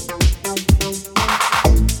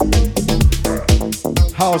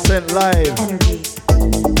 House Sent Live. Energy.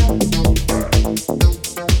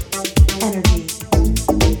 Energy.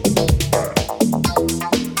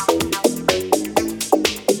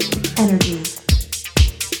 Energy.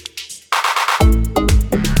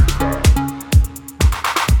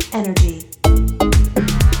 Energy.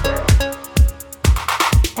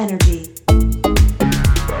 Energy.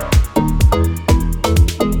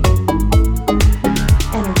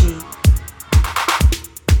 Energy.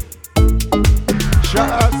 Shout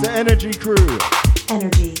out to Energy Crew.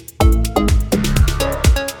 Energy.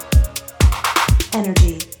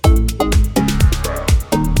 Energy.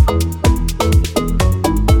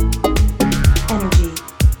 Energy.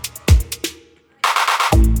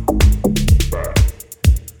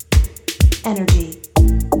 Energy.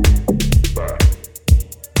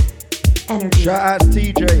 Energy. Shout out to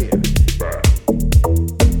TJ.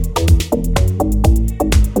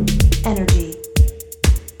 Energy.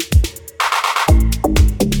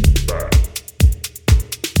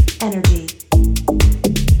 Energy.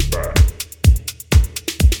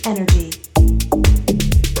 Energy.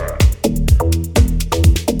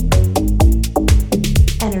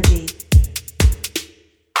 Energy.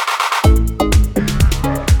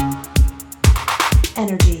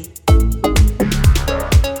 Energy.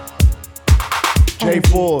 J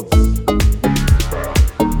Forbez.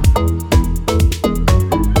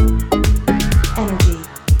 Energy.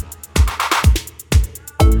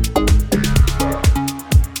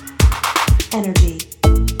 Energy.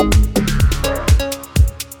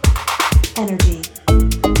 Energy.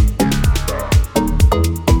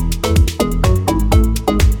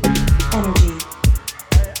 Energy.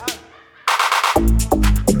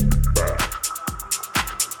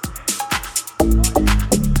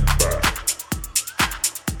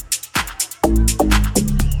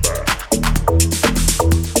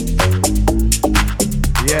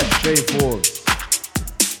 Yes, J Forbez.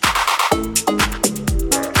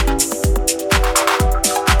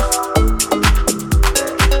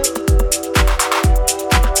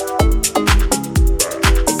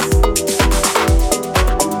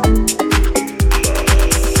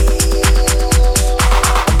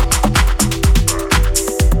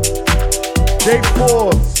 J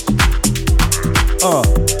Forbez.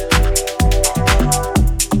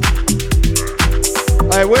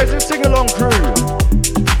 Hey, where's the sing-along crew?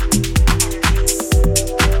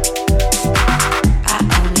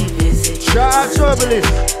 Shout out to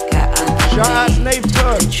Herbalist. Shout out to Nave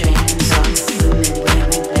Church.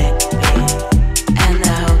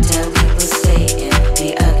 The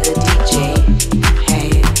other DJ,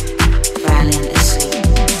 hey, violin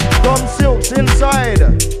asleep.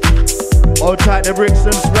 Outside the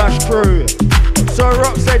Brixton Splash crew. So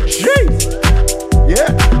Rock said, jeez. Yeah.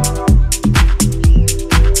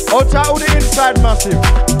 Outside all the inside massive.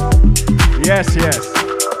 Yes, yes.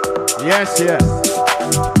 Yes, yes.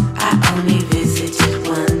 I only visited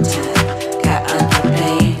one time. Got on the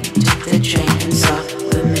plane, took the train and saw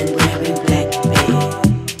women wearing black beard.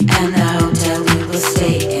 And the hotel we will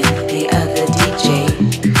stay in, the other DJ,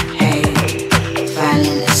 hey,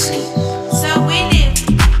 falling asleep. So we live,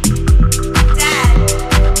 died,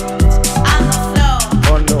 on the floor.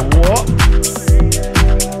 On the what?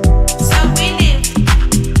 So we live,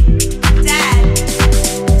 died,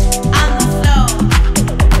 on the floor.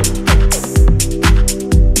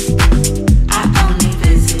 I only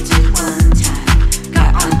visited one time.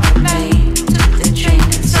 Got on the plane, took the train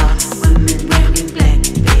and saw women wearing black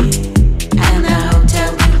beard. And the hotel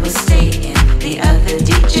we will stay in, the other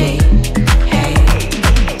DJ, hey.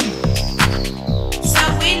 So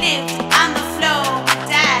we lived on the floor,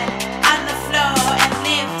 died on the floor, and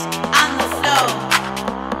lived on the floor.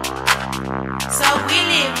 So we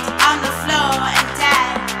lived on the floor and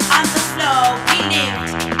died on the floor. We lived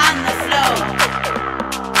on the floor.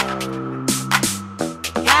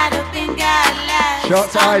 Got up and got lost. Shout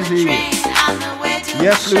to on the Izzy. train on the way to the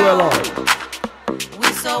Yes, show. Luella. We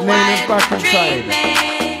so Name wild is back and inside. dreaming.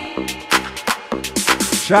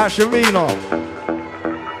 Shout Shavino.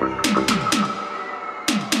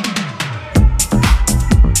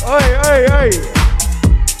 Hey, hey, hey.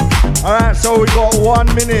 Alright, so we got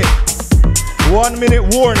 1 minute. 1 minute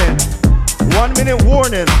warning. 1 minute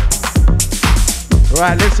warning.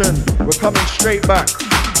 Right, listen, we're coming straight back.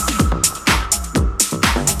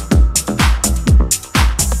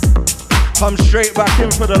 Come straight back in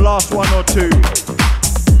for the last one or two.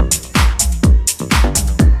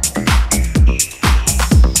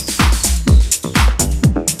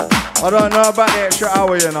 I don't know about the extra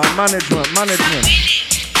hour, you know. Management.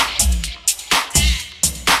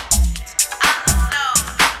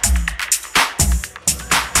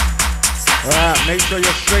 Alright, make sure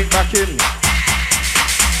you're straight back in.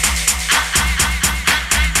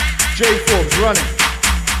 J Forbez running.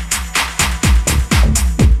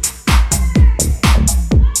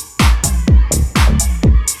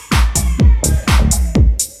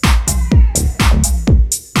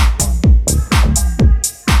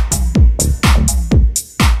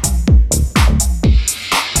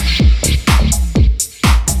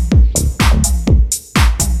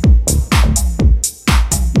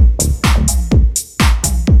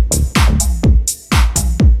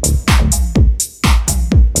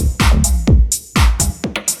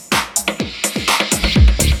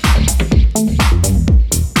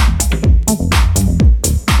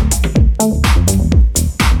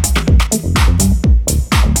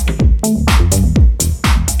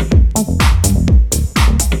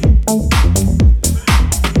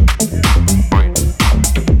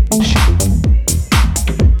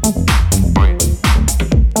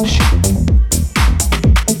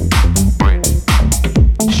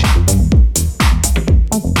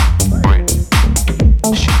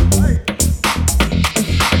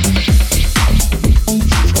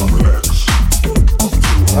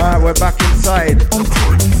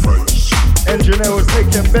 Engineer was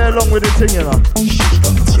taking bare long with the thing, you know.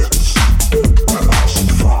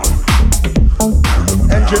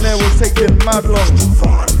 Engineer was taking mad long.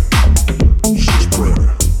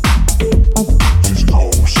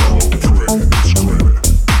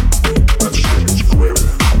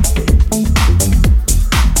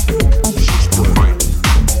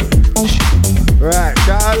 Right,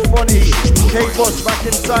 shout out Bonnie, K-Boss back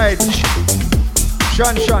inside.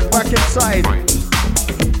 Shan back inside.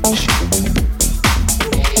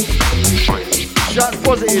 Shots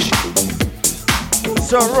positive.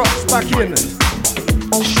 Sir Rock's back in.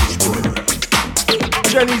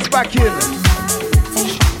 Jenny's back in.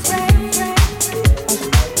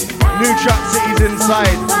 New Trap City's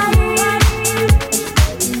inside.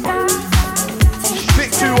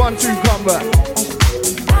 Big 212 come back.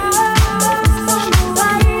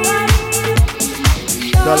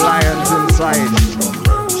 The Lions inside.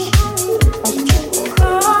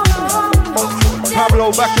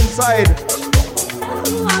 Pablo back inside.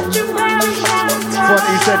 But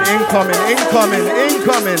he said incoming.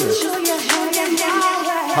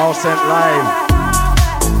 House sent live.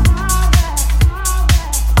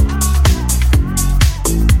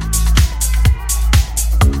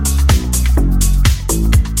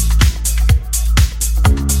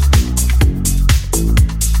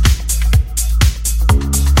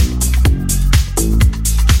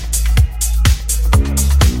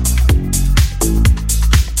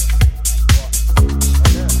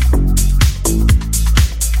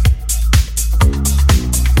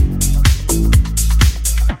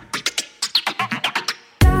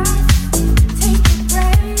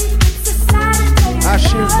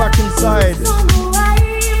 Ashill's back inside.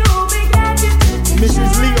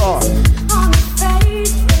 Mrs. Leah.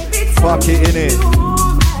 Fuck it, innit?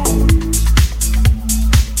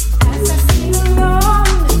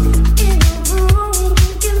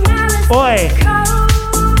 Oi.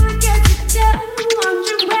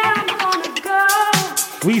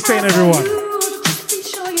 What you saying, everyone?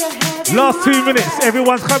 Last 2 minutes.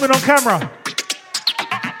 Everyone's coming on camera.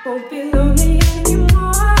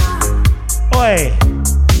 Oi.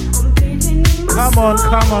 Come on, come on,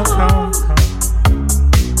 come on, come on.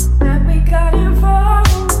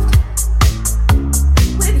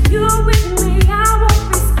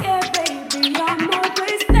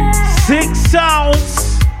 6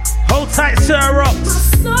 sounds. Hold tight, Sir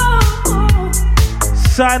Rocks.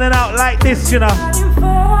 Signing out like this, you know.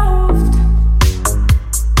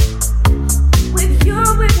 With you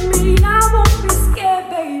with me, I won't be scared,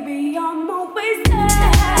 baby. I'm always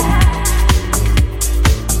there.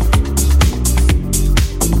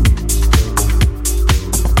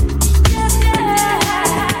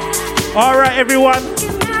 All right, everyone.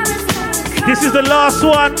 This is the last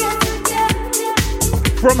one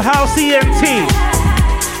from House ENT.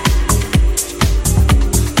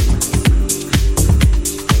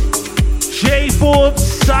 J Forbes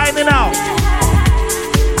signing out.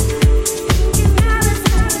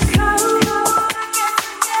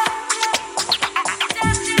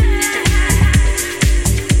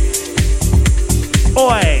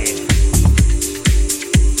 Oi.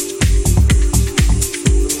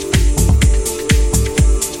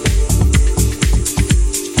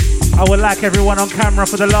 I would like everyone on camera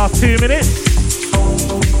for the last 2 minutes.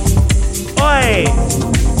 Oi.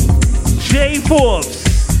 J Forbes.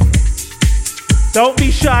 Don't be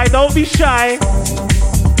shy, don't be shy.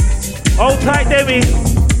 Hold tight, Demi.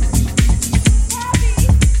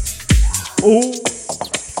 Ooh.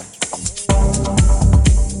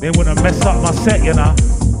 They wanna mess up my set, you know.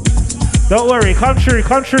 Don't worry, come true,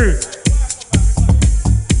 come true.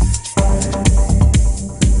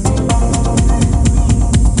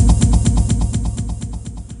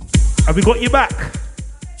 Have we got you back?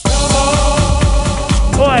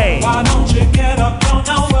 Oi. Why don't you get up? You're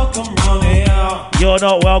not welcome round here. You're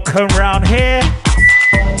not welcome round here.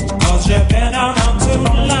 Cause you've been around too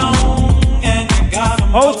long and you gotta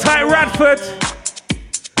Hold tight, Radford.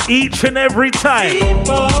 Each and every time.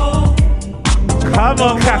 people. Come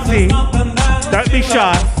on, Kathy. Don't be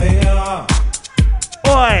shy.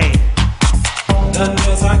 Oi. The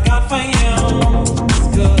news I got for you is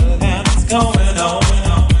good and it's going on.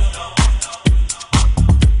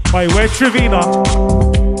 Oi, where's Trevina?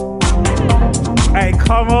 Hey,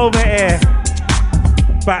 come over here.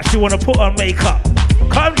 But she wanna put on makeup.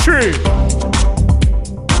 Come true.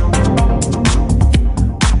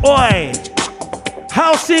 Oi.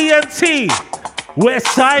 House ENT. We're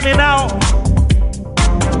signing out.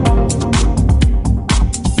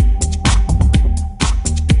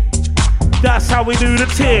 That's how we do the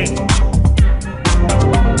thing.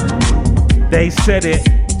 They said it.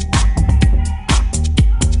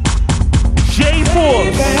 J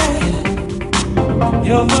Forbes.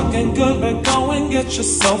 You're looking good, but go and get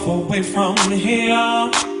yourself away from here.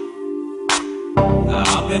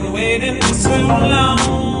 I've been waiting too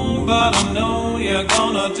long, but I know you're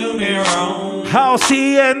gonna do me wrong. House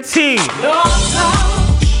ENT. Your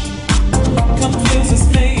touch confuses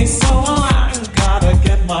me, so I gotta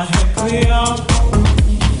get my head clear.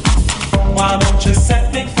 Why don't you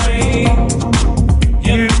set me free?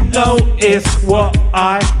 You know it's what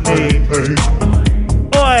I need.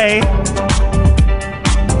 Oi.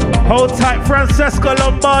 Hold tight, Francesco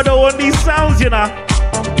Lombardo on these sounds, you know.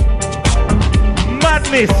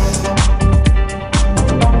 Madness.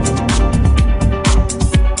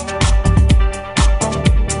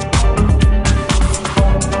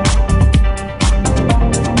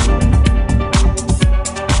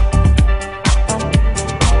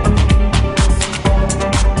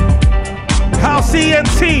 House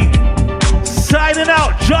ENT signing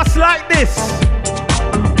out just like this.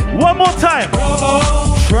 One more time.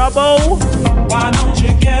 Trouble. Why don't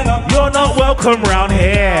you get up? You're not welcome round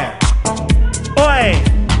here. Oi,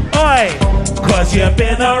 oi. Cause you've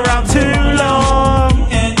been around too long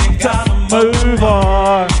And you gotta move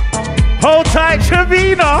on. Hold tight,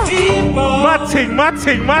 Trevina. people. Matting,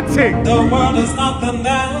 matting, matting. The world is nothing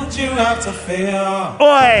that you have to fear.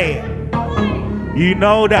 Oi. You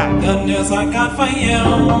know that. The news I got for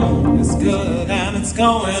you is good and it's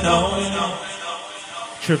going on.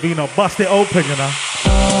 Trevino, bust it open, you know.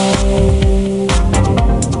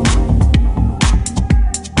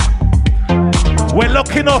 We're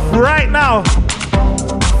locking off right now.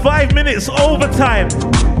 5 minutes overtime.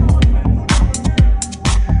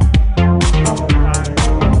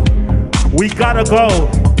 We gotta go.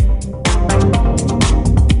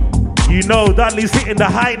 You know Dudley's hitting the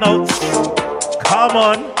high notes. Come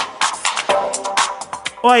on.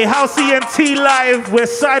 Oi, House ENT Live, we're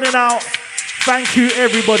signing out. Thank you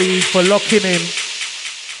everybody for locking in.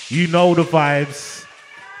 You know the vibes.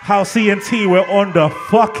 House ENT, we're on the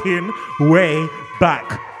fucking way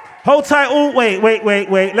back. Hold tight. Oh, wait.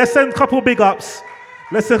 Let's send a couple big ups.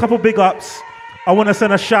 I want to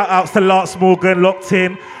send a shout out to Lance Morgan, locked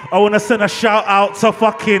in. I want to send a shout out to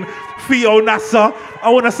fucking Theo Nasser. I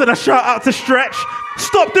want to send a shout out to Stretch.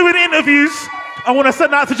 Stop doing interviews. I want to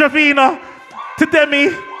send out to Javina, to Demi,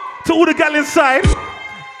 to all the gal inside.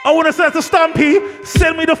 I want to send out to Stumpy.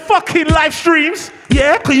 Send me the fucking live streams.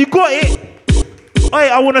 Yeah, because you got it. Hey,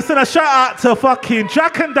 I want to send a shout out to fucking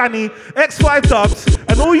Jack and Danny, X5 Dubs,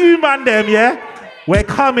 and all you man them, yeah? We're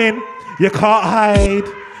coming. You can't hide.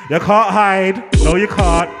 No, you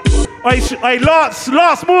can't. Hey, Lance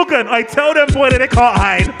Morgan. I tell them, boy, that they can't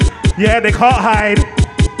hide. Yeah, they can't hide.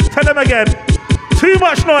 Tell them again. Too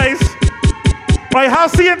much noise. Right,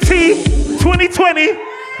 House ENT 2020.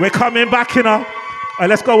 We're coming back, you know.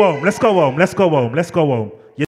 Let's go home.